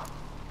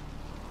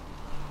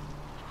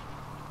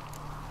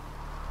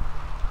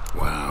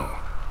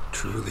 Wow.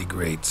 Truly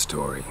great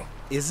story.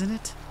 Isn't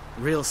it?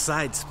 Real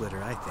side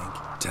splitter, I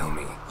think. Tell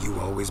me, you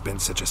always been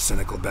such a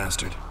cynical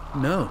bastard?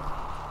 No.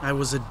 I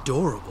was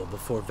adorable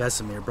before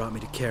Vesemir brought me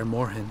to Kaer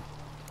Morhen.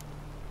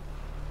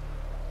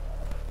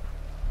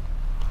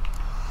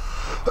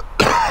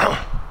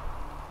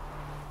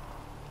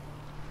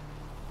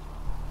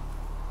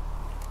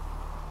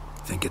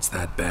 Think it's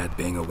that bad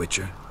being a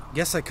Witcher?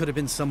 Guess I could have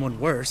been someone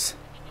worse.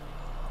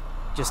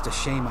 Just a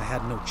shame I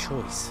had no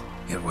choice.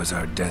 It was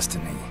our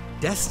destiny.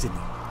 Destiny?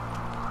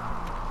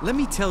 Let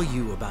me tell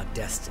you about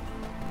destiny.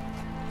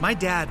 My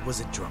dad was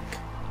a drunk.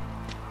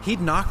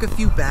 He'd knock a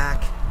few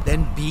back,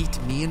 then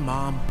beat me and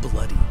Mom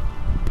bloody.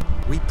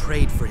 We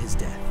prayed for his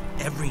death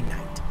every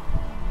night.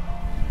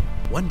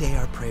 One day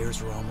our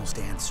prayers were almost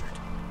answered.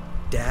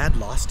 Dad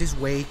lost his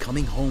way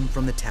coming home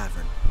from the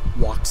tavern,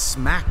 walked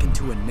smack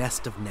into a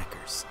nest of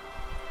neckers.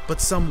 But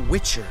some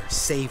Witcher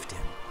saved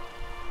him.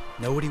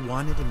 Know what he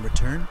wanted in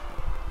return?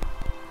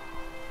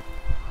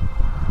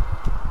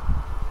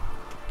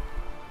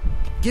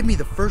 Give me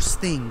the first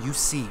thing you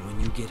see when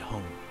you get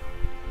home.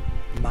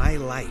 My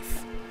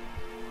life.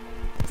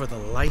 For the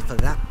life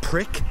of that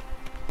prick?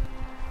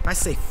 I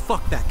say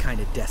fuck that kind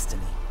of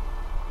destiny.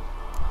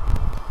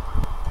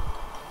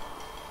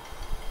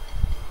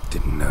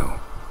 Didn't know.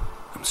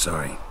 I'm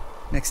sorry.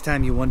 Next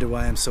time you wonder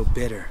why I'm so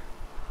bitter,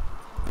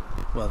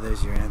 well,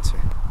 there's your answer.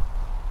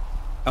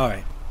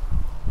 Alright.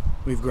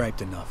 We've griped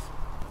enough.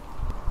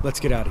 Let's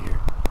get out of here.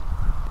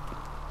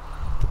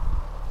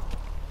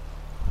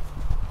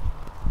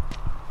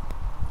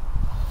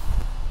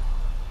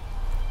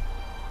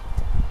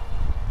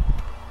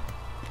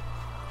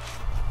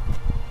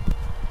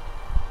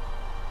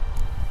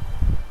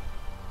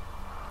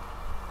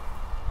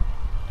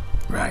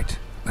 Right.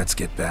 Let's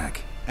get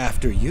back.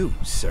 After you,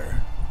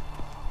 sir.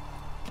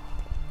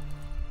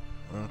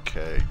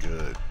 Okay,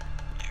 good.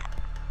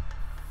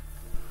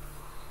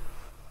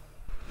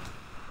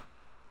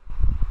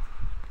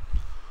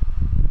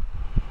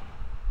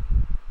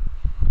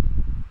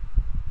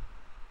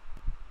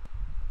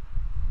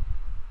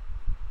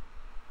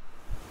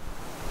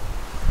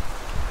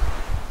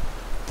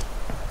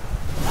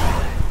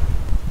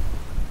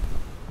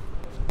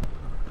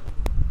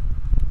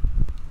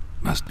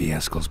 Must be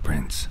Eskel's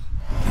prints.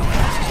 No one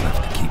else is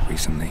left to keep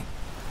recently.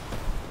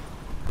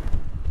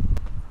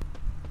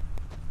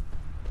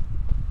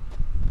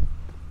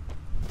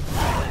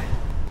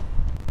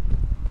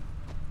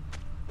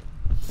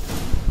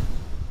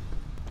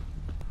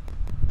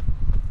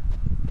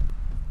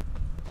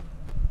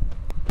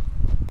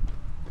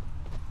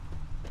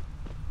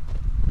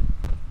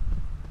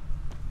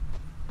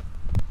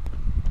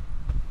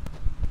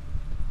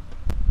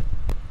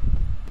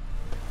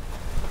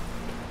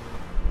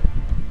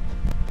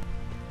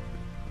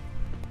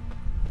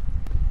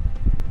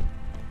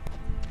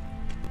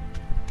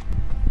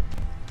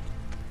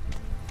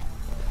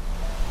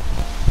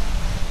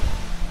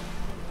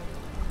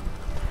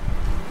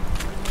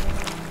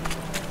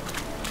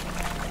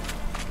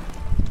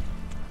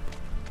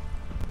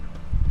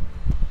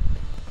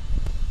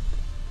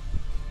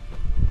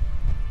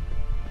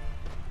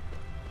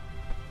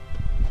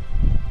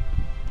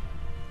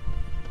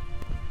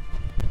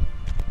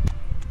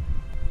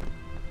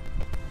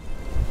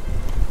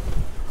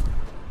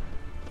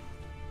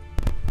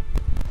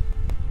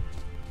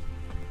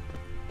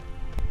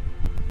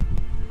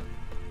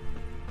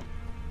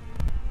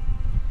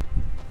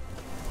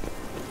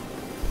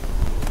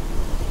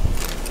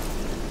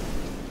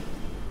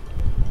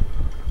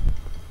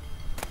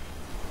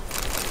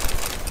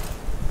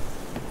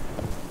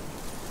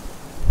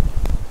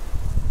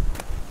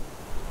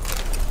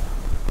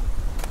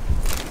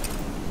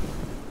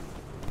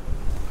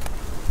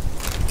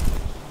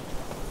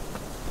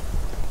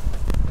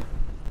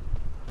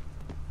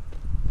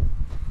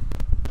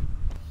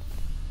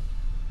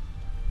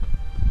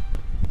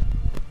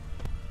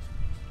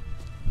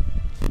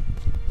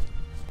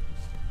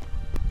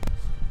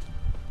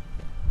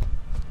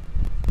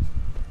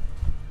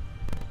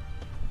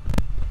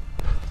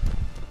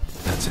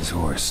 His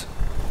horse.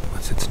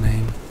 What's its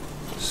name?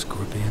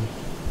 Scorpion?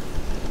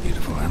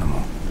 Beautiful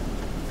animal.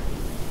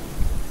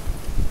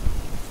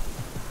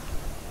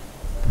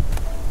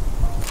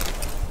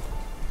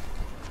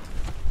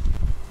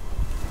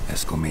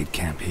 Eskel made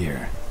camp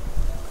here.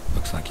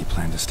 Looks like he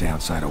planned to stay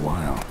outside a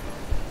while.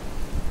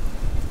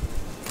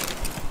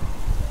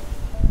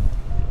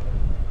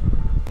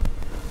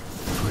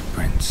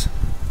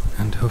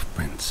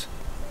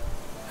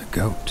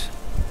 goat.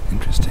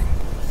 Interesting.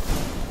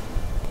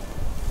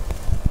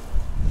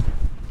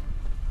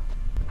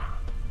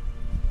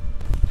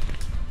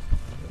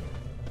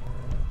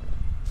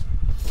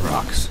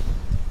 Rocks.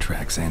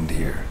 Tracks end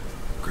here.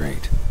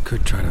 Great.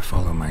 Could try to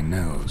follow my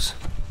nose.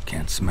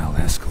 Can't smell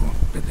Eskel,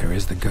 but there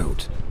is the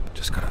goat.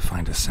 Just gotta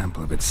find a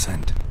sample of its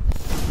scent.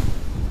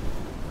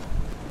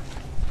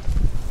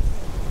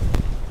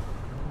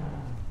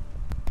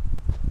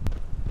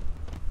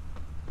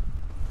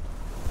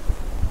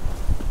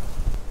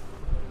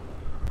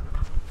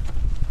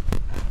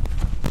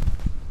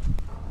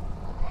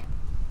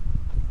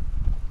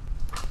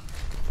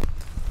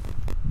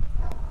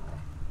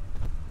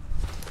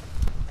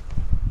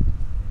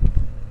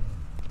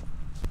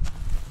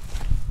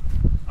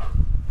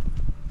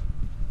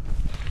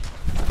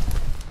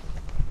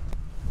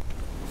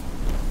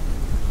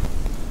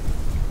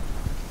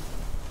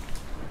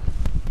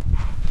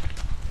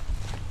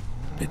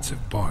 Bits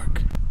of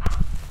bark.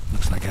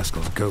 Looks like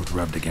Eskel's goat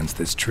rubbed against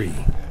this tree.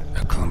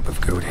 A clump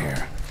of goat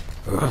hair.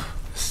 Ugh,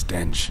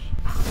 stench.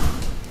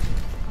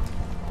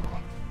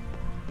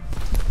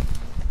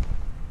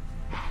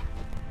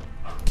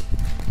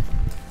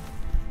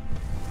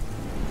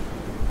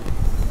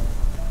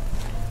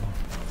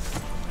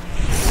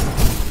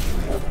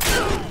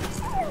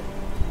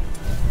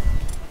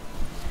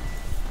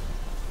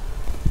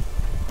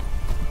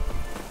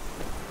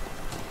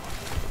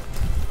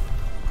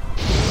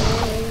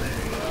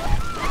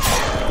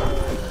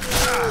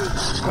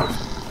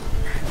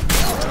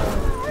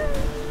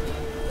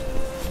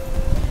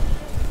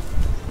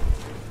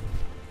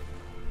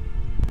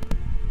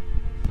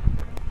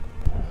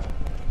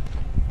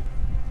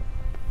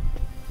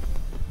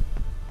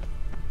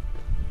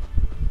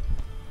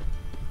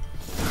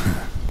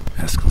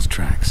 Eskel's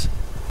tracks.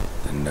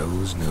 The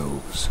nose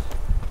knows.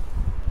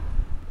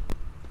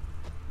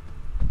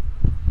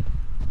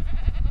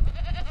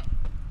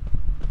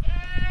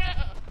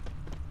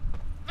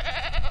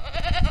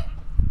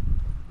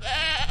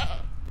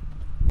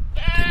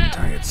 Didn't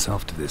tie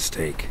itself to this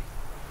stake.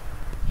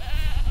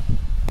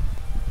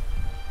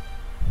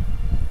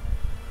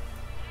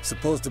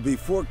 Supposed to be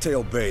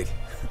forktail bait.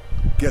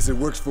 Guess it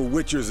works for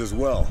witchers as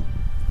well.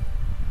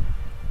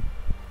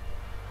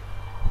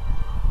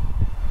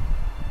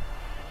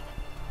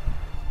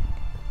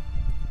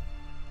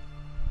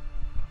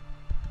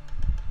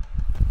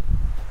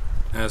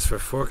 As for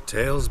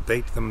forktails,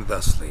 bait them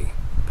thusly.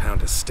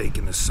 Pound a stake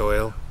in the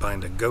soil,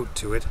 bind a goat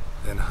to it,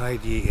 then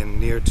hide ye in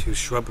near to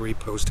shrubbery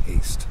post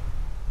haste.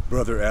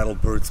 Brother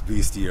Adalbert's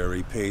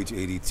Bestiary, page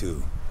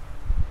 82.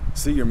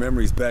 See your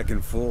memories back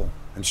in full,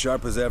 and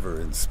sharp as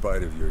ever in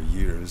spite of your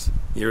years.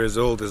 You're as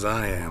old as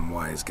I am,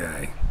 wise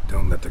guy.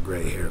 Don't let the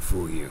gray hair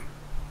fool you.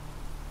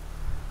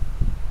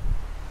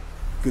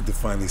 Good to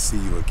finally see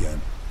you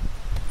again.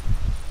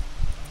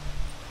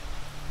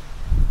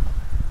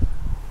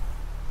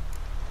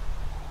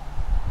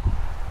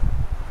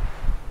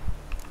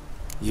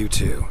 You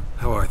too.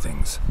 How are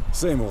things?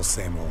 Same old,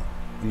 same old.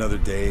 Another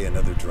day,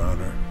 another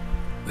drowner.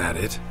 That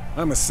it?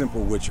 I'm a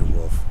simple witcher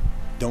wolf.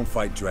 Don't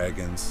fight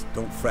dragons,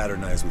 don't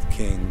fraternize with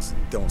kings,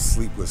 and don't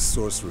sleep with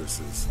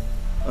sorceresses.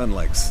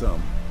 Unlike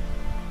some.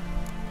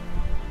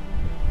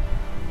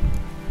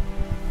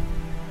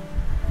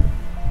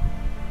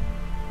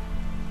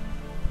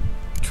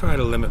 Try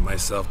to limit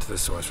myself to the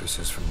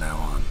sorceresses from now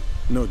on.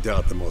 No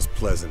doubt the most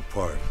pleasant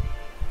part.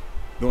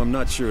 Though I'm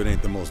not sure it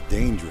ain't the most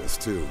dangerous,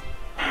 too.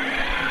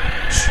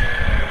 Shh!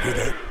 Hear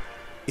that?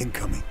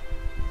 Incoming.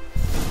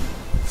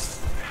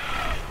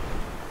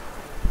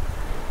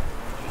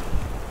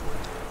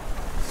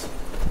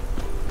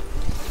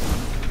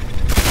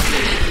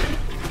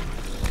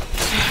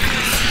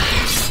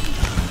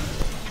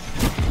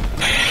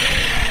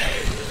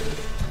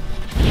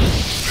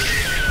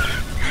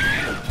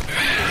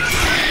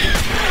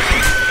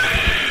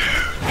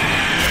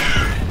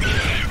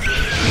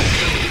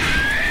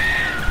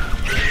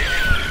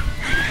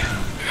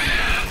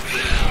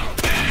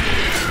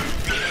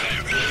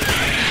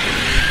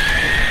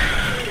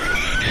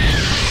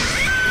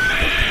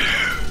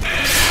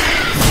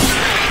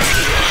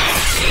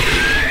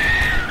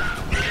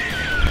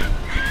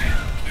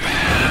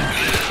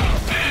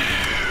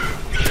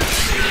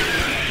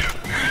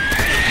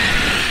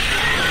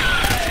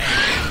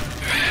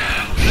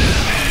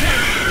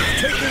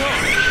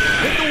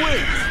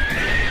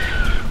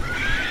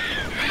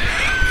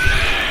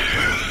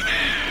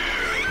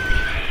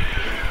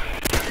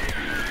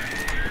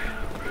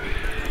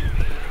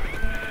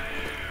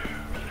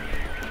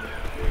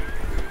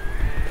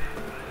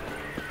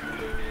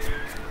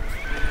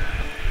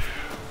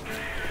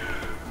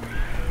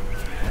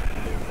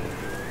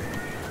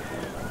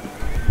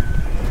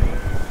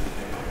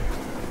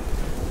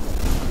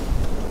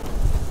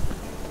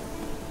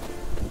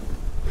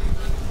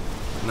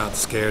 Not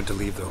scared to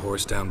leave the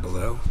horse down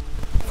below?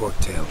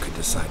 Forktail could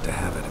decide to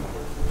have at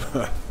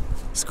him.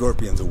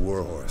 Scorpion's a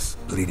warhorse.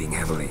 Bleeding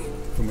heavily.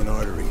 From an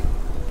artery.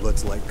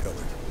 Blood's light colored.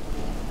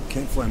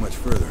 Can't fly much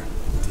further.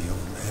 The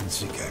old hen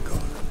she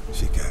cackled.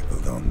 She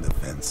cackled on the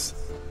fence.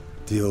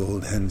 The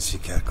old hen she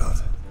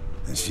cackled.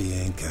 And she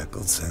ain't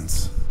cackled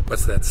since.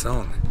 What's that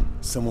song?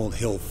 Some old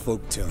hill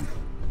folk tune.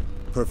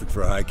 Perfect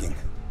for hiking.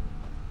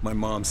 My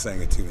mom sang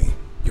it to me.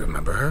 You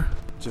remember her?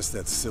 Just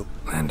that silk.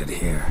 Landed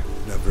here.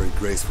 Not very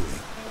gracefully.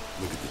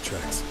 Look at the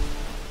tracks.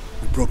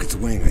 It broke its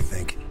wing, I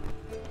think.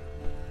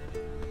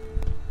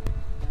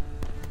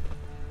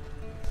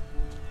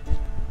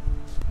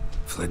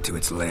 Fled to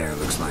its lair,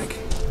 looks like.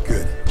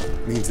 Good.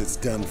 Means it's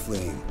done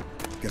fleeing.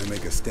 Gonna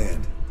make a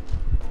stand.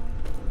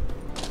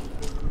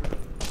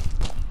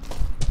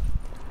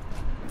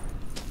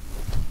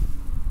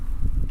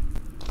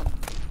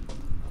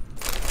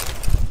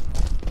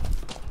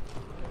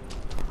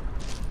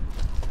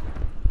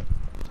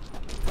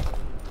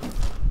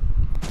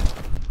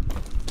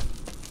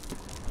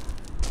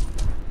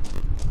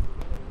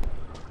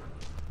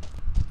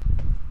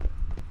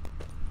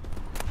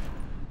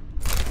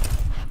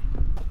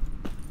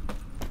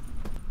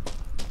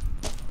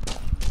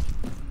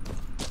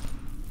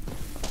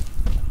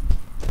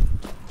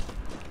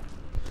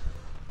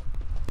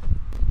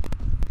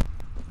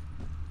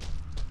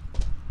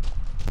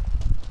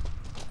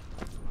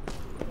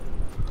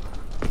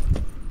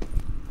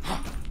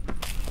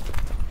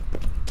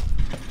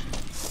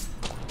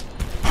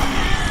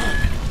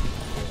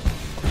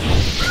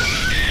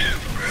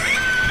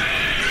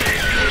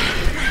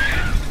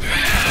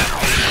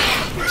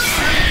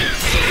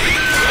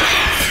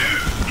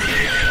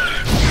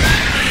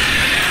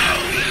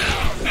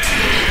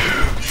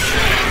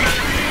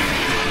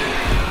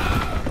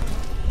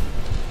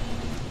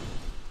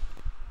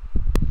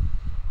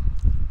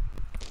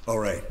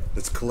 Alright,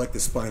 let's collect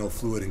the spinal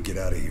fluid and get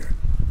out of here.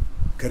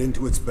 Cut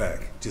into its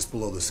back, just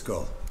below the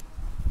skull.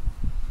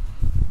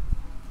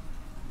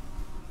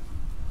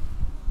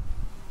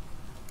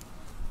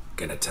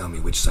 Gonna tell me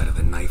which side of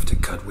the knife to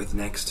cut with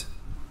next?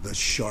 The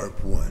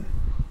sharp one.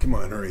 Come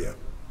on, hurry up.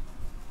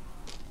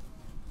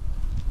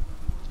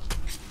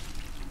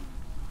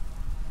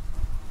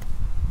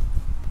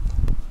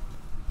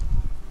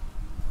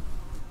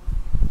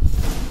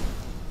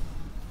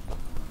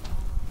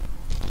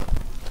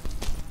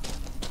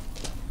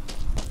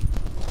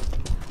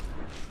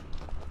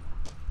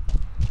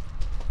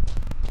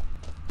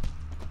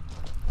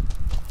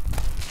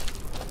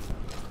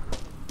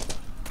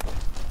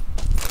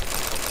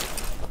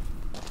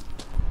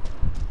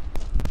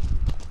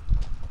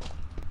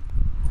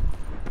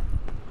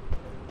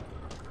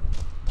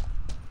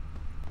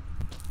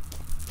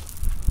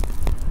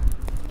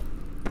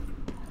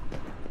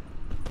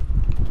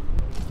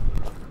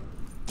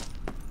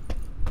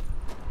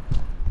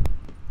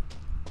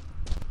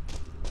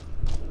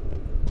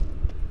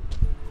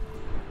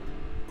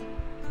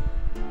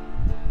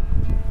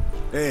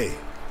 Hey,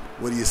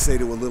 what do you say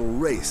to a little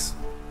race?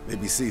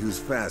 Maybe see who's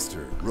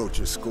faster, Roach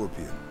or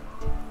Scorpion.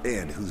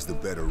 And who's the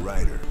better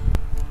rider.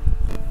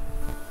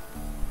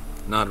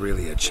 Not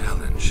really a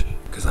challenge,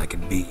 because I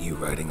could beat you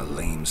riding a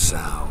lame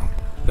sow.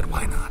 But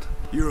why not?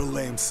 You're a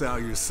lame sow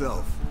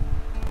yourself.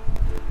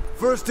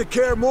 First to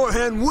Kaer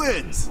Morhen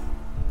wins!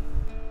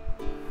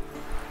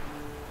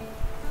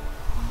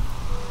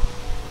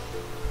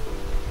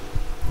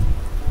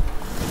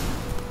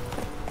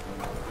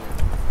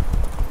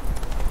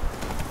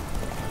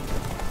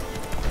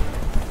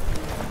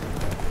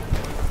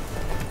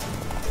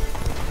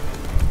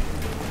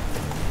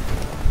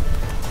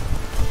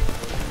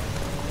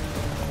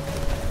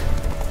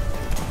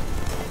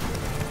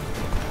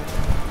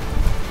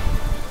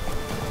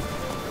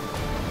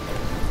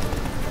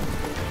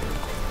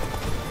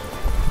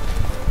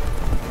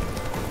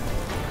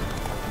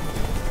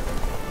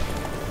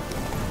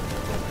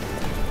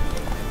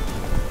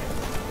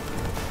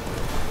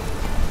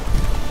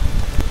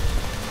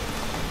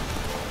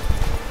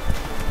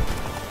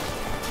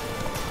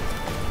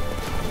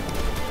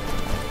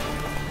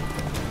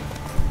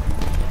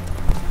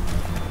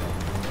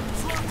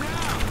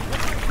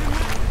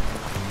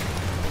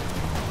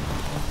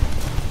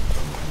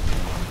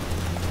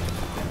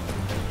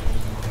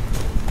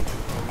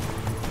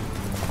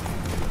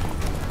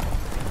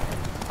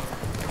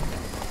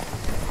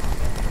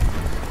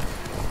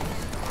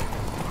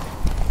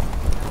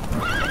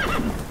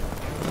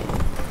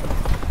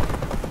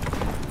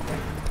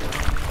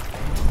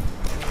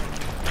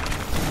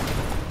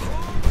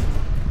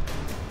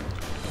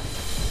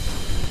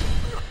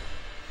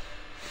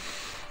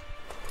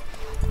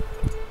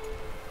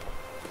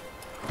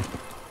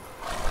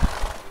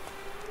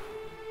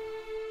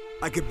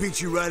 I could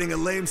beat you riding a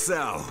lame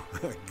sow.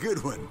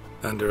 Good one.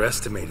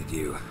 Underestimated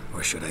you,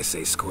 or should I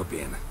say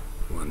Scorpion.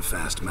 One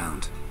fast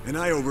mount. And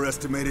I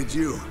overestimated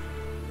you.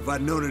 If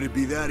I'd known it'd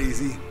be that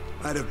easy,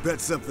 I'd have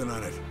bet something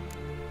on it.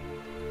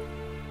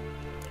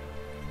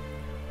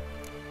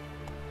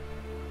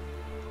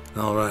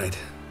 All right,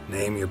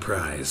 name your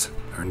prize.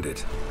 Earned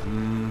it.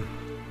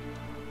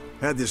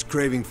 Had this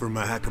craving for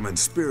Mahakaman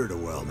spirit a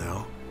while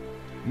now.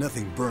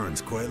 Nothing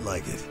burns quite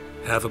like it.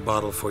 Have a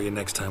bottle for you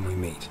next time we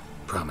meet.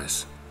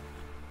 Promise.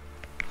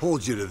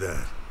 Hold you to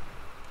that.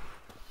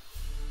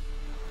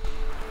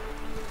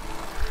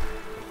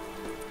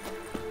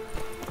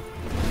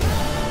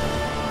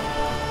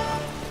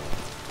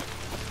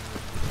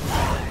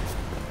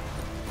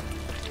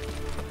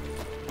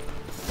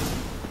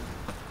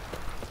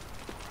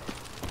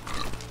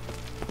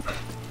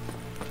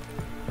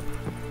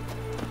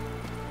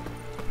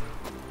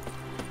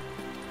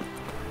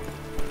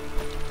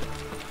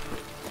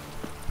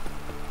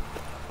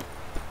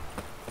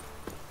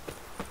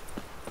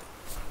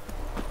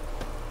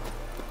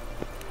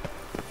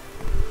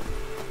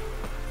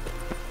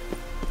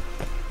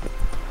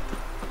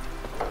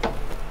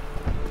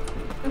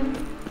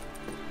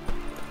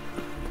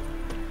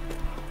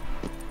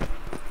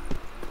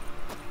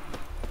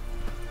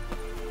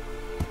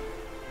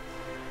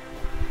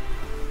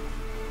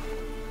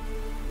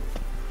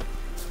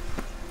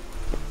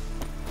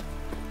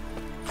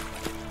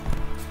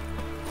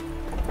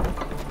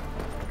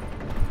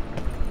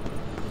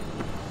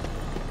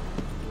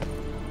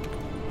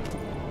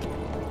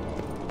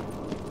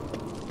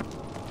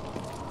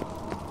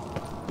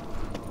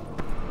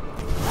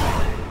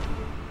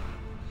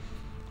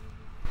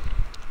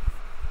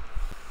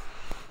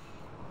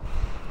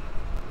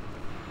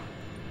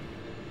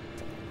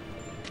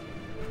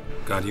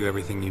 Got you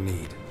everything you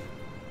need.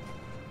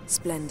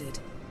 Splendid.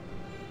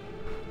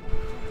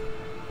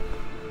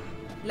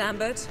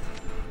 Lambert,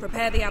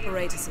 prepare the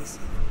apparatuses.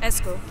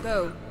 Eskel,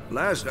 go.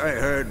 Last I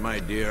heard, my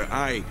dear,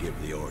 I give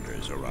the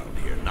orders around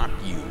here, not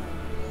you.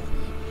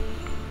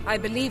 I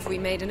believe we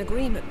made an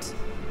agreement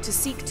to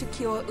seek to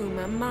cure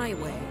Uma my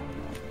way.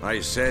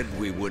 I said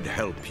we would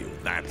help you,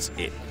 that's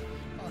it.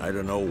 I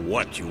don't know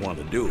what you want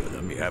to do with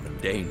them, you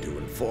haven't deigned to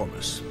inform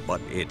us,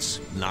 but it's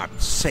not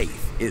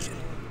safe, is it?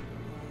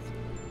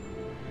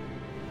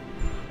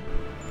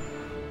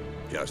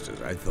 Just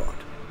as I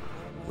thought.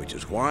 Which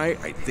is why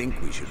I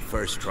think we should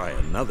first try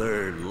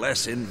another,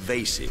 less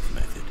invasive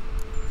method.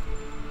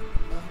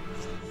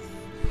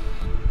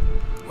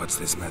 What's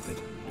this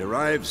method?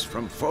 Derives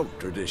from folk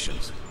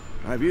traditions.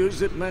 I've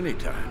used it many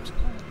times.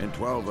 In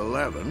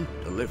 1211,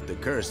 to lift the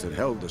curse that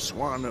held the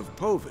Swan of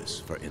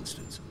Povis, for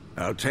instance.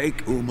 I'll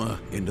take Uma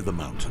into the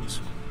mountains.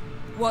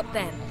 What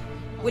then?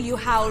 Will you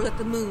howl at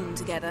the moon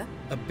together?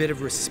 A bit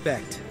of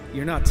respect.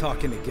 You're not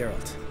talking to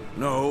Geralt.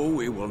 No,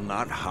 we will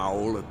not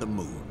howl at the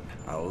moon.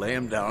 I'll lay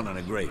him down on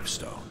a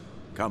gravestone.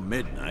 Come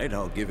midnight,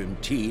 I'll give him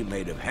tea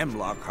made of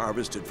hemlock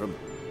harvested from...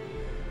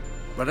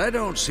 But I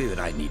don't see that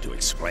I need to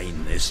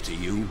explain this to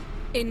you.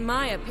 In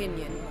my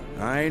opinion...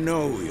 I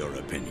know your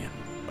opinion,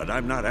 but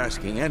I'm not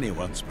asking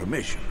anyone's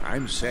permission.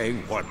 I'm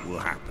saying what will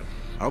happen.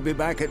 I'll be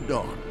back at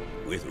dawn,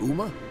 with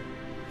Uma, or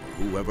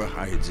whoever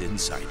hides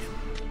inside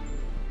him.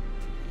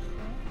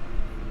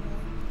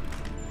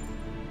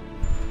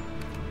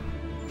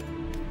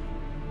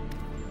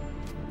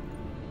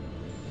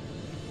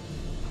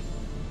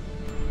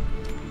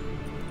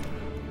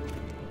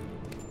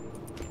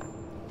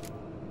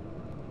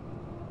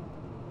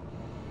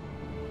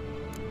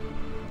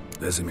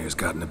 Vesemir's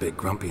gotten a bit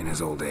grumpy in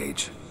his old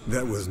age.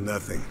 That was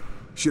nothing.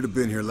 Should have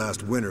been here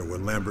last winter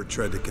when Lambert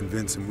tried to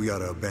convince him we ought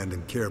to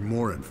abandon Kaer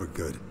Morhen for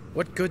good.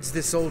 What good's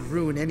this old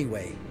ruin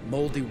anyway?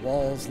 Moldy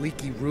walls,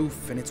 leaky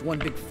roof, and it's one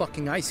big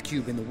fucking ice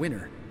cube in the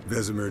winter.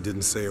 Vesemir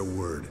didn't say a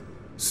word.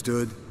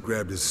 Stood,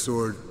 grabbed his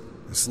sword,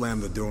 and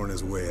slammed the door on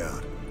his way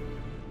out.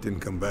 Didn't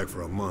come back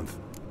for a month.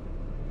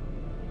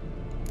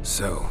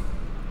 So,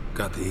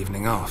 got the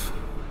evening off.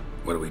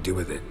 What do we do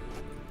with it?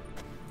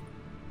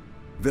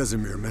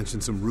 Vesemir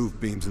mentioned some roof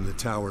beams in the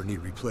tower need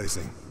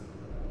replacing.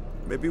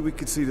 Maybe we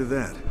could see to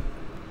that.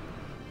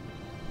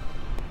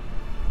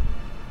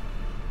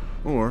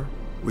 Or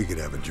we could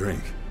have a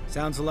drink.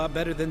 Sounds a lot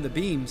better than the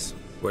beams.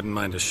 Wouldn't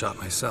mind a shot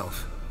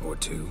myself, or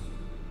two.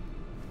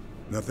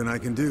 Nothing I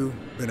can do.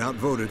 Been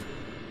outvoted.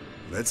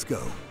 Let's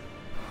go.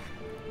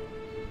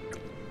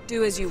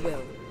 Do as you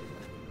will.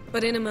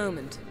 But in a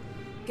moment,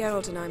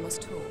 Geralt and I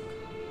must talk.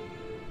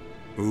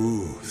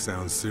 Ooh,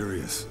 sounds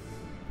serious.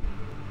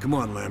 Come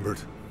on,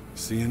 Lambert.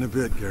 See you in a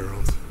bit,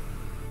 Geralt.